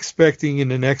I'm expecting in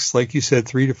the next, like you said,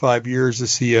 3 to 5 years to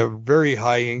see a very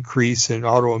high increase in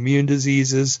autoimmune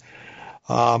diseases,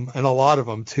 and a lot of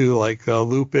them too, like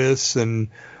lupus and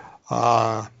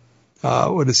the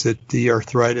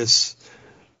arthritis.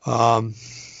 I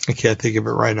can't think of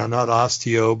it right now. Not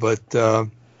osteo, but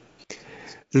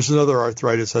there's another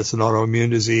arthritis that's an autoimmune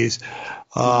disease.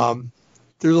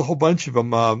 There's a whole bunch of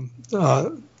them.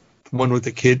 One with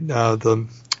the kid.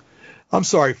 I'm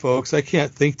sorry, folks. I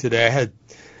can't think today. I had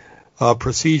a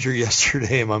procedure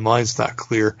yesterday, and my mind's not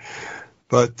clear.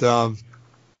 But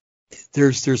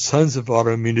there's tons of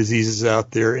autoimmune diseases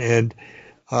out there, and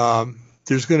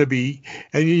there's going to be,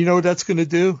 and you know what that's going to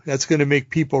do? That's going to make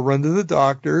people run to the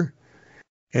doctor,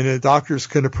 and the doctor's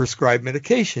going to prescribe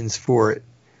medications for it.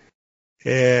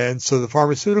 And so the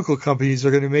pharmaceutical companies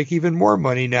are going to make even more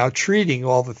money now treating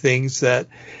all the things that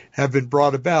have been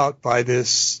brought about by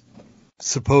this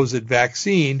supposed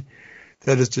vaccine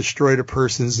that has destroyed a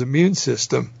person's immune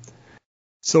system.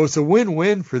 So it's a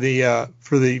win-win for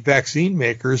the vaccine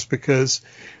makers, because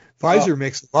Pfizer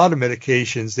makes a lot of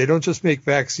medications. They don't just make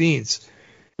vaccines.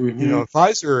 Mm-hmm.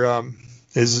 Pfizer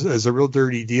is a real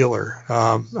dirty dealer.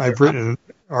 I've written an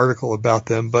article about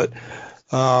them, but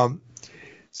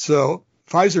so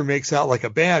Pfizer makes out like a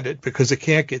bandit because it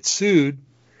can't get sued.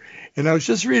 And I was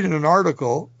just reading an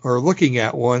article, or looking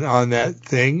at one on that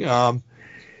thing.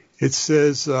 It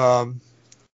says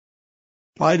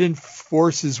Biden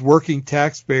forces working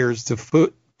taxpayers to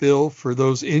foot bill for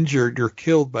those injured or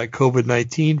killed by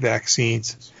COVID-19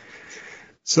 vaccines.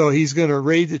 So he's going to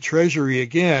raid the Treasury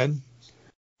again,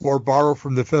 or borrow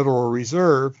from the Federal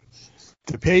Reserve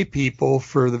to pay people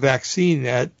for the vaccine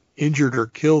that injured or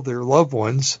killed their loved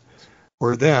ones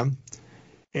or them,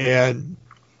 and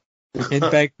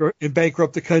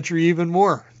bankrupt the country even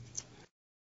more.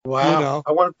 Wow.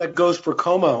 I wonder if that goes for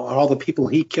Como and all the people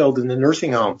he killed in the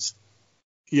nursing homes.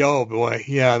 Oh, boy.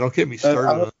 Yeah, don't get me started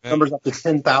on that. Numbers up to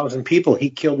 10,000 people he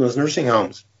killed in those nursing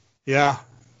homes. Yeah.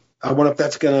 I wonder if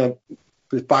that's going to,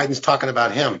 if Biden's talking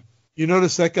about him. You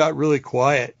notice that got really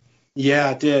quiet.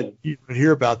 Yeah, it did. You don't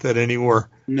hear about that anymore.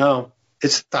 No.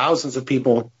 It's thousands of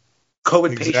people,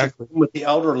 COVID patients with the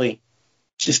elderly,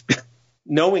 just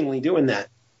knowingly doing that.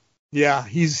 Yeah,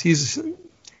 he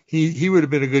would have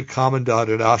been a good commandant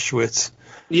at Auschwitz.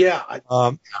 Yeah.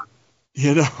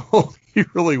 He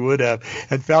really would have.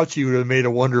 And Fauci would have made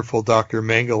a wonderful Dr.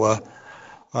 Mengele.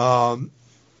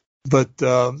 But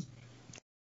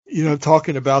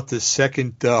talking about this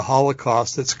second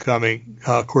Holocaust that's coming,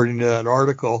 according to that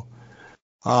article,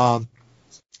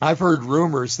 I've heard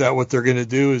rumors that what they're going to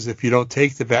do is, if you don't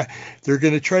take they're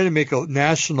going to try to make a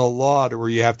national law to where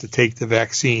you have to take the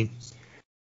vaccine.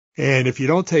 And if you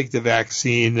don't take the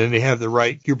vaccine, then they have the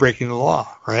right, you're breaking the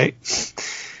law, right?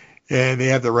 And they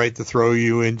have the right to throw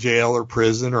you in jail or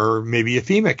prison or maybe a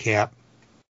FEMA camp,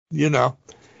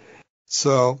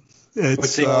 So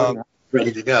it's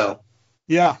ready to go.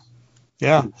 Yeah.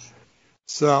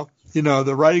 So,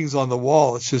 the writing's on the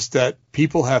wall. It's just that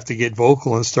people have to get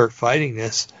vocal and start fighting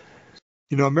this.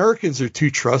 Americans are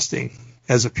too trusting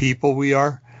as a people, we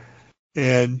are.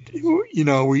 And,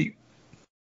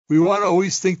 we want to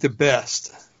always think the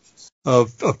best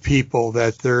of people,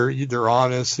 that they're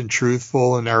honest and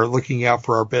truthful and are looking out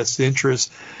for our best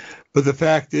interests. But the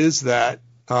fact is that,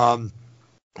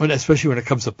 especially when it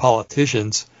comes to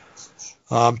politicians,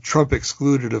 Trump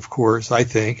excluded, of course, I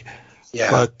think.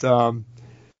 Yeah. But,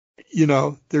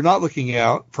 they're not looking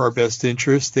out for our best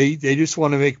interests. They just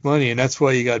want to make money. And that's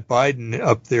why you got Biden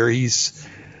up there. He's,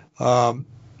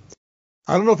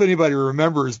 I don't know if anybody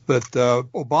remembers, but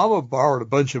Obama borrowed a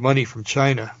bunch of money from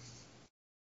China.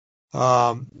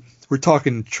 We're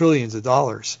talking trillions of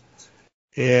dollars.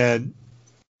 And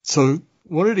so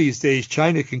one of these days,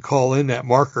 China can call in that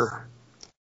marker.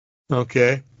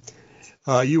 Okay.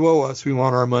 You owe us. We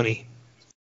want our money.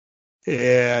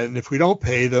 And if we don't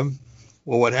pay them,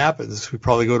 well, what happens? We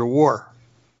probably go to war,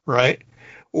 right?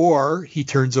 Or he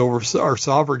turns over our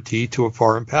sovereignty to a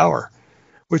foreign power,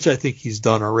 which I think he's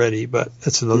done already, but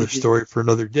that's another story for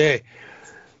another day.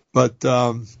 But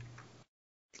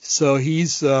so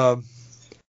he's the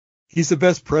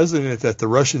best president that the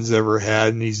Russians ever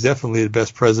had, and he's definitely the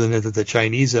best president that the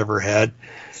Chinese ever had.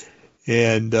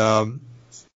 And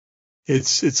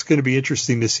it's going to be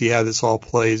interesting to see how this all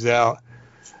plays out.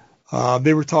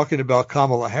 They were talking about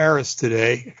Kamala Harris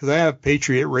today, because I have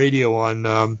Patriot Radio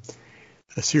on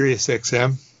Sirius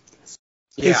XM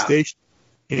station,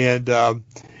 and I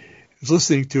was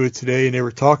listening to it today, and they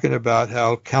were talking about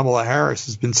how Kamala Harris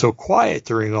has been so quiet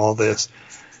during all this.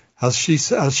 How she's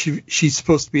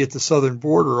supposed to be at the southern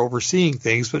border overseeing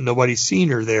things, but nobody's seen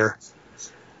her there.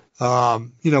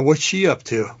 What's she up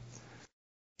to?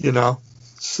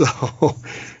 So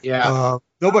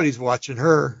nobody's watching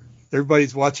her.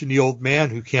 Everybody's watching the old man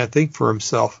who can't think for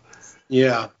himself.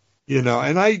 Yeah.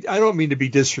 And I don't mean to be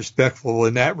disrespectful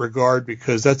in that regard,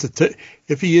 because that's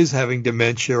if he is having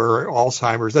dementia or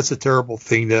Alzheimer's, that's a terrible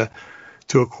thing to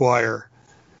acquire.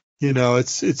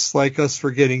 It's like us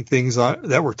forgetting things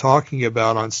that we're talking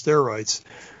about on steroids,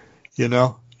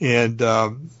 and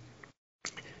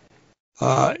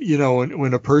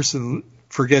when a person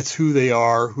forgets who they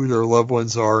are, who their loved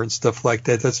ones are, and stuff like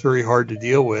that, that's very hard to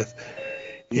deal with.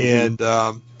 And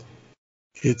I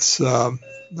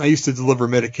used to deliver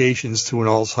medications to an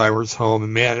Alzheimer's home,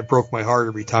 and man, it broke my heart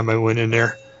every time I went in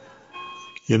there.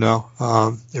 It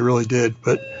really did.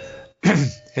 But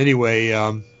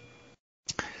anyway,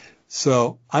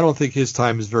 so I don't think his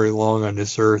time is very long on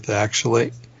this earth,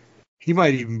 actually. He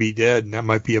might even be dead, and that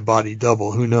might be a body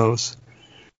double. Who knows?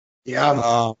 Yeah.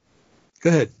 Go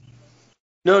ahead.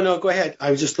 No, go ahead.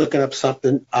 I was just looking up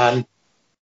something.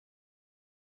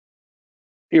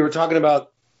 You were talking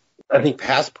about, I think,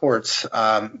 passports.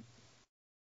 I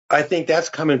think that's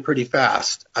coming pretty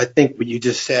fast. I think what you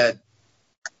just said,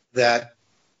 that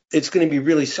it's going to be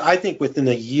really, I think within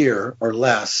a year or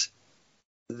less,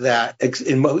 that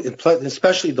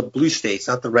especially the blue states,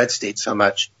 not the red states so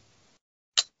much,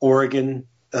 Oregon,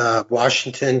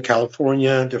 Washington,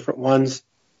 California, different ones,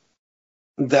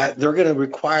 that they're going to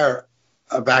require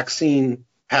a vaccine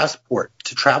passport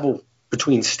to travel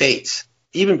between states,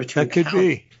 even between That could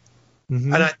counties. be.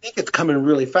 Mm-hmm. And I think it's coming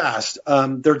really fast.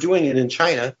 They're doing it in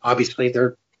China. Obviously,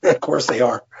 of course they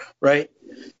are, right?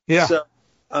 Yeah. So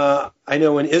I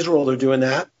know in Israel they're doing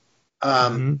that.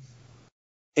 Mm-hmm.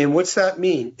 And what's that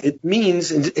mean? It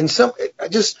means,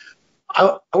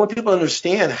 I want people to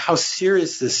understand how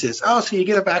serious this is. Oh, so you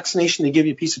get a vaccination, they give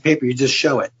you a piece of paper, you just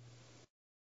show it.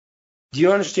 Do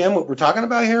you understand what we're talking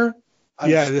about here?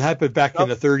 Yeah, it happened back in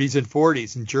the 30s and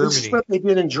 40s in Germany. This is what they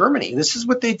did in Germany. This is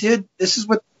what they did. This is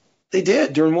what they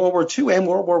did during World War II and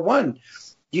World War I.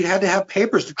 You had to have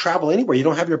papers to travel anywhere. You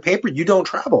don't have your paper, you don't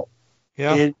travel.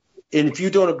 Yeah. And if you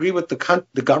don't agree with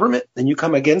the government and you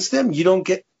come against them, you don't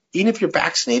get, even if you're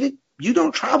vaccinated, you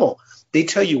don't travel. They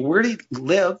tell you where to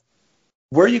live,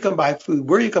 where you can buy food,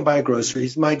 where you can buy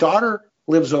groceries. My daughter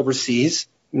lives overseas,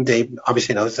 and Dave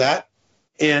obviously knows that.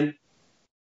 And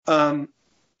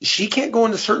she can't go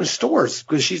into certain stores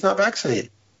because she's not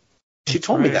vaccinated. She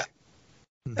told me that.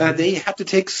 Mm-hmm. They have to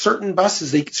take certain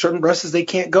buses they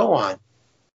can't go on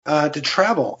to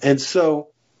travel. And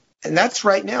that's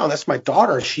right now. That's my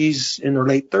daughter. She's in her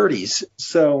late 30s.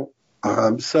 So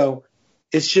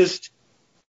it's just,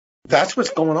 that's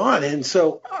what's going on. And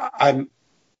so I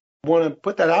want to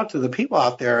put that out to the people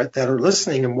out there that are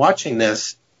listening and watching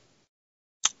this.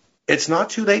 It's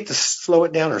not too late to slow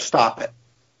it down or stop it.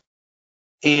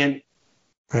 And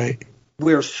right.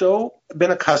 We're so been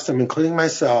accustomed, including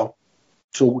myself,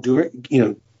 to do it.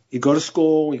 You go to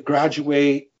school, you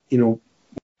graduate, you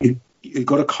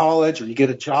go to college or you get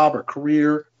a job or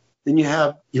career, then you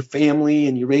have your family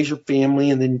and you raise your family,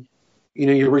 and then,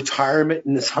 your retirement,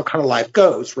 and that's how kind of life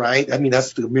goes, right? I mean,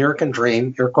 that's the American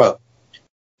dream, air quote.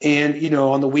 And,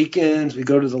 on the weekends, we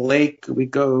go to the lake, we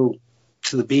go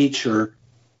to the beach, or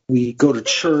we go to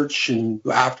church, and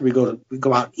after we go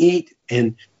out and eat,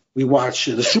 and we watch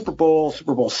the Super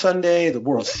Bowl Sunday, the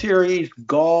World Series,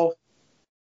 golf.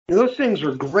 And those things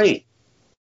are great.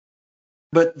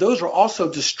 But those are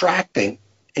also distracting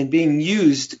and being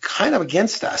used kind of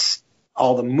against us.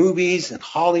 All the movies and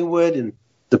Hollywood and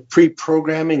the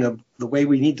pre-programming of the way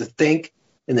we need to think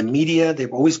in the media, they're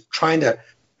always trying to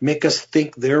make us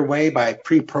think their way by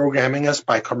pre-programming us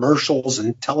by commercials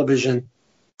and television.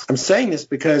 I'm saying this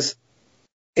because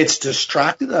it's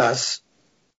distracted us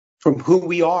from who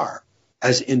we are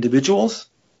as individuals,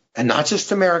 and not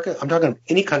just America. I'm talking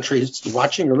any country that's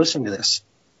watching or listening to this.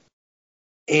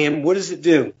 And what does it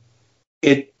do?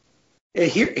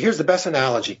 Here's the best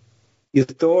analogy. You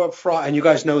throw a frog, and you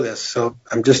guys know this, so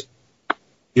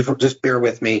you just bear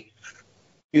with me.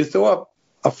 You throw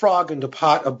a frog into a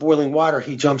pot of boiling water,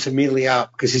 he jumps immediately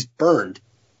out because he's burned.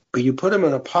 But you put him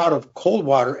in a pot of cold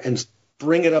water and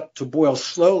bring it up to boil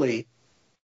slowly,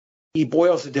 he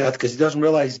boils to death because he doesn't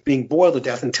realize he's being boiled to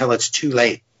death until it's too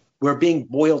late. We're being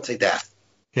boiled to death.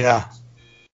 Yeah.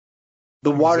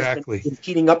 The water's been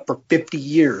heating up for 50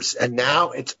 years, and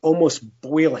now it's almost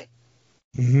boiling.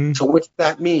 Mm-hmm. So what's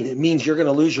that mean? It means you're going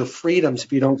to lose your freedoms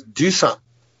if you don't do something.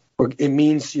 Or it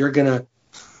means you're going to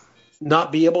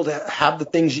not be able to have the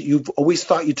things that you've always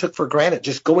thought you took for granted,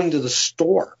 just going to the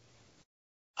store.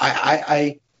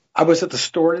 I was at the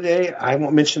store today. I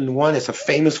won't mention the one. It's a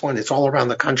famous one. It's all around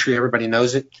the country. Everybody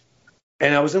knows it.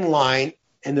 And I was in line,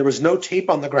 and there was no tape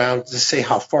on the ground to say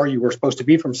how far you were supposed to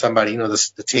be from somebody,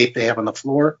 the tape they have on the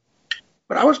floor.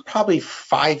 But I was probably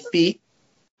 5 feet,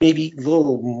 maybe a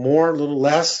little more, a little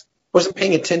less. Wasn't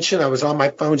paying attention. I was on my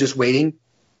phone just waiting.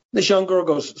 This young girl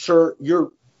goes, "Sir,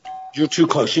 you're too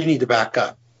close. You need to back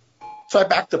up." So I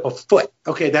backed up a foot.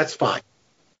 Okay, that's fine.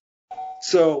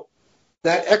 So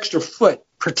that extra foot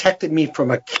protected me from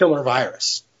a killer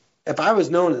virus. If I was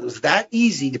known it was that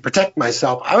easy to protect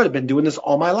myself, I would have been doing this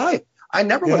all my life. I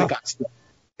never would have got sick.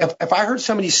 If I heard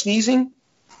somebody sneezing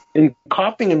and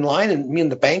coughing in line and me in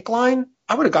the bank line,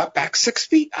 I would have got back 6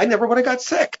 feet. I never would have got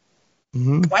sick.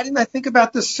 Mm-hmm. Why didn't I think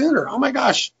about this sooner? Oh my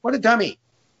gosh, what a dummy.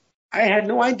 I had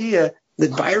no idea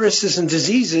that viruses and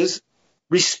diseases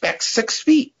respect 6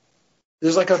 feet.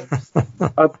 There's like a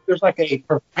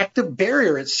protective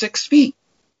barrier at 6 feet.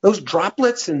 Those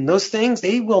droplets and those things,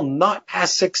 they will not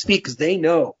pass 6 feet because they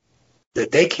know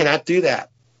that they cannot do that.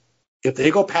 If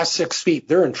they go past 6 feet,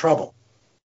 they're in trouble.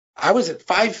 I was at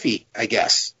 5 feet, I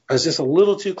guess. I was just a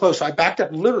little too close. So I backed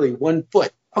up literally 1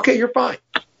 foot. Okay, you're fine.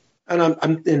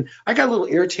 And I got a little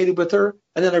irritated with her,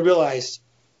 and then I realized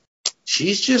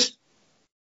she's just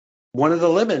one of the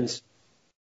lemons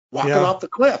walking off the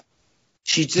cliff.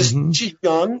 She's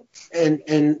young,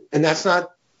 and that's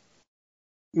not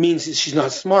means that she's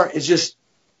not smart. It's just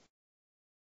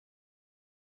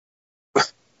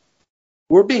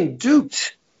we're being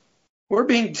duped. We're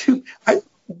being duped.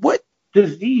 What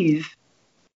disease?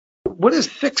 What has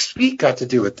 6 feet got to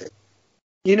do with it?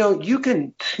 You know, you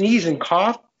can sneeze and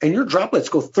cough, and your droplets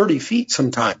go 30 feet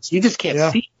sometimes. You just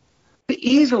can't see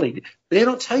easily. They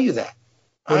don't tell you that.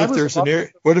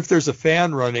 What if there's a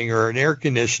fan running or an air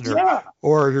conditioner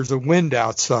or there's a wind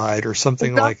outside or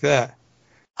something like that?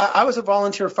 I was a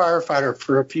volunteer firefighter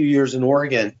for a few years in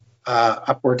Oregon,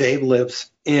 up where Dave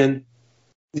lives. And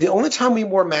the only time we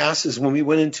wore masks is when we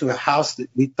went into a house that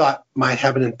we thought might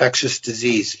have an infectious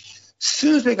disease. As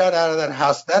soon as we got out of that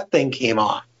house, that thing came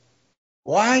on.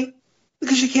 Why?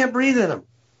 Because you can't breathe in them.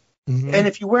 Mm-hmm. And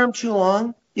if you wear them too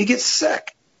long, you get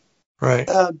sick. Right.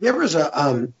 There was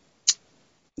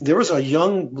a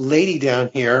young lady down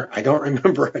here. I don't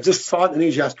remember. I just saw it in the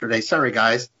news yesterday. Sorry,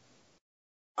 guys.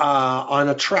 On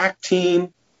a track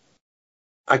team.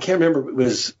 I can't remember if it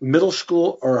was middle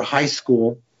school or high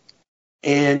school.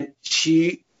 And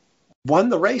she won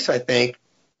the race, I think,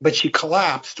 but she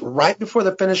collapsed right before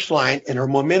the finish line, and her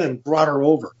momentum brought her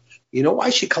over. You know why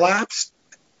she collapsed?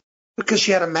 Because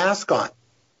she had a mask on.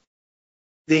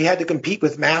 They had to compete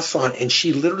with masks on, and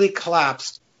she literally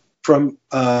collapsed from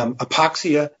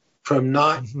hypoxia, from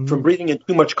breathing in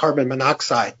too much carbon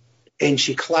monoxide. And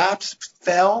she collapsed,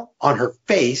 fell on her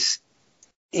face,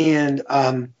 and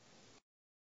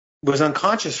was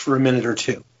unconscious for a minute or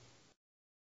two.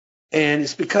 And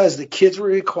it's because the kids were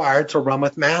required to run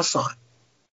with masks on.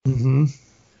 Mm-hmm.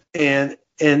 And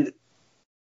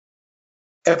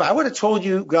if I would have told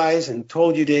you guys and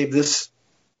told you, Dave,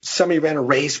 somebody ran a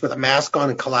race with a mask on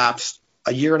and collapsed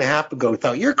a year and a half ago, I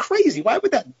thought, you're crazy. Why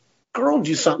would that girl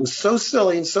do something so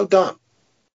silly and so dumb?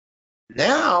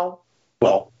 Now,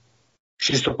 well,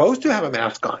 she's supposed to have a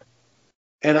mask on.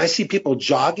 And I see people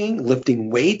jogging,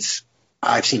 lifting weights.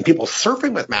 I've seen people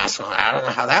surfing with masks on. I don't know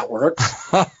how that works.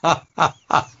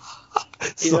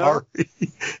 Sorry.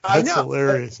 I know.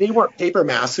 Hilarious. They weren't paper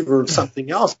masks or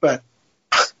something else, but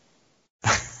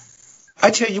I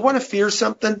tell you, you want to fear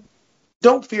something?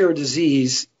 Don't fear a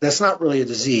disease. That's not really a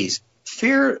disease.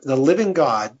 Fear the living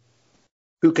God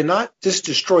who cannot just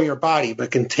destroy your body,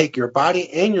 but can take your body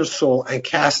and your soul and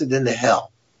cast it into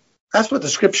hell. That's what the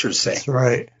scriptures say. That's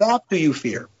right. That do you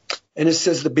fear? And it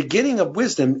says the beginning of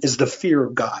wisdom is the fear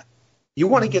of God. You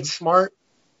want to get smart?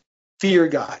 Fear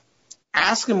God.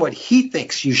 Ask him what he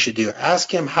thinks you should do.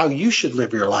 Ask him how you should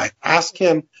live your life. Ask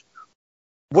him,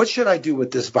 what should I do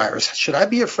with this virus? Should I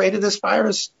be afraid of this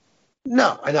virus?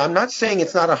 No. And I'm not saying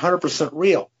it's not 100%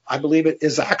 real. I believe it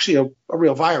is actually a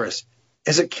real virus.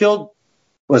 Has it killed,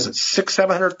 was it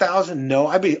 600,000-700,000? No,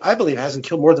 I believe it hasn't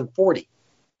killed more than 40, in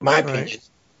my opinion. Right.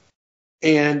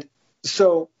 And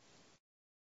so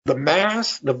the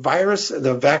mask, the virus,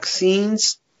 the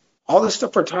vaccines, all the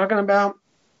stuff we're talking about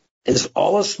is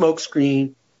all a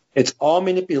smokescreen. It's all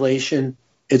manipulation.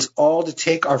 It's all to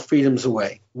take our freedoms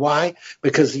away. Why?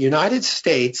 Because the United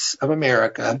States of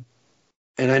America,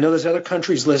 and I know there's other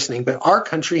countries listening, but our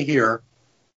country here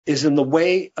is in the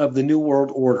way of the New World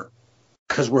Order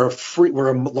because we're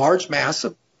a large mass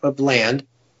of land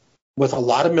with a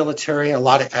lot of military, a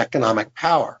lot of economic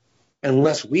power.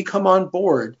 Unless we come on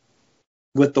board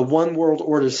with the one world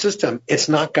order system, it's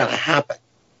not going to happen.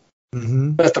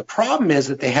 Mm-hmm. But the problem is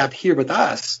that they have here with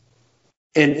us,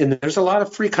 and there's a lot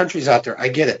of free countries out there. I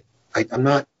get it. I'm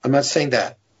not saying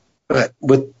that. But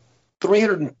with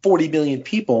 340 million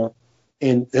people,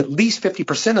 and at least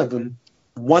 50% of them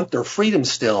want their freedom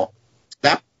still,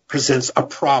 that presents a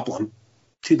problem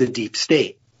to the deep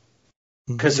state.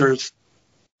 Because there's,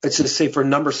 let's just say for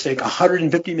numbers' sake,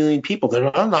 150 million people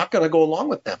that are not going to go along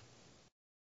with them.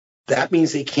 That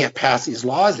means they can't pass these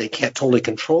laws. They can't totally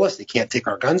control us. They can't take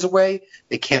our guns away.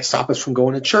 They can't stop us from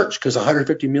going to church because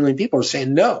 150 million people are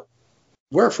saying, no,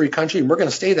 we're a free country and we're going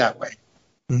to stay that way.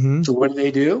 Mm-hmm. So what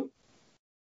do?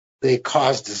 They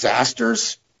cause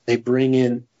disasters. They bring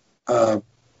in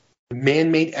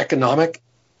man-made economic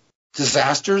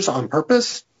disasters on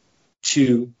purpose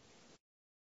to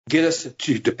get us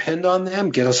to depend on them,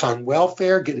 get us on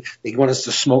welfare. They want us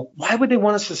to smoke. Why would they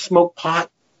want us to smoke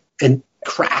pot and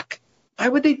crack? Why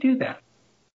would they do that?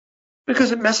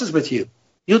 Because it messes with you.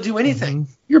 You'll do anything.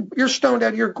 Mm-hmm. You're stoned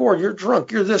out of your gourd. You're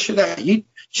drunk. You're this or that. You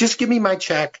just give me my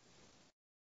check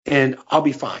and I'll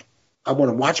be fine. I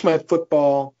want to watch my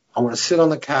football. I want to sit on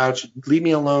the couch. Leave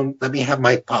me alone. Let me have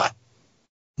my pot.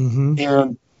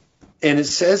 And it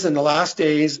says in the last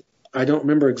days, I don't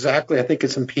remember exactly, I think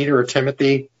it's in Peter or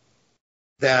Timothy,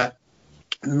 that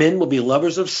men will be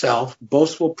lovers of self,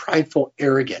 boastful, prideful,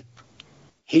 arrogant,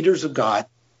 haters of God.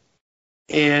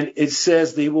 And it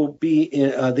says they will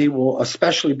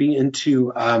especially be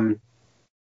into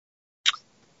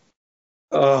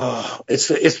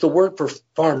it's the word for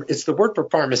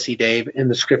pharmacy, Dave, in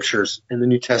the scriptures in the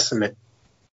New Testament.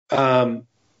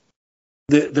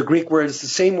 The Greek word is the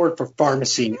same word for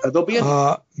pharmacy. There'll be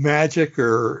magic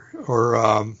or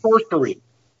sorcery.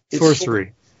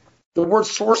 Sorcery. The word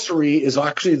sorcery is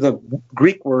actually the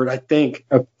Greek word, I think,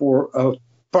 for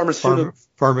pharmaceutical.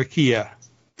 Pharmakia.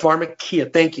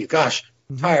 Pharmakia. Thank you. Gosh,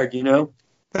 tired,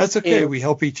 That's okay. We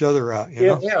help each other out, you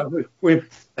know? Yeah,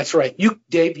 that's right.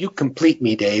 Dave, you complete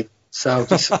me, Dave. So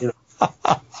just,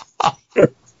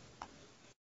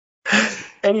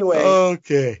 Anyway.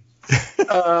 Okay. We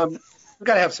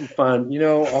got to have some fun,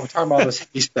 I'm talking about all this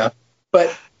heavy stuff.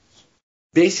 But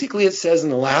basically it says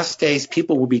in the last days,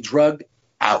 people will be drugged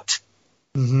out.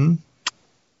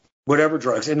 Whatever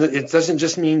drugs. And it doesn't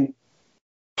just mean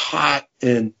pot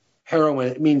and heroin.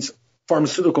 It means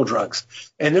pharmaceutical drugs.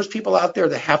 And there's people out there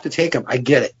that have to take them. I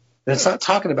get it. And it's not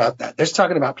talking about that. They're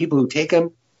talking about people who take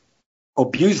them,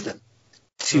 abuse them,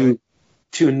 to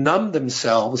numb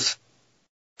themselves,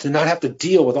 to not have to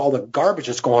deal with all the garbage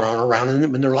that's going on around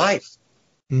them in their life.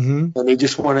 And they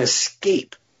just want to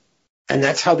escape. And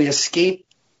that's how they escape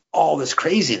all this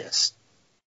craziness.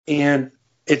 And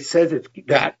it says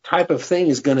that type of thing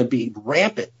is going to be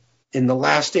rampant in the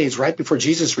last days, right before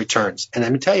Jesus returns. And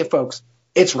I'm going to tell you, folks,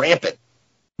 it's rampant.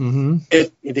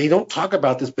 They don't talk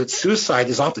about this, but suicide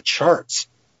is off the charts.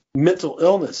 Mental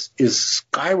illness is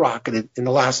skyrocketed in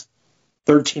the last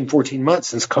 13, 14 months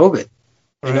since COVID.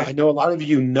 Right. I know a lot of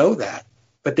you know that,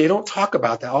 but they don't talk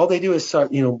about that. All they do is,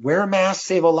 wear a mask,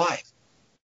 save a life.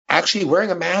 Actually,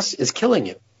 wearing a mask is killing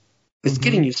you. It's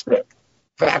getting you sick.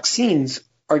 Vaccines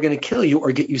are going to kill you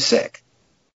or get you sick.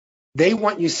 They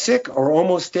want you sick or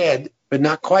almost dead, but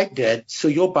not quite dead, so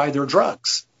you'll buy their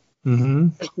drugs.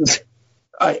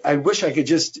 I wish I could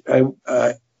just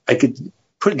I could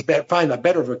find a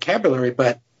better vocabulary,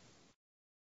 but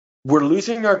we're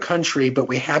losing our country, but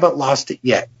we haven't lost it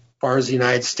yet, as far as the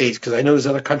United States, because I know there's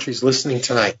other countries listening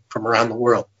tonight from around the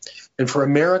world. And for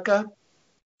America,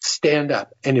 stand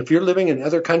up. And if you're living in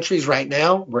other countries right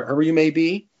now, wherever you may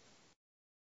be,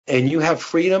 and you have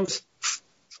freedoms,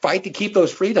 fight to keep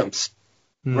those freedoms.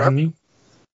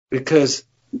 Because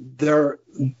the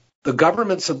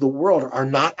governments of the world are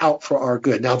not out for our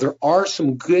good. Now, there are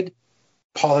some good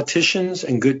politicians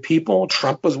and good people.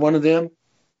 Trump was one of them.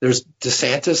 There's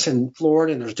DeSantis in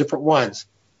Florida, and there's different ones.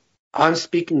 I'm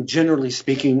generally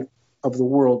speaking, of the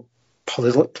world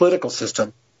political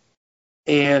system.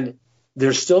 And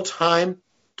there's still time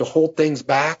to hold things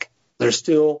back. We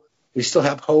still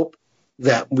have hope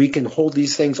that we can hold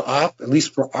these things off, at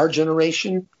least for our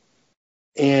generation.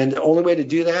 And the only way to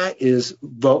do that is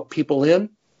vote people in.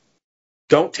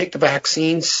 Don't take the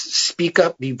vaccines. Speak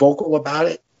up. Be vocal about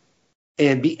it.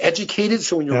 And be educated.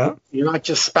 So when you're not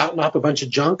just spouting off a bunch of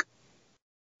junk,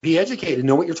 be educated.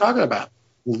 Know what you're talking about.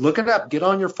 Look it up. Get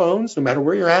on your phones, no matter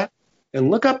where you're at, and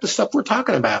look up the stuff we're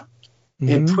talking about.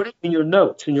 And put it in your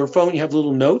notes. In your phone, you have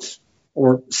little notes.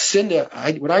 Or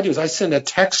what I do is I send a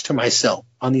text to myself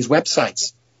on these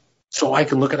websites so I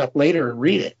can look it up later and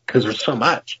read it, because there's so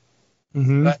much.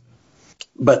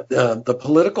 But the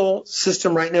political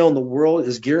system right now in the world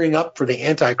is gearing up for the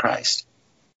Antichrist.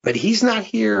 But he's not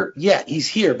here yet. He's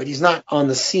here, but he's not on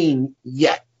the scene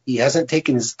yet. He hasn't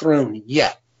taken his throne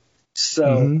yet.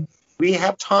 So we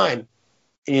have time,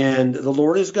 and the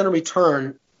Lord is going to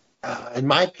return. In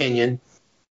my opinion,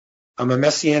 I'm a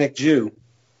Messianic Jew,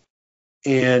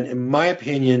 and in my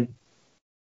opinion,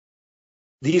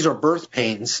 these are birth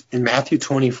pains in Matthew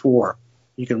 24.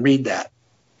 You can read that.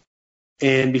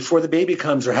 And before the baby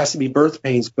comes, there has to be birth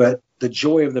pains, but the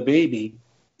joy of the baby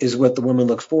is what the woman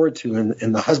looks forward to,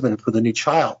 and the husband for the new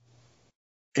child.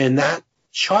 And that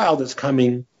child that's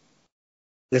coming,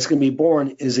 that's going to be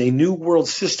born, is a new world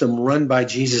system run by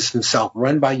Jesus himself,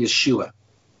 run by Yeshua.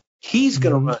 He's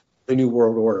going to run the new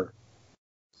world order.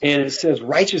 And it says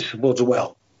righteous will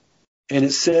dwell. And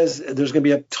it says there's going to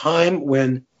be a time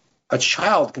when a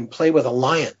child can play with a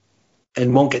lion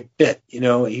and won't get bit.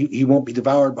 He won't be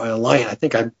devoured by a lion.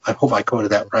 I hope I quoted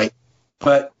that right.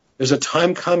 But there's a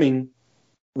time coming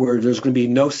where there's going to be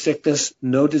no sickness,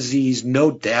 no disease,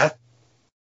 no death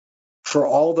for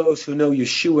all those who know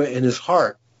Yeshua in his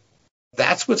heart.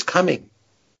 That's what's coming.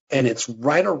 And it's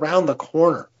right around the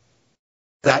corner.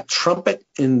 That trumpet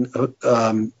in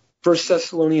 1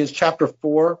 Thessalonians chapter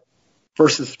 4,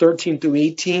 verses 13 through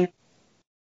 18,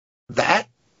 that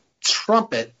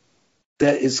trumpet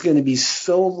that is going to be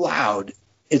so loud,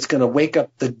 it's going to wake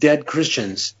up the dead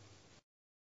Christians,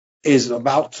 is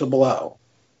about to blow.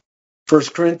 1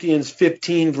 Corinthians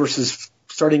 15,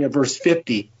 starting at verse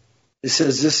 50, it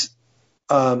says this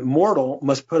mortal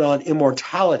must put on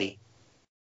immortality.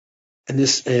 And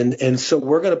so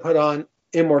we're going to put on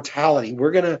immortality.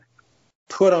 We're going to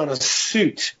put on a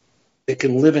suit that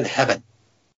can live in heaven,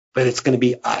 but it's going to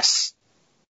be us.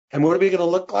 And what are we going to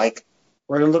look like?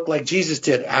 We're going to look like Jesus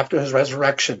did after his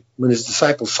resurrection when his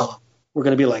disciples saw him. We're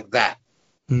going to be like that.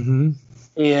 Mm-hmm.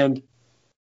 And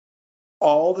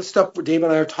all the stuff Dave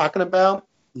and I are talking about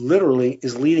literally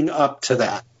is leading up to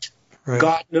that. Right.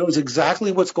 God knows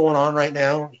exactly what's going on right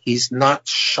now. He's not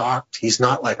shocked. He's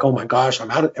not like, oh my gosh,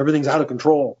 everything's out of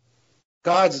control.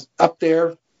 God's up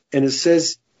there, and he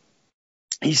says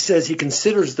he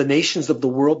considers the nations of the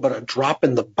world but a drop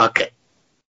in the bucket.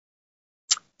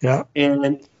 Yeah.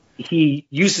 And he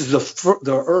uses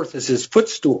the earth as his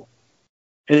footstool.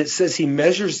 And it says he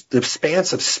measures the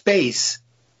expanse of space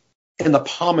in the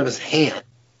palm of his hand.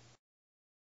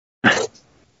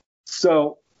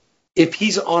 So if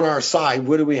he's on our side,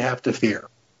 what do we have to fear?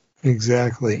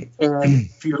 Exactly. And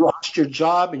if you lost your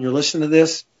job and you're listening to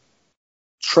this,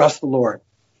 trust the Lord.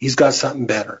 He's got something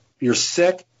better. If you're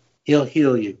sick, he'll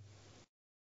heal you.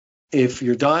 If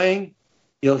you're dying,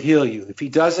 he'll heal you. If he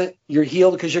doesn't, you're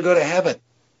healed because you go to heaven.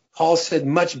 Paul said,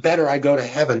 much better I go to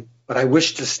heaven, but I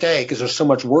wish to stay because there's so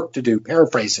much work to do,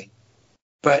 paraphrasing.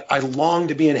 But I long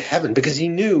to be in heaven because he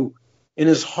knew in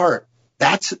his heart,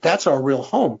 that's our real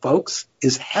home, folks,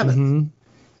 is heaven. Mm-hmm.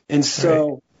 And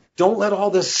so don't let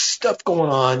all this stuff going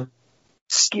on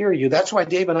scare you. That's why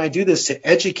Dave and I do this, to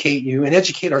educate you and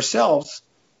educate ourselves.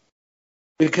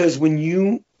 Because when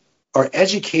you are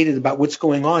educated about what's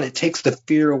going on, it takes the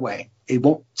fear away.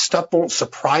 Stuff won't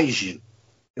surprise you.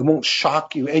 It won't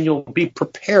shock you, and you'll be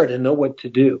prepared and know what to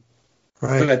do.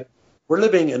 Right. But we're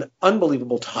living in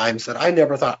unbelievable times that I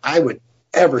never thought I would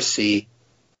ever see,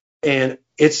 and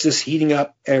it's just heating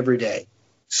up every day.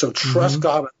 So trust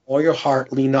God with all your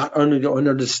heart, lean not on your own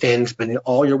understandings, but in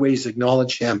all your ways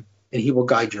acknowledge him, and he will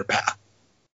guide your path.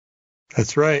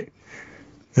 That's right.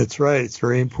 That's right. It's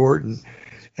very important.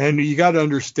 And you got to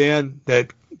understand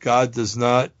that God does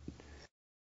not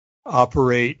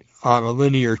operate on a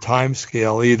linear time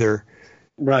scale either.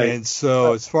 Right. And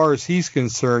so as far as he's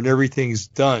concerned, everything's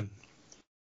done.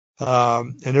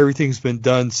 And everything's been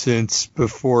done since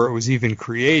before it was even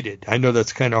created. I know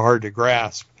that's kind of hard to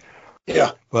grasp.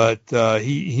 Yeah. But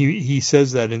he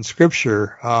says that in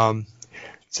Scripture.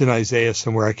 It's in Isaiah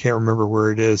somewhere. I can't remember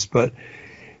where it is. But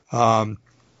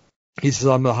he says,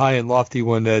 I'm the high and lofty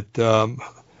one that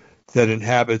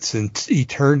inhabits in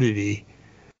eternity.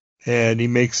 And he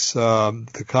makes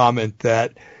the comment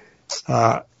that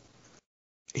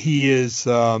he is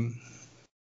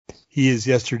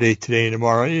yesterday, today, and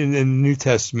tomorrow. In the New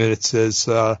Testament, it says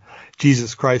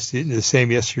Jesus Christ is the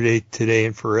same yesterday, today,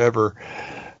 and forever.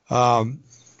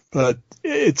 But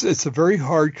it's a very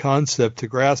hard concept to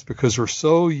grasp because we're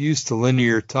so used to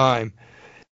linear time,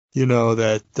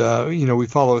 that we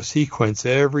follow a sequence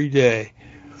every day.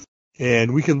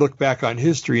 And we can look back on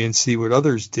history and see what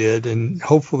others did, and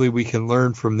hopefully we can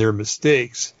learn from their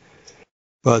mistakes.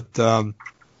 But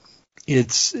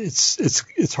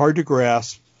it's hard to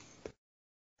grasp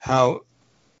how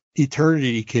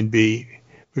eternity can be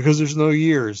because there's no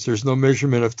years, there's no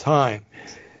measurement of time.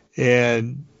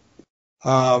 And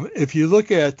if you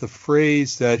look at the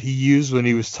phrase that he used when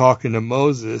he was talking to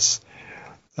Moses,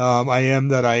 I am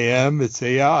that I am, it's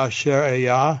Eya Asher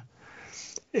Eya.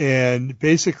 And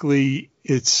basically,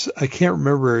 I can't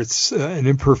remember, it's an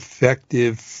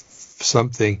imperfective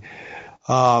something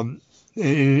in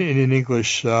an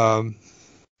English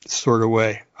sort of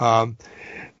way.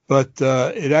 But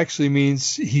it actually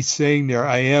means he's saying there,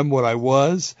 I am what I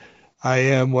was, I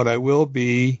am what I will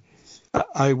be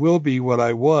what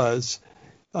I was.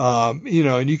 And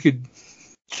you could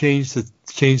change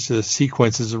the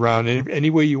sequences around any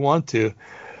way you want to.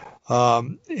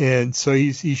 And so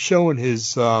he's showing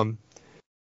his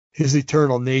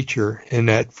eternal nature in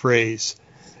that phrase.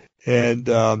 And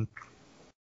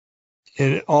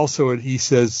also he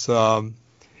says,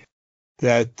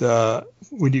 that,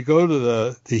 when you go to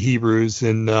the Hebrews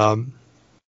in,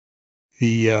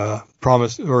 the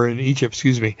promise, or in Egypt,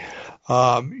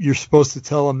 you're supposed to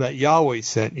tell them that Yahweh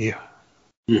sent you,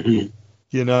 and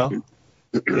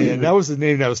that was the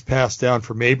name that was passed down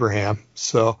from Abraham.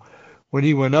 So, when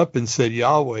he went up and said,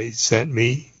 Yahweh sent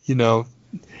me,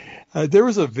 there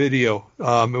was a video,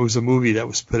 it was a movie that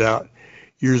was put out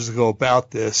years ago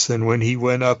about this. And when he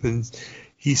went up and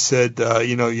he said,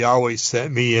 Yahweh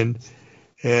sent me,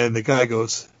 and the guy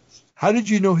goes, how did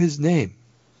you know his name?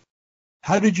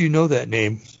 How did you know that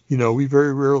name? We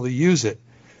very rarely use it.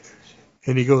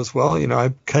 And he goes, well,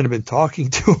 I've kind of been talking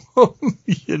to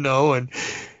him,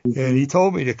 and he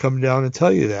told me to come down and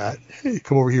tell you that,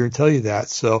 come over here and tell you that.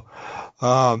 So,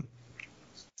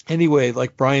 anyway,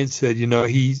 like Brian said, he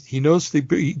knows the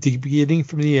beginning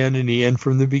from the end and the end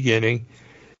from the beginning.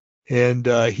 And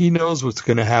he knows what's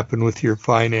going to happen with your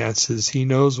finances. He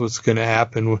knows what's going to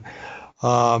happen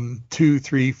 2,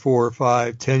 3, 4,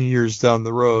 5, 10 years down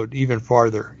the road, even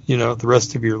farther, the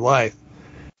rest of your life.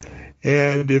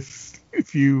 And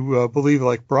if you believe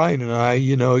like Brian and I,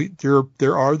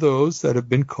 there are those that have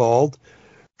been called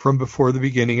from before the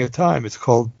beginning of time. It's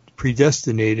called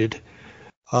predestinated.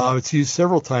 It's used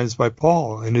several times by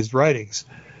Paul in his writings.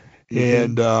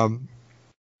 Mm-hmm. And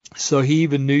so he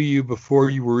even knew you before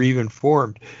you were even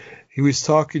formed. He was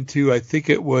talking to, I think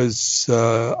it was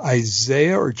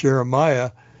Isaiah or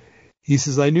Jeremiah. He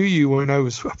says, I knew you when I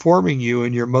was forming you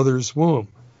in your mother's womb.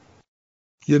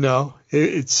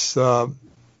 It's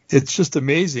just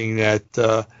amazing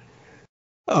that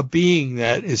a being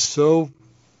that is so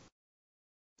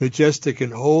majestic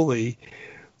and holy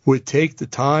would take the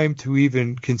time to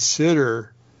even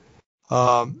consider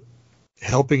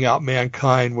helping out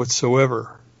mankind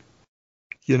whatsoever.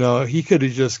 He could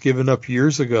have just given up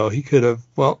years ago. He could have,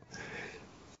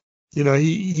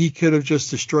 he could have just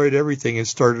destroyed everything and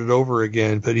started over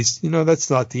again. But that's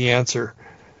not the answer.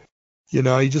 He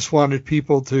just wanted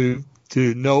people to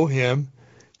know him,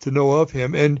 to know of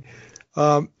him. And,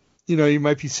 you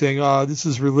might be saying, this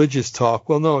is religious talk.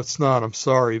 Well, no, it's not. I'm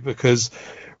sorry, because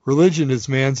religion is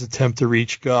man's attempt to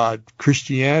reach God.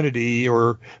 Christianity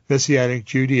or Messianic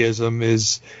Judaism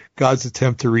is God's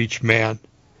attempt to reach man.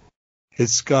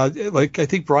 It's God, like I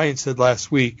think Brian said last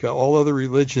week, all other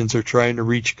religions are trying to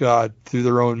reach God through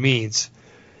their own means.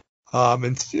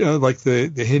 Like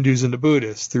the Hindus and the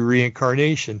Buddhists, through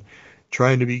reincarnation,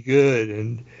 trying to be good.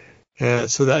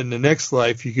 And so that in the next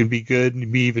life you can be good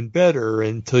and be even better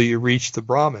until you reach the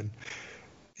Brahman.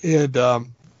 And,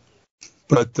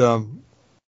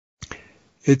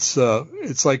 it's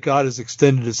like God has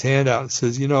extended his hand out and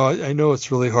says, I know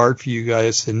it's really hard for you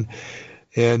guys and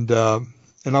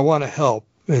I want to help.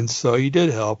 And so he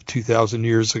did help 2,000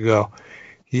 years ago.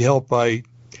 He helped by,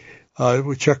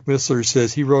 what Chuck Missler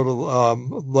says, he wrote a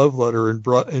love letter in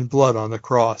blood on the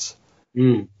cross.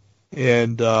 Mm.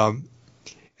 And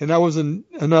that wasn't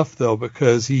enough, though,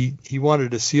 because he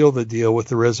wanted to seal the deal with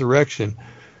the resurrection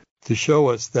to show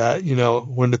us that,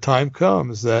 when the time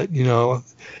comes that,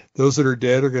 those that are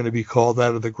dead are going to be called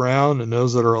out of the ground, and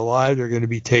those that are alive are going to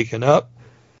be taken up.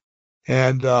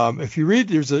 And if you read,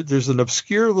 there's an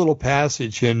obscure little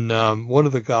passage in one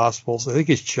of the Gospels, I think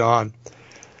it's John,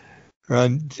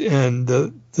 and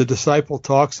the disciple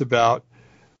talks about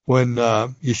when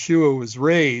Yeshua was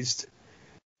raised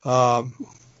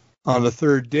on the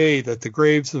third day, that the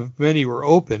graves of many were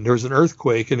opened. There was an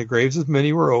earthquake, and the graves of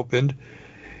many were opened,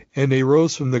 and they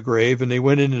rose from the grave, and they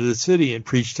went into the city and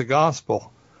preached the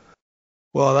gospel.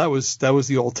 Well, that was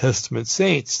the Old Testament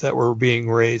saints that were being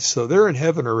raised, so they're in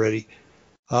heaven already.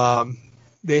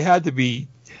 They had to be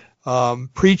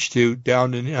preached to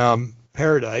down in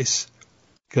paradise,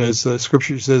 because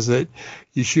Scripture says that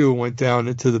Yeshua went down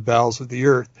into the bowels of the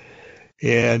earth,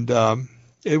 and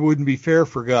it wouldn't be fair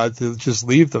for God to just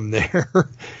leave them there.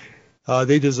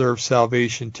 They deserve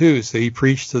salvation too, so he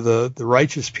preached to the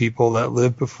righteous people that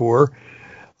lived before.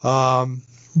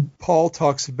 Paul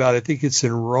talks about, I think it's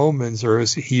in Romans or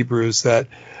is it Hebrews, that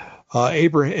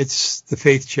Abraham, it's the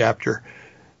faith chapter.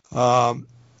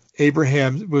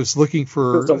 Abraham was looking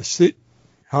for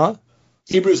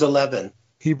Hebrews 11.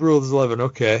 Hebrews 11.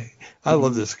 Okay, I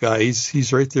love this guy.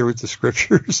 He's right there with the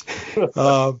scriptures.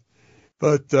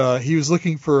 But he was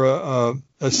looking for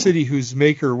a city whose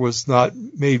maker was not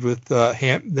made with the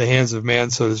hands of man,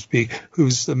 so to speak,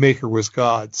 whose maker was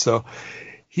God. So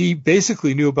he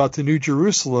basically knew about the New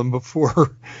Jerusalem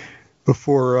before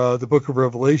the book of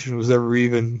Revelation was ever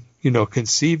even,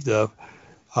 conceived of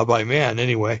by man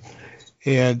anyway.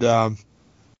 And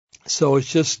so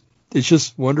it's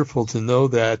just wonderful to know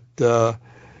that, that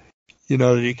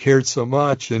he cared so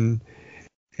much. And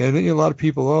a lot of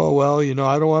people, I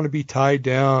don't want to be tied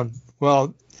down.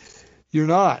 Well, you're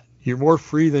not. You're more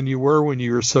free than you were when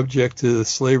you were subject to the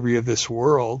slavery of this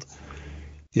world.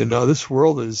 This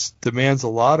world demands a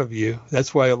lot of you.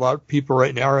 That's why a lot of people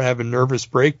right now are having nervous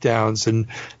breakdowns and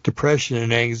depression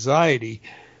and anxiety,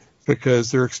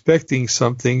 because they're expecting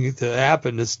something to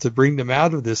happen that's to bring them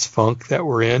out of this funk that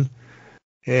we're in,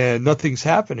 and nothing's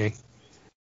happening.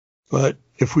 But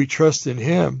if we trust in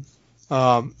him,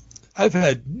 I've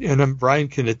had, and Brian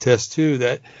can attest too,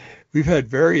 that we've had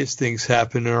various things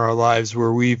happen in our lives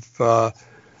where we've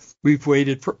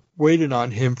waited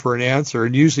on him for an answer,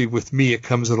 and usually with me it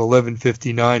comes at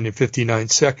 11:59 and 59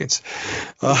 seconds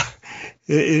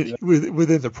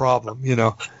within the problem,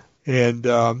 And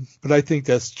but I think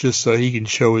that's just so he can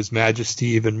show his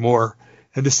majesty even more,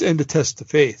 and to test the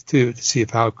faith too, to see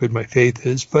how good my faith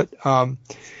is. But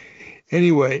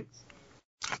anyway,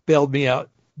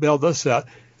 bailed us out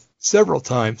several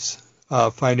times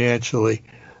financially.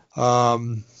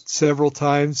 Several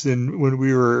times when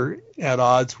we were at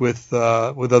odds with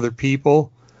other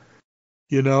people,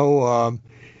 I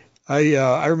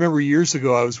remember years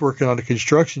ago I was working on a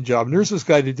construction job, and there's this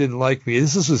guy that didn't like me.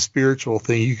 This is a spiritual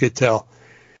thing, you could tell.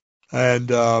 And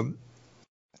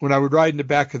when I would ride in the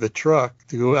back of the truck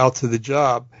to go out to the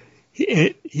job,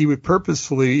 he would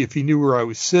purposefully, if he knew where I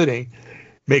was sitting,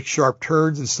 make sharp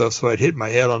turns and stuff, so I'd hit my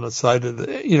head on the side of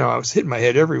I was hitting my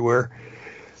head everywhere.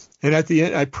 And at the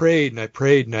end, I prayed and I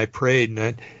prayed and I prayed,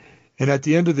 and at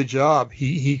the end of the job,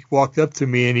 he walked up to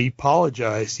me and he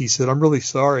apologized. He said, "I'm really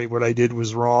sorry. What I did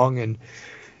was wrong, and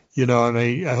and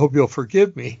I hope you'll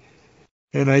forgive me."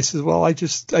 And I said, "Well, I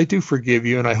do forgive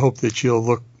you, and I hope that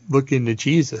you'll look into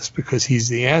Jesus, because he's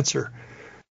the answer."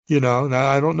 Now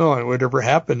I don't know whatever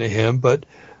happened to him, but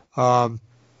so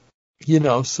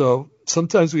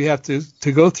sometimes we have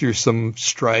to go through some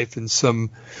strife and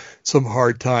some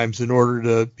hard times in order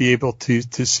to be able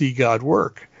to see God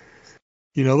work.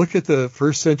 Look at the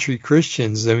first century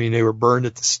Christians. I mean, they were burned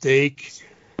at the stake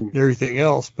and everything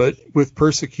else, but with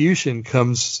persecution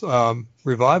comes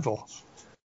revival.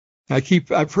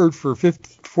 I've heard for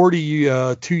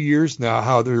 42 years now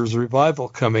how there's revival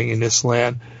coming in this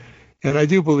land, and I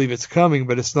do believe it's coming,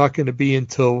 but it's not going to be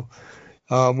until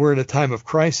we're in a time of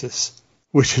crisis,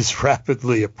 which is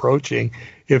rapidly approaching,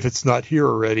 if it's not here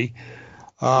already.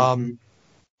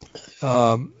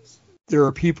 There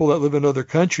are people that live in other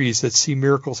countries that see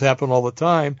miracles happen all the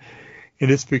time, and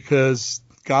it's because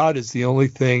God is the only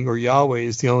thing, or Yahweh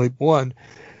is the only one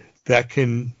that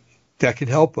can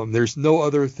help them. There's no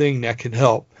other thing that can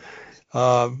help.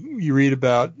 You read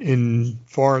about in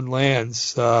foreign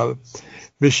lands,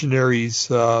 missionaries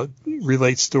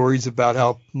relate stories about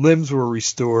how limbs were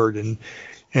restored and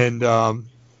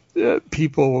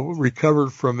people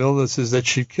recovered from illnesses that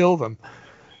should kill them.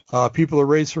 People are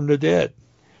raised from the dead.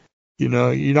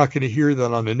 You're not going to hear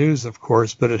that on the news, of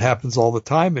course, but it happens all the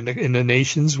time in the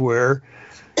nations where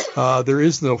there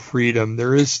is no freedom.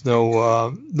 There is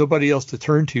nobody else to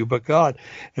turn to but God.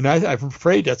 And I'm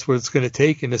afraid that's what it's going to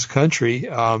take in this country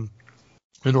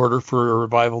in order for a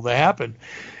revival to happen,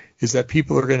 is that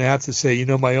people are going to have to say,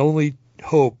 my only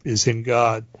hope is in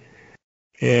God,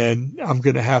 and I'm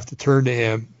going to have to turn to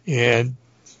him. And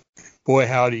boy,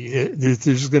 howdy,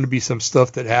 there's going to be some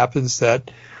stuff that happens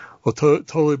that will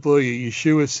totally blow you.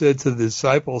 Yeshua said to the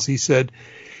disciples, he said,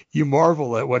 "You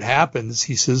marvel at what happens."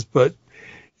 He says, "But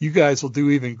you guys will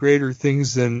do even greater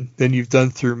things than you've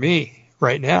done through me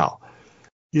right now.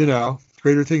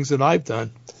 Greater things than I've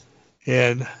done."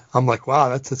 And I'm like, wow,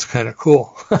 that's kind of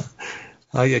cool.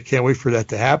 I can't wait for that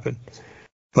to happen.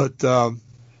 But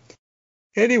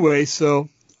anyway, so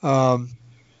let's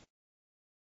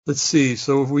see.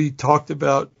 So we talked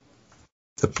about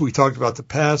the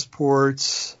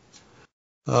passports,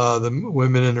 the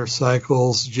women in their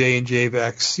cycles, J&J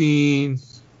vaccine,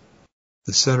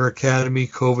 the Center Academy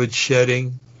COVID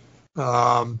shedding,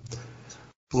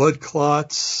 blood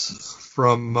clots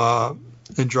from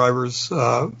and drivers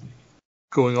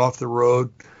going off the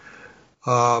road,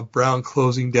 Brown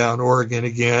closing down Oregon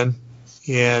again,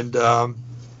 and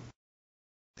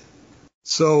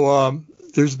so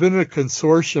there's been a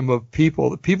consortium of people.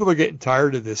 The people are getting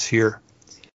tired of this here,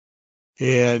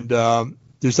 and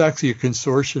there's actually a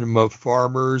consortium of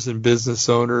farmers and business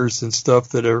owners and stuff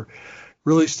that are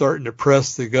really starting to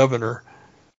press the governor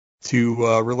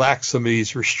to relax some of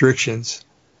these restrictions,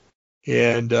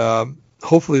 and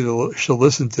hopefully she'll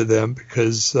listen to them,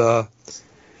 because I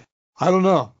don't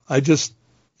know. I just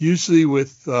usually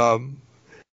with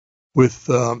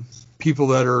people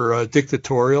that are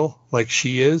dictatorial like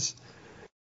she is,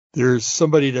 there's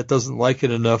somebody that doesn't like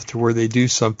it enough to where they do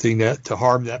something to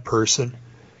harm that person.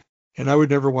 And I would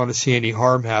never want to see any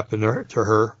harm happen to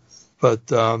her. But,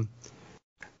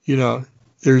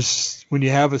 there's, when you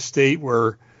have a state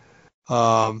where,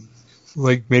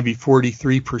 like maybe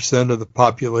 43% of the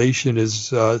population is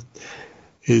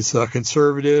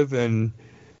conservative, and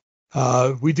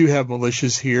we do have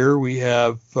militias here. We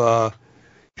have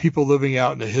people living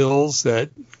out in the hills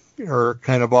that are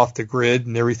kind of off the grid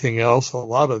and everything else, a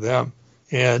lot of them.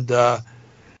 And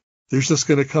there's just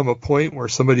going to come a point where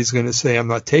somebody's going to say, I'm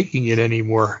not taking it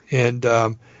anymore. And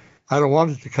I don't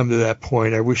want it to come to that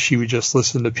point. I wish she would just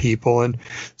listen to people. And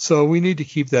so we need to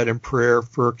keep that in prayer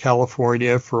for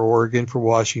California, for Oregon, for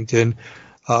Washington,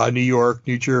 New York,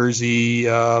 New Jersey,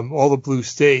 all the blue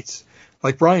states.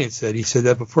 Like Brian said, he said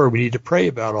that before, we need to pray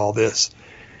about all this.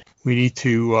 We need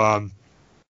to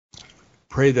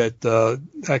pray that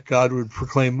that God would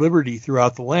proclaim liberty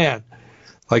throughout the land,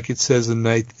 like it says in,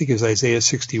 I think it's Isaiah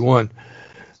 61.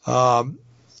 And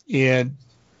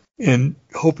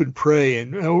hope and pray.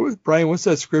 And Brian, what's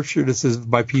that scripture that says,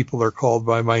 my people are called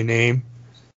by my name,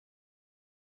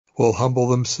 will humble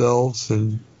themselves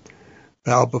and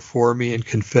bow before me and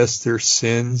confess their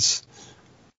sins?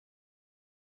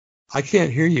 I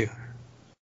can't hear you.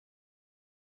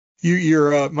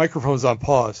 Your microphone's on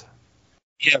pause.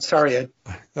 Yeah, sorry, Ed.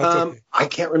 That's okay. I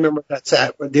can't remember what that's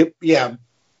at. But yeah,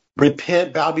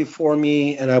 repent, bow before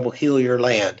me, and I will heal your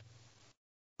land.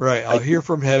 Right. I'll hear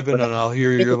from heaven and I'll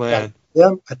hear your land.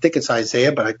 Yeah, I think it's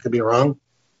Isaiah, but I could be wrong.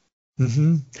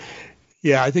 Mm-hmm.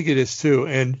 Yeah, I think it is too.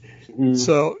 And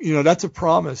so, that's a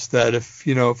promise that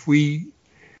if we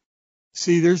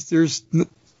see, there's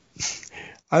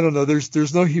I don't know,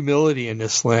 there's no humility in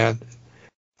this land.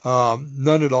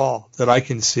 None at all that I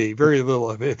can see. Very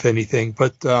little, if anything.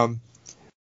 But,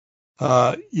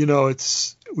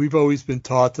 we've always been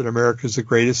taught that America is the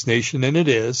greatest nation, and it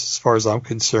is, as far as I'm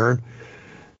concerned.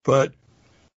 But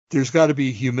there's got to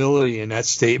be humility in that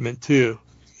statement too,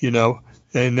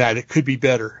 and that it could be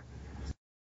better.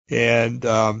 And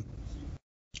I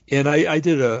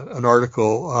did an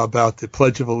article about the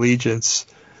Pledge of Allegiance.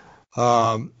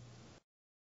 I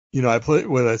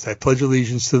pledge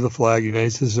allegiance to the flag,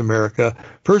 United States of America.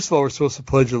 First of all, we're supposed to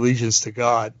pledge allegiance to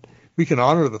God. We can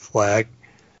honor the flag.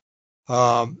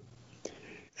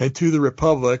 And to the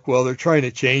republic, well, they're trying to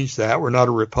change that. We're not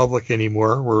a republic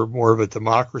anymore. We're more of a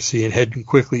democracy and heading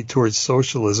quickly towards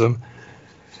socialism.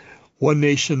 One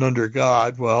nation under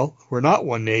God. Well, we're not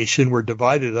one nation. We're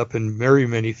divided up in very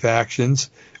many factions.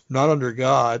 We're not under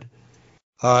God.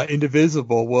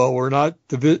 Indivisible. Well, we're not.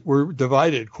 We're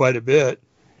divided quite a bit.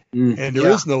 And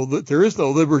there is no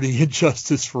liberty and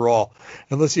justice for all,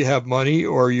 unless you have money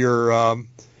or you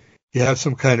have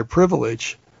some kind of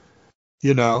privilege.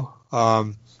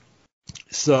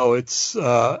 So it's,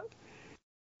 I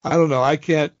don't know. I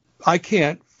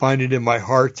can't find it in my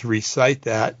heart to recite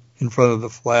that in front of the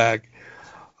flag.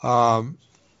 I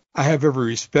have every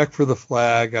respect for the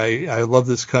flag. I love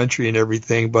this country and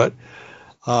everything, but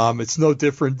it's no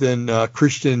different than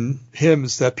Christian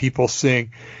hymns that people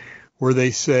sing, where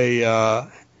they say,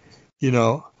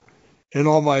 in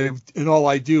all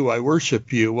I do, I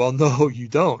worship you. Well, no, you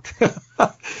don't.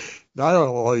 Not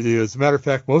all you do. As a matter of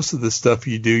fact, most of the stuff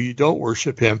you do, you don't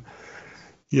worship him.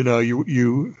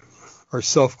 You are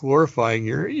self-glorifying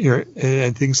your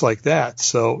and things like that.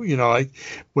 So,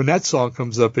 when that song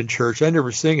comes up in church, I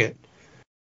never sing it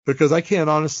because I can't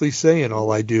honestly say in all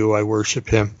I do, I worship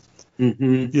him.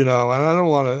 Mm-hmm. And I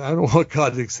don't want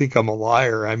God to think I'm a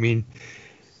liar. I mean,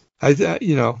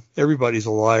 everybody's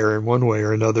a liar in one way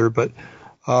or another, but,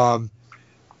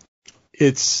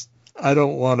 I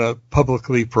don't want to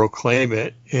publicly proclaim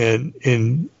it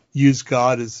and use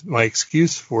God as my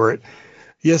excuse for it.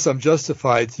 Yes, I'm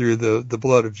justified through the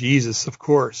blood of Jesus, of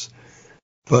course,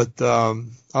 but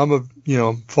I'm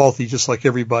faulty just like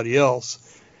everybody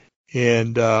else,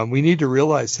 and we need to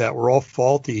realize that we're all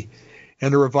faulty,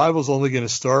 and the revival is only going to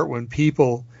start when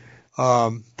people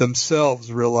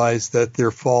themselves realize that they're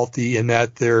faulty and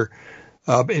that they're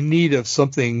in need of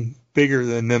something bigger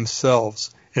than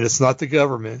themselves. And it's not the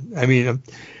government. I mean,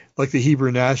 like the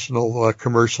Hebrew National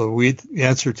commercial, we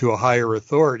answer to a higher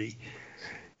authority.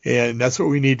 And that's what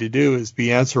we need to do, is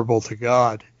be answerable to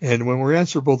God. And when we're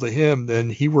answerable to him, then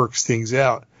he works things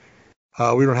out.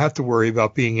 We don't have to worry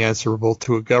about being answerable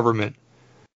to a government.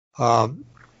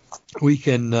 We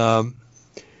can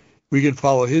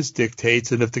follow his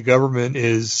dictates. And if the government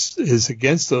is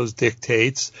against those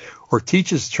dictates or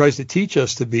tries to teach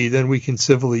us to be, then we can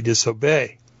civilly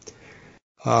disobey.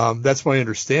 That's my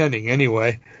understanding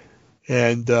anyway.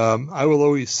 And I will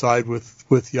always side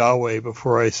with Yahweh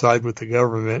before I side with the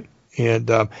government. And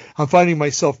I'm finding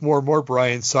myself more and more,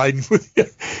 Brian, siding with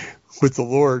the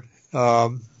Lord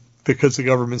because the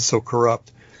government's so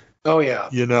corrupt. Oh, yeah.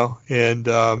 And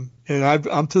I'm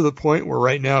to the point where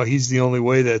right now he's the only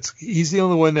one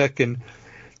that can,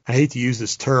 I hate to use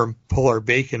this term, pull our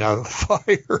bacon out of the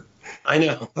fire. I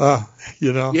know.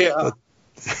 Yeah.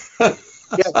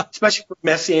 Yeah, especially for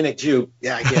Messianic Jew.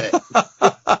 Yeah, I get it.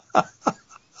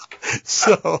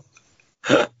 So,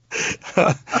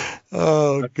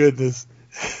 oh goodness.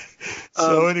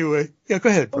 So anyway, yeah, go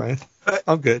ahead, Brian.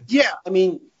 I'm good. Yeah, I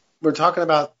mean, you were talking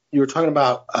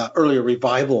about earlier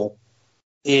revival,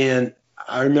 and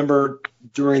I remember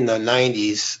during the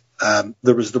 90s,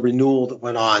 there was the renewal that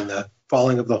went on, the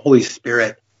falling of the Holy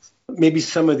Spirit. Maybe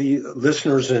some of the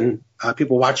listeners and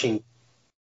people watching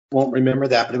won't remember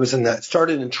that, but it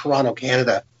started in Toronto,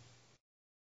 Canada.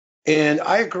 And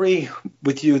I agree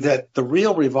with you that the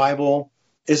real revival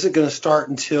isn't going to start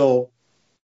until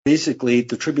basically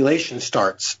the tribulation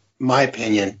starts, in my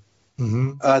opinion.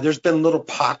 Mm-hmm. There's been little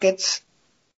pockets,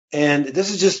 and this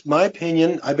is just my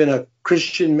opinion. I've been a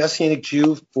Christian Messianic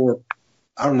Jew for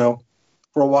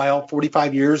a while,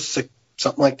 45 years,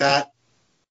 something like that.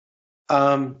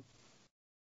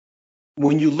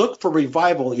 When you look for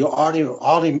revival,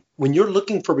 when you're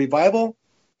looking for revival,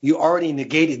 you already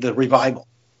negated the revival.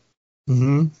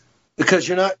 Mm-hmm. Because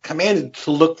you're not commanded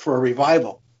to look for a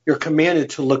revival. You're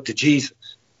commanded to look to Jesus.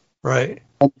 Right.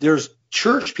 There's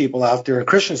church people out there and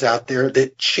Christians out there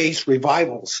that chase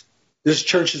revivals. This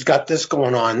church has got this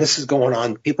going on. This is going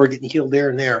on. People are getting healed there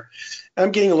and there. And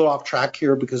I'm getting a little off track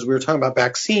here because we were talking about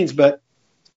vaccines, but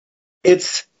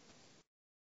it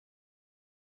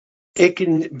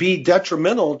can be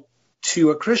detrimental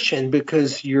to a Christian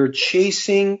because you're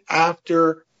chasing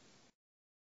after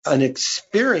an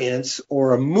experience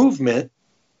or a movement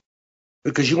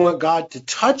because you want God to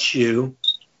touch you,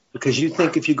 because you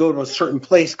think if you go to a certain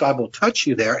place, God will touch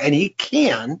you there, and he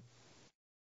can.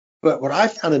 But what I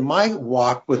found in my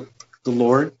walk with the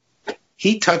Lord,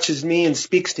 he touches me and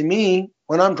speaks to me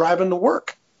when I'm driving to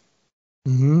work.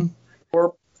 Mm-hmm.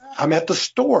 Or I'm at the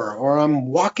store, or I'm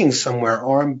walking somewhere,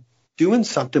 or I'm doing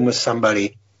something with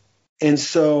somebody. And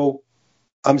so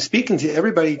I'm speaking to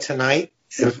everybody tonight,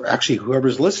 actually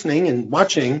whoever's listening and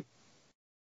watching,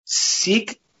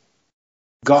 seek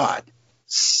God.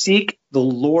 Seek the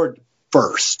Lord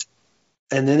first.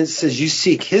 And then it says you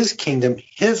seek his kingdom,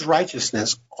 his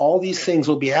righteousness, all these things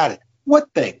will be added.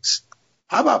 What things?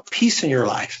 How about peace in your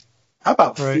life? How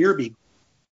about fear be gone?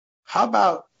 How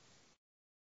about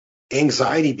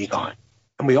anxiety be gone?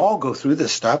 And we all go through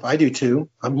this stuff. I do too.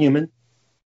 I'm human,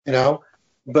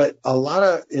 But a lot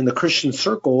of, in the Christian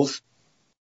circles,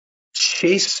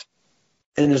 chase,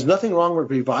 and there's nothing wrong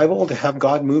with revival to have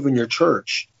God move in your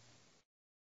church.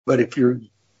 But if you're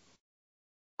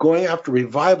going after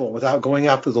revival without going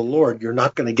after the Lord, you're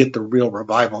not going to get the real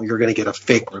revival. You're going to get a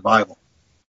fake revival.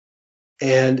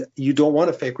 And you don't want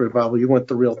a fake revival. You want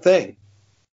the real thing.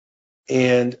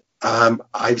 And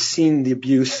I've seen the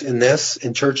abuse in this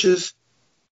in churches.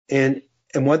 And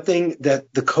one thing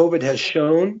that the COVID has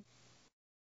shown,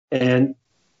 and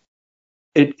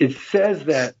it says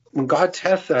that when God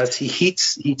tests us,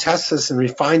 he tests us and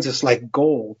refines us like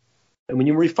gold. And when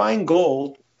you refine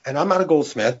gold, and I'm not a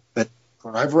goldsmith, but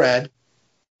what I've read,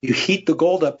 you heat the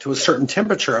gold up to a certain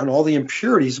temperature and all the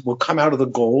impurities will come out of the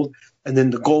gold, and then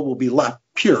the gold will be left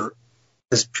pure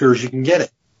as you can get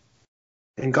it.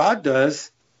 And God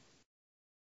does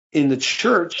in the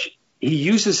church, he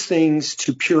uses things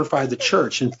to purify the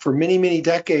church. And for many, many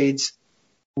decades,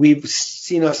 we've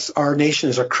seen our nation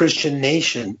as a Christian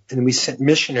nation, and we sent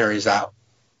missionaries out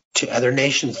to other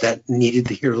nations that needed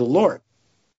to hear the Lord.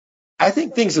 I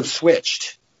think things have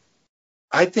switched.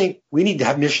 I think we need to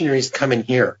have missionaries come in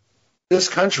here. This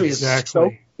country is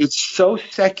so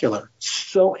secular,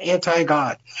 so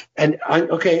anti-God. And I'm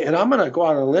going to go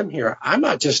out on a limb here. I'm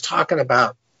not just talking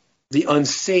about the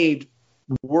unsaved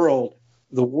world,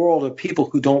 the world of people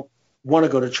who don't want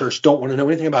to go to church, don't want to know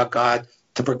anything about God,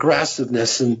 the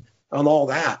progressiveness and all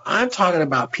that. I'm talking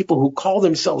about people who call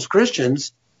themselves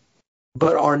Christians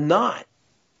but are not.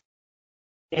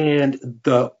 And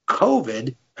the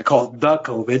COVID, I call it the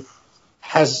COVID,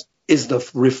 is the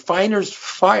refiner's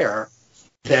fire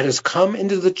that has come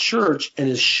into the church and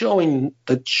is showing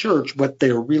the church what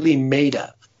they're really made of.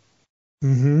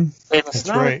 Mm-hmm. And it's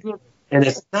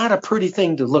it's not a pretty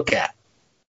thing to look at.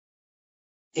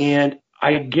 And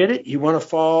I get it. You want to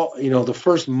fall, the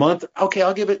first month. Okay,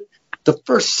 I'll give it the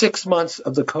first 6 months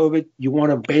of the COVID. You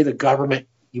want to obey the government.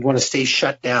 You want to stay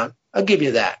shut down. I'll give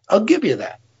you that.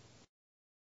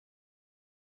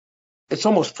 It's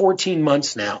almost 14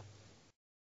 months now.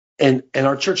 And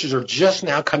our churches are just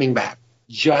now coming back.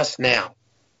 Just now.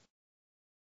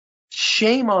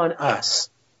 Shame on us.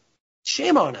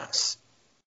 Shame on us.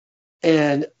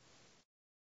 And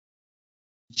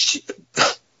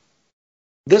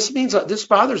this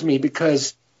bothers me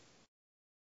because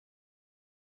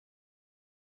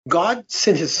God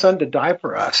sent his son to die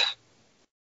for us,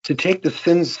 to take the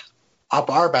sins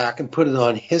off our back and put it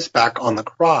on his back on the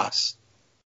cross.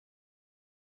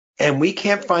 And we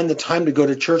can't find the time to go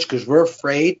to church because we're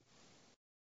afraid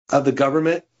of the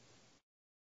government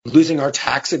losing our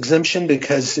tax exemption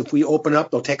because if we open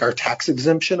up, they'll take our tax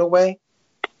exemption away.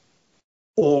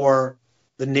 Or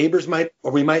the neighbors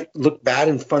we might look bad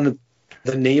in front of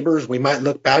the neighbors. We might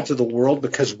look bad to the world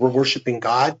because we're worshiping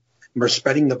God and we're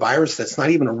spreading the virus that's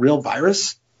not even a real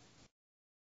virus.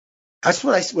 That's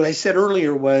what I said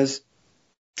earlier was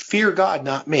fear God,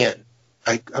 not man.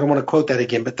 I don't want to quote that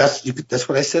again, but that's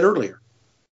what I said earlier.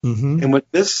 Mm-hmm. And with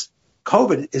this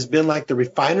COVID has been like the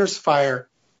refiner's fire.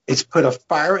 It's put a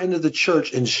fire into the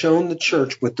church and shown the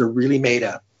church what they're really made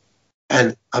of.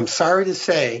 And I'm sorry to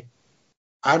say,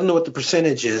 I don't know what the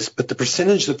percentage is, but the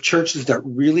percentage of churches that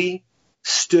really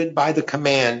stood by the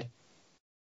command,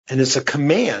 and it's a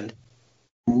command,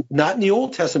 not in the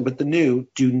Old Testament, but the New,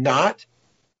 do not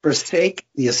forsake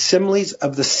the assemblies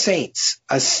of the saints,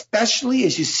 especially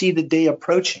as you see the day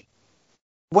approaching.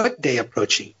 What day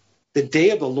approaching? The day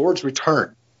of the Lord's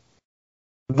return.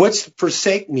 What's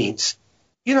forsake means?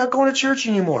 You're not going to church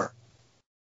anymore.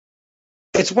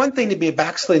 It's one thing to be a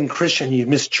backslidden Christian. You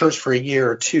miss church for a year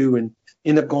or two and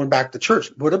end up going back to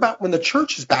church. What about when the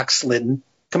church is backslidden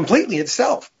completely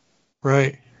itself?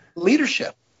 Right.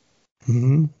 Leadership.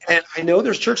 Mm-hmm. And I know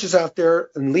there's churches out there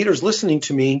and leaders listening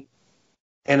to me,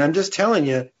 and I'm just telling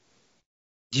you,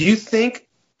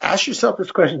 ask yourself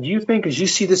this question, do you think as you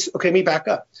see this, okay, let me back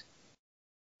up.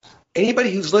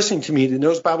 Anybody who's listening to me that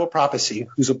knows Bible prophecy,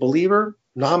 who's a believer,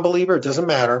 non-believer, it doesn't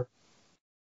matter,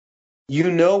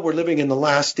 you know we're living in the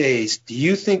last days. Do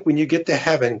you think when you get to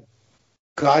heaven,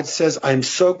 God says, I'm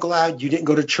so glad you didn't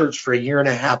go to church for a year and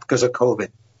a half because of COVID?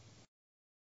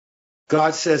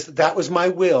 God says, that was my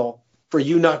will for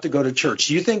you not to go to church.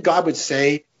 Do you think God would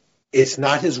say it's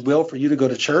not his will for you to go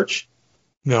to church?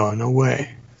 No, no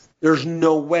way. There's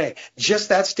no way. Just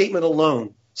that statement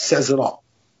alone says it all.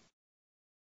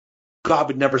 God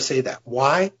would never say that.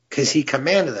 Why? Because he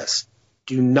commanded us,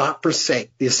 do not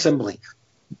forsake the assembly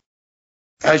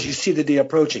as you see the day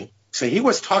approaching. So he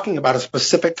was talking about a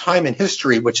specific time in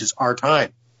history, which is our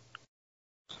time.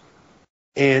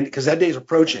 And because that day is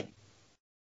approaching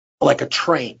like a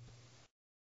train.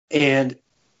 And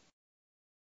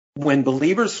when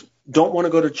believers don't want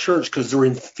to go to church because they're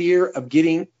in fear of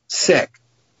getting sick,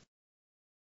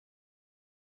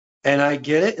 and I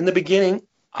get it in the beginning,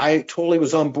 I totally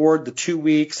was on board the 2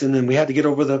 weeks, and then we had to get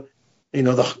over the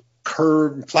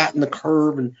curve and flatten the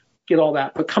curve and get all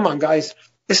that. But come on, guys,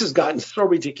 this has gotten so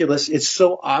ridiculous. It's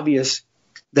so obvious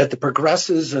that the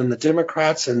progressives and the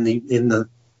Democrats and the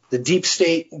deep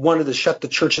state wanted to shut the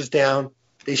churches down.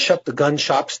 They shut the gun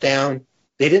shops down.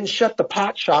 They didn't shut the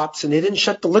pot shops and they didn't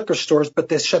shut the liquor stores, but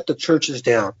they shut the churches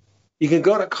down. You can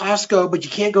go to Costco, but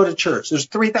you can't go to church. There's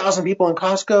 3,000 people in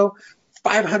Costco,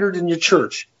 500 in your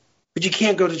church, but you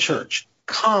can't go to church.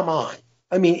 Come on.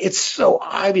 I mean, it's so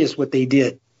obvious what they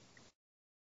did.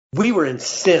 We were in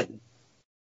sin.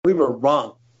 We were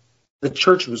wrong. The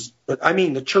church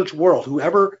world,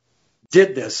 whoever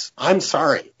did this, I'm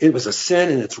sorry. It was a sin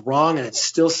and it's wrong and it's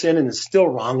still sin and it's still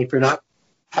wrong if you're not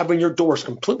having your doors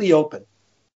completely open.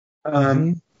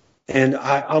 And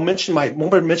I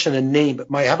won't mention a name, but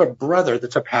I have a brother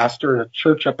that's a pastor in a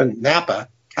church up in Napa,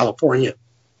 California.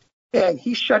 And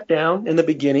he shut down in the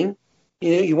beginning.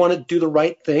 He wanted to do the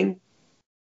right thing.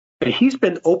 But he's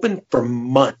been open for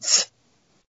months,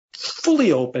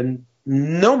 fully open,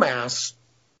 no masks.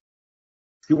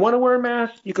 If you want to wear a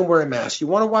mask, you can wear a mask. You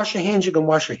want to wash your hands, you can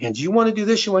wash your hands. You want to do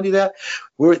this, you want to do that.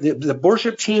 The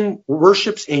worship team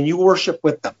worships and you worship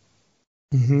with them.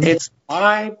 Mm-hmm. It's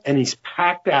live and he's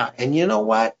packed out. And you know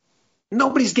what?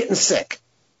 Nobody's getting sick.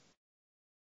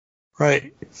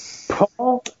 Right.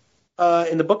 Paul,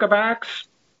 in the book of Acts,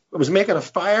 was making a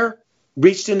fire,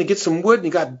 reached in to get some wood, and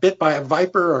he got bit by a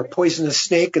viper or a poisonous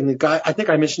snake. And the guy, I think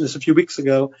I mentioned this a few weeks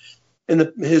ago, and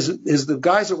the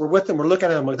guys that were with him were looking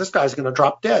at him like, this guy's going to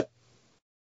drop dead.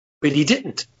 But he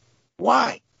didn't.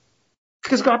 Why?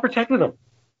 Because God protected him.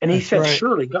 And he said, right.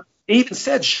 Surely, God, he even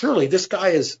said, surely this guy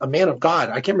is a man of God.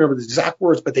 I can't remember the exact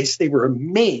words, but they were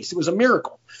amazed. It was a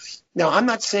miracle. Now, I'm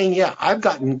not saying, I've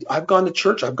gone to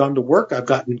church, I've gone to work, I've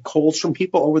gotten colds from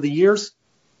people over the years.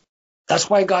 That's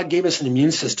why God gave us an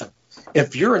immune system.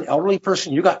 If you're an elderly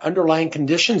person, you got underlying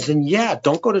conditions, then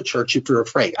don't go to church if you're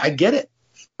afraid. I get it.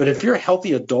 But if you're a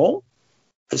healthy adult,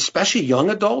 especially young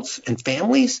adults and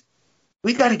families,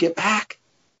 we got to get back.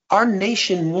 Our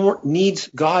nation needs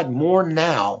God more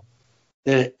now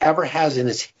than it ever has in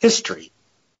its history.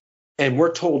 And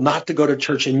we're told not to go to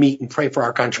church and meet and pray for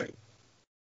our country.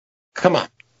 Come on.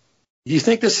 Do you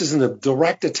think this isn't a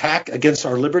direct attack against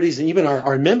our liberties and even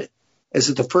our amendment? Is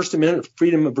it the First Amendment,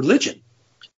 freedom of religion?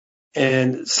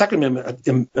 And Second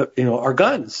Amendment, our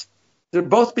guns. They're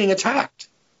both being attacked.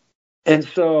 And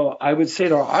so I would say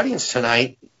to our audience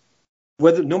tonight,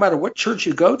 no matter what church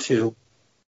you go to,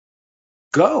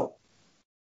 go.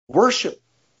 Worship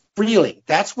freely.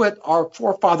 That's what our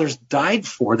forefathers died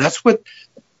for. That's what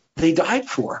they died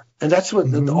for. And that's what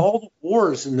all the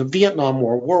wars in the Vietnam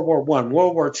War, World War I,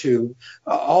 World War II,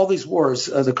 all these wars,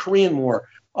 the Korean War,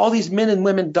 all these men and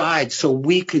women died so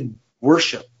we could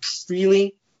worship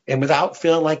freely and without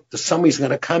feeling like somebody's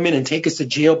going to come in and take us to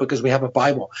jail because we have a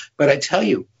Bible. But I tell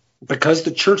you, because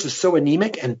the church is so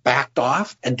anemic and backed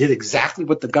off and did exactly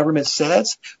what the government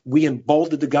says, we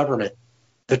emboldened the government.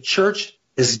 The church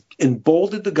has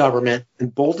emboldened the government,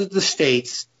 emboldened the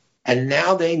states, and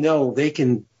now they know they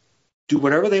can do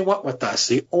whatever they want with us.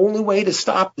 The only way to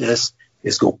stop this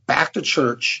is go back to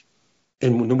church.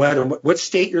 And no matter what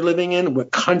state you're living in,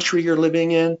 what country you're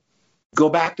living in, go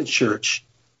back to church.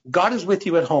 God is with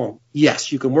you at home.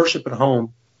 Yes, you can worship at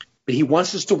home, but he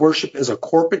wants us to worship as a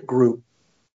corporate group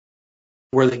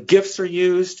where the gifts are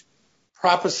used,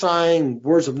 prophesying,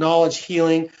 words of knowledge,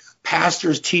 healing,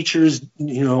 pastors, teachers,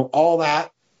 all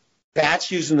that.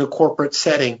 That's used in the corporate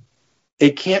setting.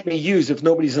 It can't be used if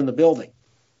nobody's in the building.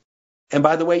 And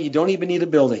by the way, you don't even need a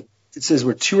building. It says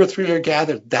where 2 or 3 are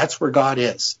gathered, that's where God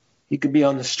is. He could be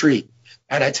on the street.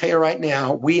 And I tell you right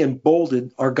now, we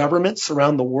emboldened our governments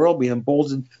around the world. We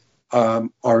emboldened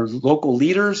our local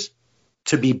leaders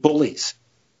to be bullies.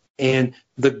 And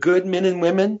the good men and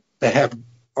women that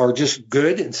are just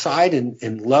good inside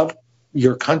and love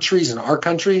your countries and our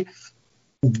country,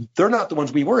 they're not the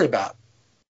ones we worry about.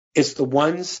 It's the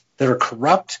ones that are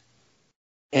corrupt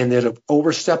and that have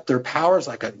overstepped their powers,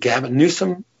 like a Gavin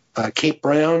Newsom, Kate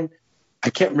Brown. I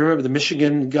can't remember the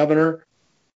Michigan governor.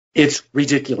 It's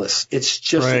ridiculous. It's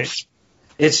just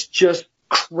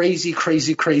crazy,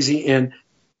 crazy, crazy. And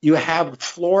you have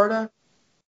Florida,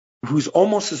 who's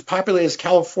almost as populated as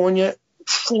California,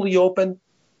 fully open,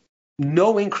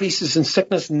 no increases in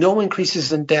sickness, no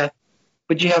increases in death.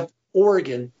 But you have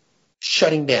Oregon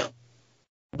shutting down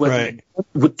with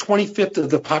 25th of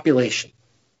the population.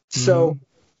 So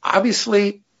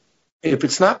obviously, if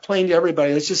it's not plain to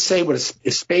everybody, let's just say what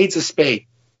a spade's a spade.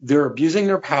 They're abusing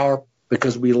their power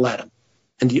because we let them.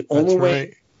 And the only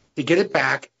way to get it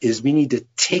back is we need to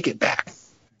take it back.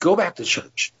 Go back to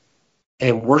church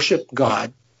and worship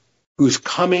God, who's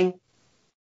coming.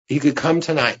 He could come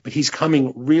tonight, but he's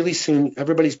coming really soon.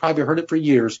 Everybody's probably heard it for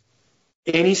years.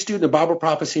 Any student of Bible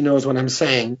prophecy knows what I'm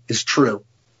saying is true.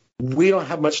 We don't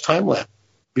have much time left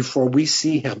before we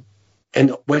see him.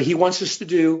 And what he wants us to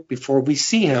do before we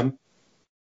see him,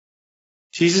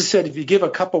 Jesus said, if you give a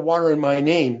cup of water in my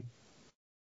name,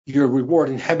 your reward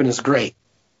in heaven is great.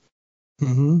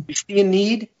 You see a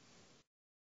need,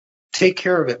 take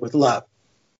care of it with love.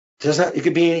 It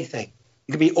could be anything.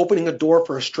 It could be opening a door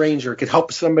for a stranger. It could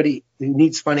help somebody who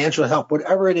needs financial help,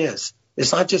 whatever it is.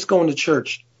 It's not just going to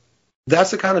church.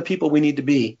 That's the kind of people we need to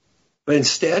be. But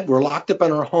instead, we're locked up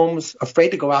in our homes, afraid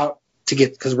to go out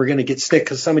because we're going to get sick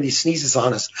because somebody sneezes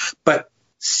on us. But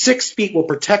 6 feet will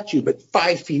protect you, but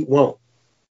 5 feet won't.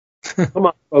 Come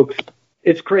on, folks.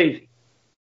 It's crazy.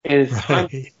 And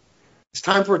it's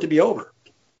time for it to be over.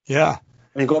 Yeah.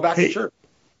 And go back to church.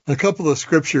 A couple of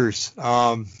scriptures.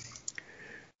 Let's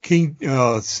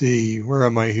see, where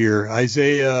am I here?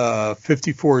 Isaiah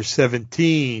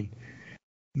 54:17.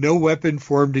 No weapon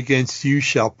formed against you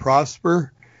shall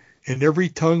prosper, and every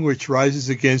tongue which rises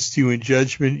against you in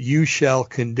judgment you shall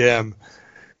condemn.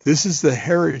 This is the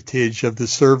heritage of the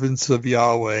servants of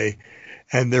Yahweh,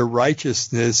 and their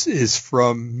righteousness is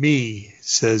from me,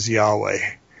 says Yahweh.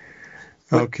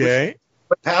 Okay.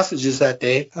 What passage is that,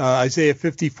 Dave? Isaiah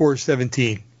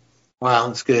 54:17. Wow,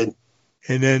 that's good.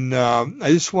 And then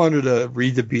I just wanted to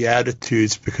read the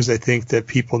Beatitudes because I think that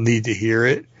people need to hear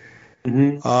it.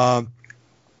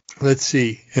 Let's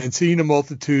see. And seeing the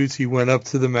multitudes, he went up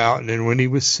to the mountain, and when he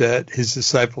was set, his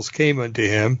disciples came unto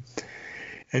him.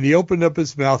 And he opened up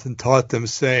his mouth and taught them,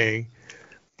 saying,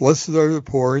 Blessed are the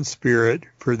poor in spirit,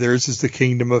 for theirs is the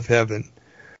kingdom of heaven.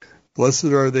 Blessed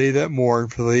are they that mourn,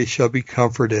 for they shall be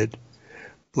comforted.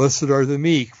 Blessed are the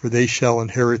meek, for they shall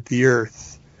inherit the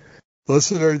earth.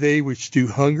 Blessed are they which do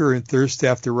hunger and thirst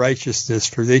after righteousness,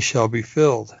 for they shall be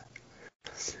filled.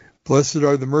 Blessed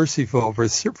are the merciful,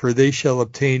 for they shall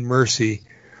obtain mercy.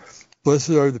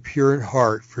 Blessed are the pure in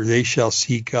heart, for they shall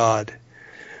see God.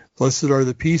 Blessed are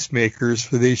the peacemakers,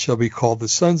 for they shall be called the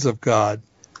sons of God.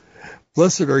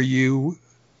 Blessed are you,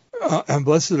 and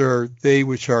blessed are they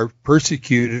which are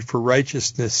persecuted for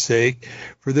righteousness' sake,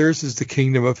 for theirs is the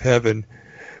kingdom of heaven.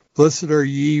 Blessed are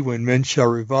ye when men shall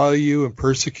revile you and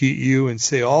persecute you and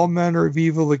say all manner of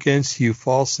evil against you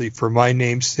falsely for my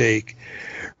name's sake.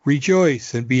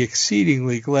 Rejoice and be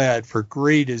exceedingly glad, for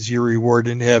great is your reward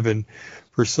in heaven.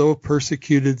 For so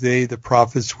persecuted they the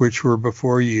prophets which were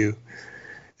before you.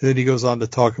 And then he goes on to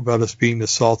talk about us being the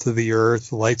salt of the earth,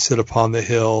 the light set upon the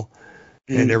hill,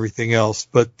 and everything else.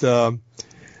 But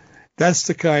that's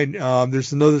the kind.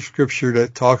 There's another scripture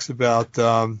that talks about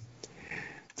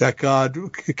that God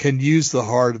can use the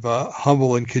heart of a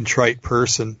humble and contrite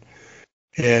person.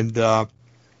 And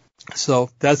so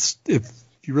that's, if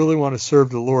you really want to serve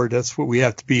the Lord, that's what we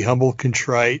have to be, humble,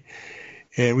 contrite,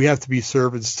 and we have to be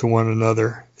servants to one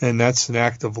another. And that's an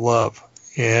act of love.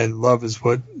 And love is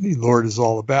what the Lord is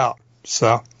all about.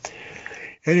 So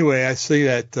anyway, I see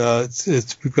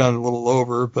that we've gone a little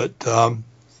over, but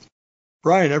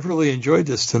Brian, I've really enjoyed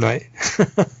this tonight.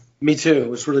 Me too. It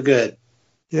was really good.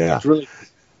 Yeah. It was really good.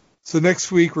 So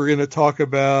next week we're going to talk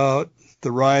about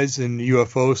the rise in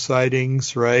UFO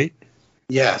sightings, right?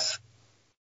 Yes.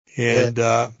 And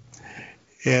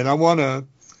and I want to,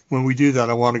 when we do that,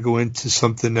 I want to go into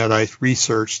something that I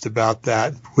researched about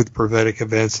that with prophetic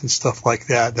events and stuff like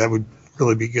that. That would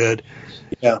really be good.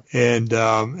 Yeah. And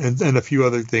a few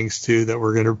other things too that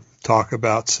we're going to talk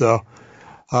about. So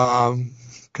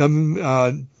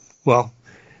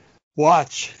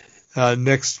watch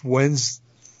next Wednesday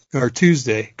or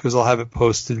Tuesday, because I'll have it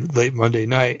posted late Monday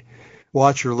night.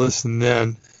 Watch or listen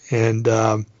then, and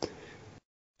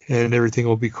everything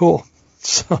will be cool.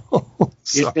 So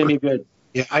it's going to be good.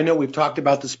 Yeah, I know we've talked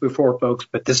about this before, folks,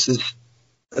 but this is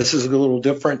a little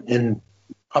different and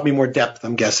probably more depth,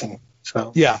 I'm guessing.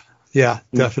 So yeah,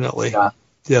 definitely,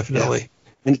 definitely, yeah.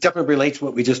 And it definitely relates to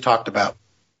what we just talked about.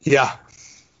 Yeah,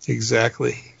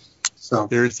 exactly. So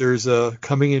there's a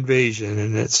coming invasion,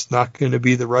 and it's not going to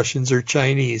be the Russians or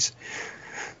Chinese.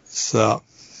 So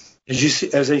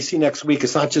as they see next week,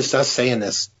 it's not just us saying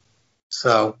this.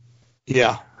 So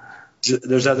yeah,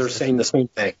 there's others saying the same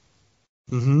thing.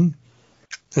 Mm-hmm.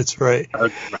 That's right.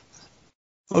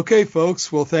 Okay,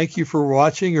 folks. Well, thank you for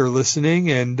watching or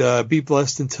listening, and be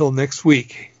blessed until next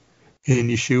week. In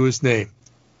Yeshua's name.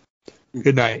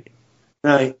 Good night.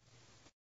 Night.